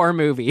by horror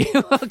movie.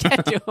 We'll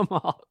get to them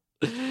all.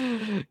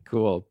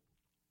 Cool.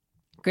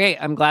 Great.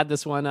 I'm glad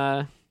this one,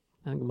 I'm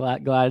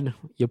glad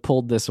you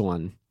pulled this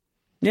one.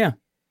 Yeah.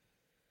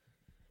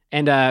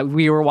 And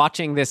we were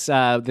watching this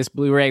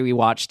Blu-ray we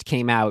watched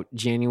came out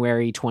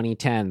January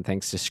 2010,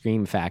 thanks to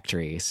Scream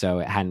Factory. So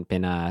it hadn't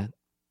been,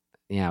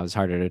 it was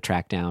harder to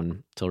track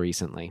down till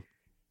recently.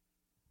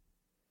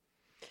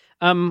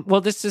 Well,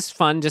 this is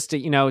fun just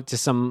to, to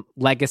some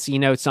legacy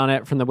notes on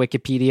it from the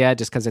Wikipedia,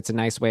 just because it's a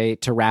nice way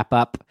to wrap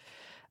up.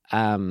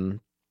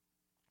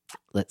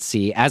 Let's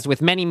see. As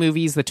with many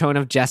movies, the tone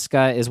of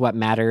Jessica is what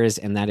matters,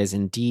 and that is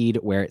indeed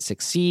where it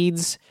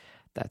succeeds.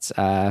 That's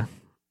a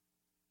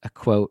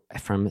quote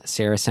from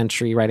Sarah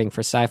Century writing for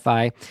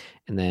Sci-Fi.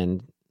 And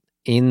then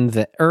In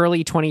the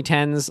early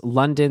 2010s,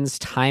 London's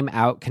Time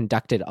Out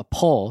conducted a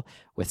poll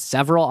with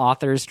several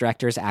authors,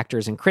 directors,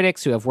 actors, and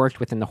critics who have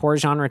worked within the horror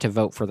genre to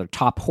vote for their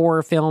top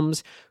horror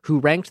films, who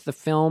ranked the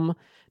film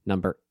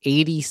number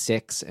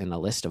 86 in a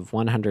list of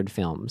 100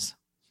 films.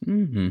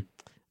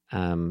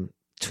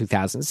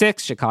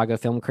 2006, Chicago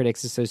Film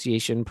Critics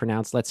Association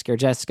pronounced Let's Scare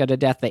Jessica to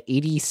Death the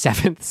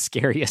 87th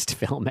scariest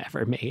film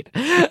ever made.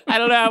 I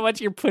don't know how much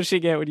you're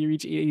pushing it when you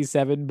reach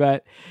 87,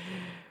 but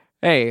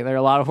hey, there are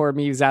a lot of horror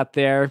movies out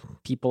there.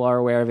 People are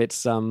aware of it to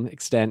some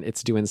extent.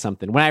 It's doing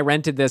something. When I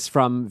rented this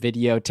from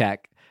Videotech,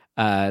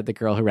 the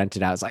girl who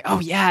rented it out was like, oh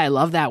yeah, I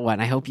love that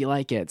one. I hope you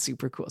like it.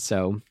 Super cool.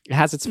 So it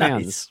has its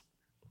fans. Nice.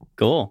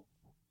 Cool.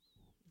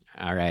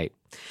 All right,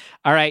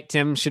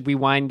 Tim, should we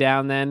wind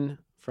down then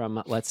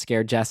from Let's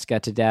Scare Jessica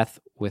to Death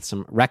with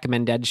some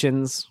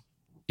recommendations?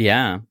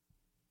 Yeah.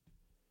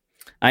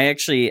 I'm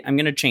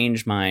going to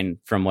change mine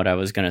from what I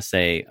was going to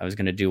say. I was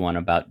going to do one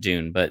about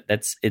Dune, but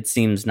it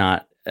seems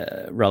not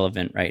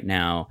relevant right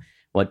now.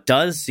 What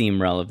does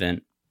seem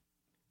relevant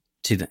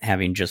to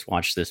having just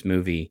watched this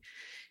movie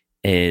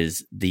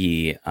is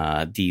the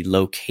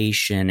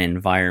location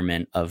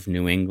environment of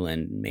New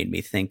England made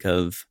me think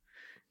of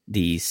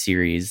the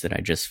series that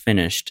I just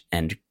finished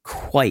and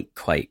quite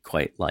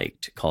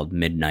liked, called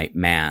Midnight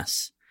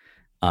Mass,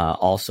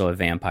 also a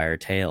vampire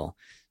tale.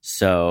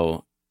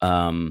 So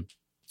I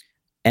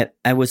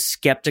was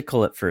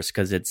skeptical at first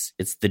because it's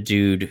the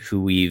dude who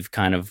we've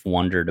kind of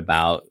wondered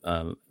about.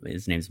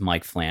 His name's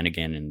Mike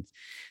Flanagan, and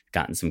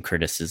gotten some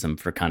criticism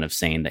for kind of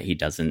saying that he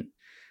doesn't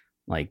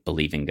like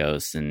believe in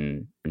ghosts,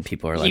 and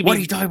people are like, "What are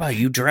you talking about?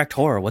 You direct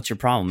horror. What's your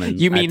problem?"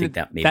 And I think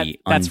that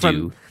maybe that's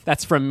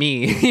from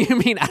me. You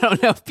mean I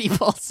don't know if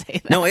people say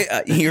that? No,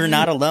 you're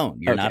not alone.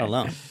 You're not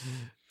alone.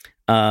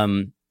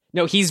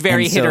 No, he's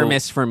very hit or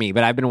miss for me,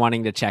 but I've been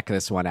wanting to check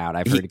this one out.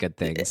 I've heard good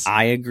things.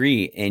 I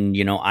agree. And,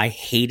 I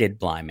hated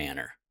Bly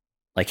Manor.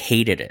 Like,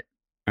 hated it.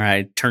 Or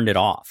I turned it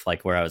off,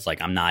 like, where I was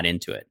like, I'm not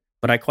into it.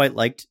 But I quite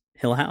liked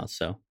Hill House,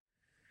 so.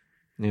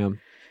 Yeah.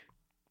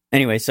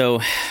 Anyway,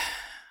 so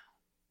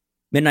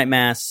Midnight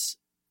Mass,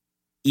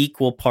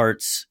 equal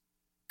parts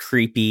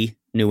creepy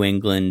New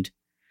England,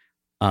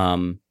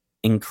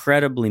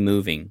 incredibly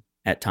moving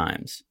at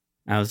times.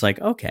 I was like,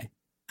 okay,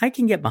 I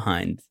can get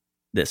behind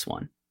this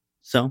one.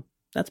 So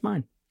that's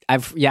mine.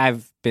 I've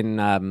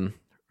been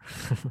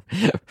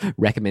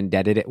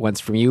recommended it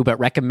once from you, but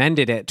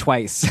recommended it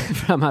twice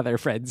from other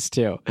friends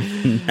too.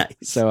 Nice.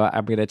 So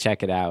I'm gonna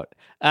check it out.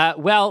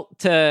 Well,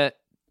 to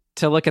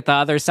look at the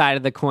other side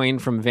of the coin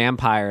from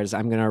vampires,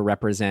 I'm gonna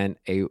represent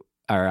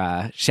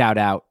shout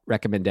out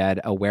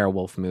recommended a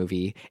werewolf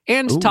movie,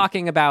 and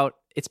talking about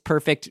its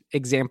perfect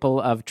example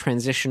of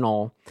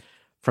transitional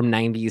from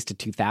 90s to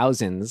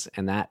 2000s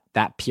and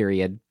that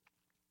period.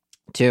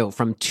 Too.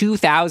 From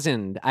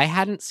 2000, I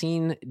hadn't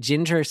seen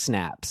Ginger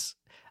Snaps.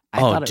 I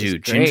thought it was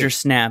great. Ginger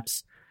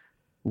Snaps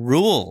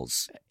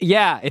rules.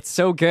 Yeah, it's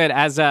so good.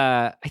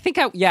 I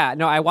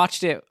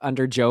watched it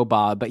under Joe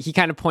Bob, but he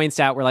kind of points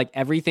out where like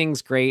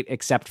everything's great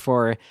except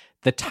for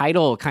the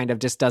title kind of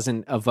just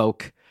doesn't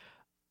evoke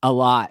a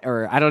lot,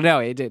 or I don't know.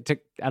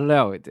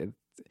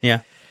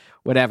 Yeah.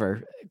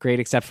 Whatever. Great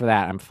except for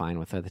that. I'm fine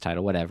with the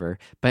title, whatever.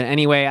 But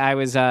anyway, I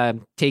was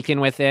taken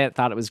with it,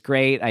 thought it was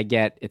great. I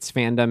get its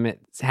fandom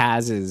it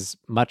has is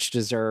much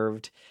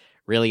deserved.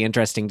 Really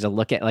interesting to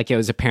look at. Like, it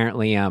was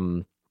apparently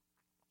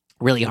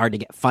really hard to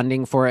get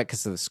funding for it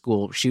because of the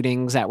school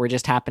shootings that were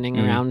just happening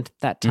around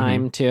that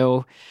time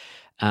too.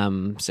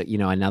 So,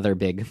 another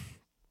big,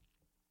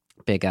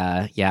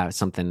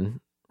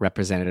 something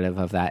representative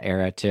of that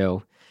era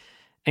too.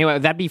 Anyway,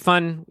 that'd be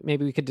fun.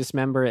 Maybe we could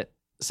dismember it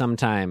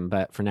sometime,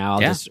 but for now I'll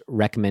just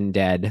recommend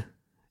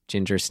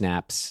Ginger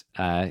Snaps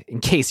in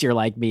case you're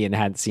like me and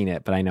hadn't seen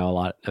it, but I know a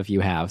lot of you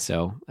have,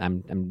 so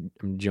I'm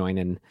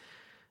joining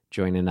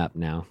up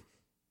now.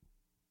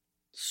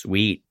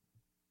 Sweet.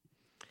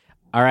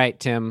 All right,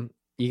 Tim,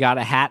 you got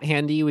a hat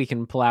handy we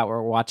can pull out what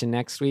we're watching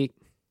next week?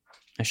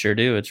 I sure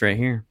do. It's right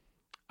here.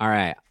 All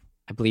right,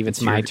 I believe it's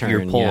my turn.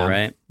 Your poll,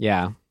 right?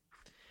 Yeah.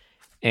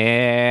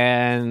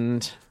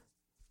 And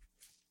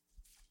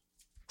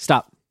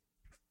stop.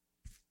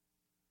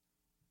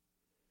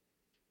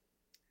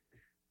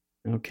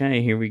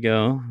 Okay, here we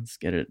go. Let's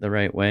get it the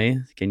right way.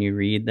 Can you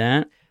read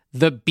that?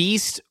 The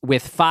Beast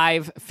with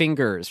 5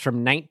 Fingers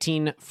from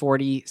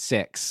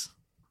 1946.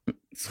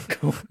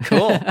 Cool.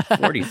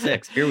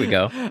 46. Here we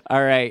go.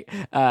 All right.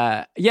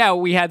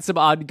 We had some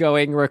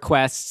ongoing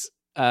requests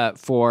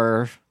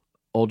for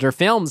older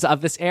films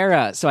of this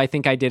era. So I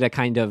think I did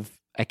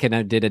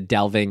a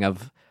delving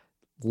of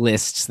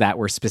lists that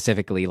were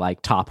specifically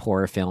like top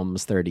horror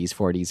films, 30s,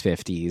 40s,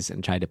 50s,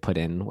 and tried to put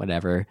in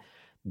whatever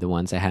the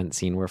ones I hadn't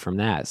seen were from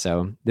that.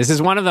 So this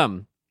is one of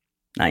them.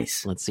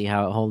 Nice. Let's see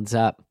how it holds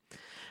up.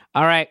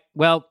 All right.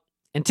 Well,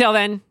 until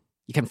then,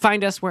 you can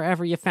find us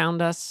wherever you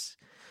found us,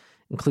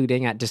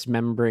 including at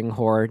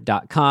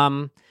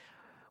dismemberinghorror.com.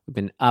 We've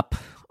been up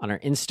on our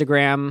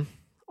Instagram,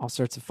 all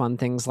sorts of fun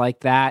things like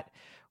that.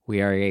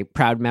 We are a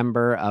proud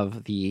member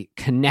of the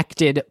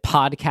Connected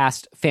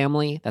podcast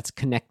family. That's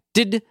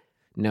Connected,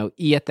 no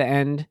E at the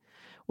end.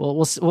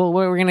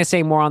 We're going to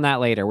say more on that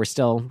later. We're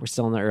still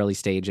in the early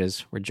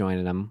stages. We're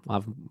joining them.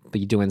 I'll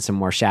be doing some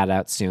more shout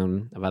outs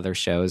soon of other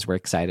shows we're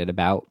excited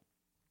about.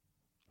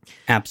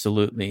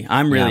 Absolutely.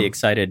 I'm really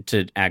excited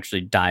to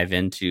actually dive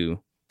into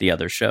the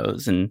other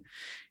shows and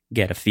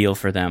get a feel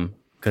for them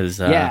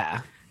because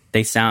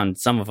they sound,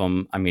 some of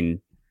them, I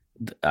mean,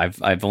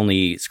 I've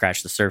only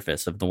scratched the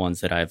surface of the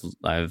ones that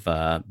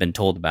I've been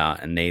told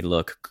about, and they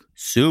look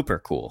super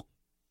cool.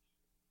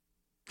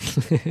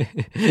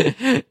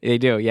 They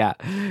do, yeah.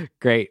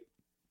 Great.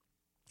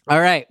 All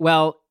right.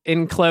 Well,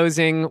 in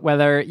closing,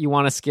 whether you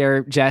want to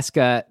scare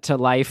Jessica to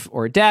life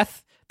or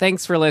death,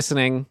 thanks for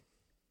listening.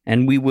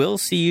 And we will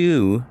see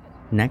you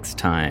next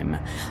time.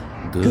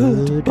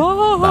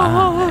 Goodbye.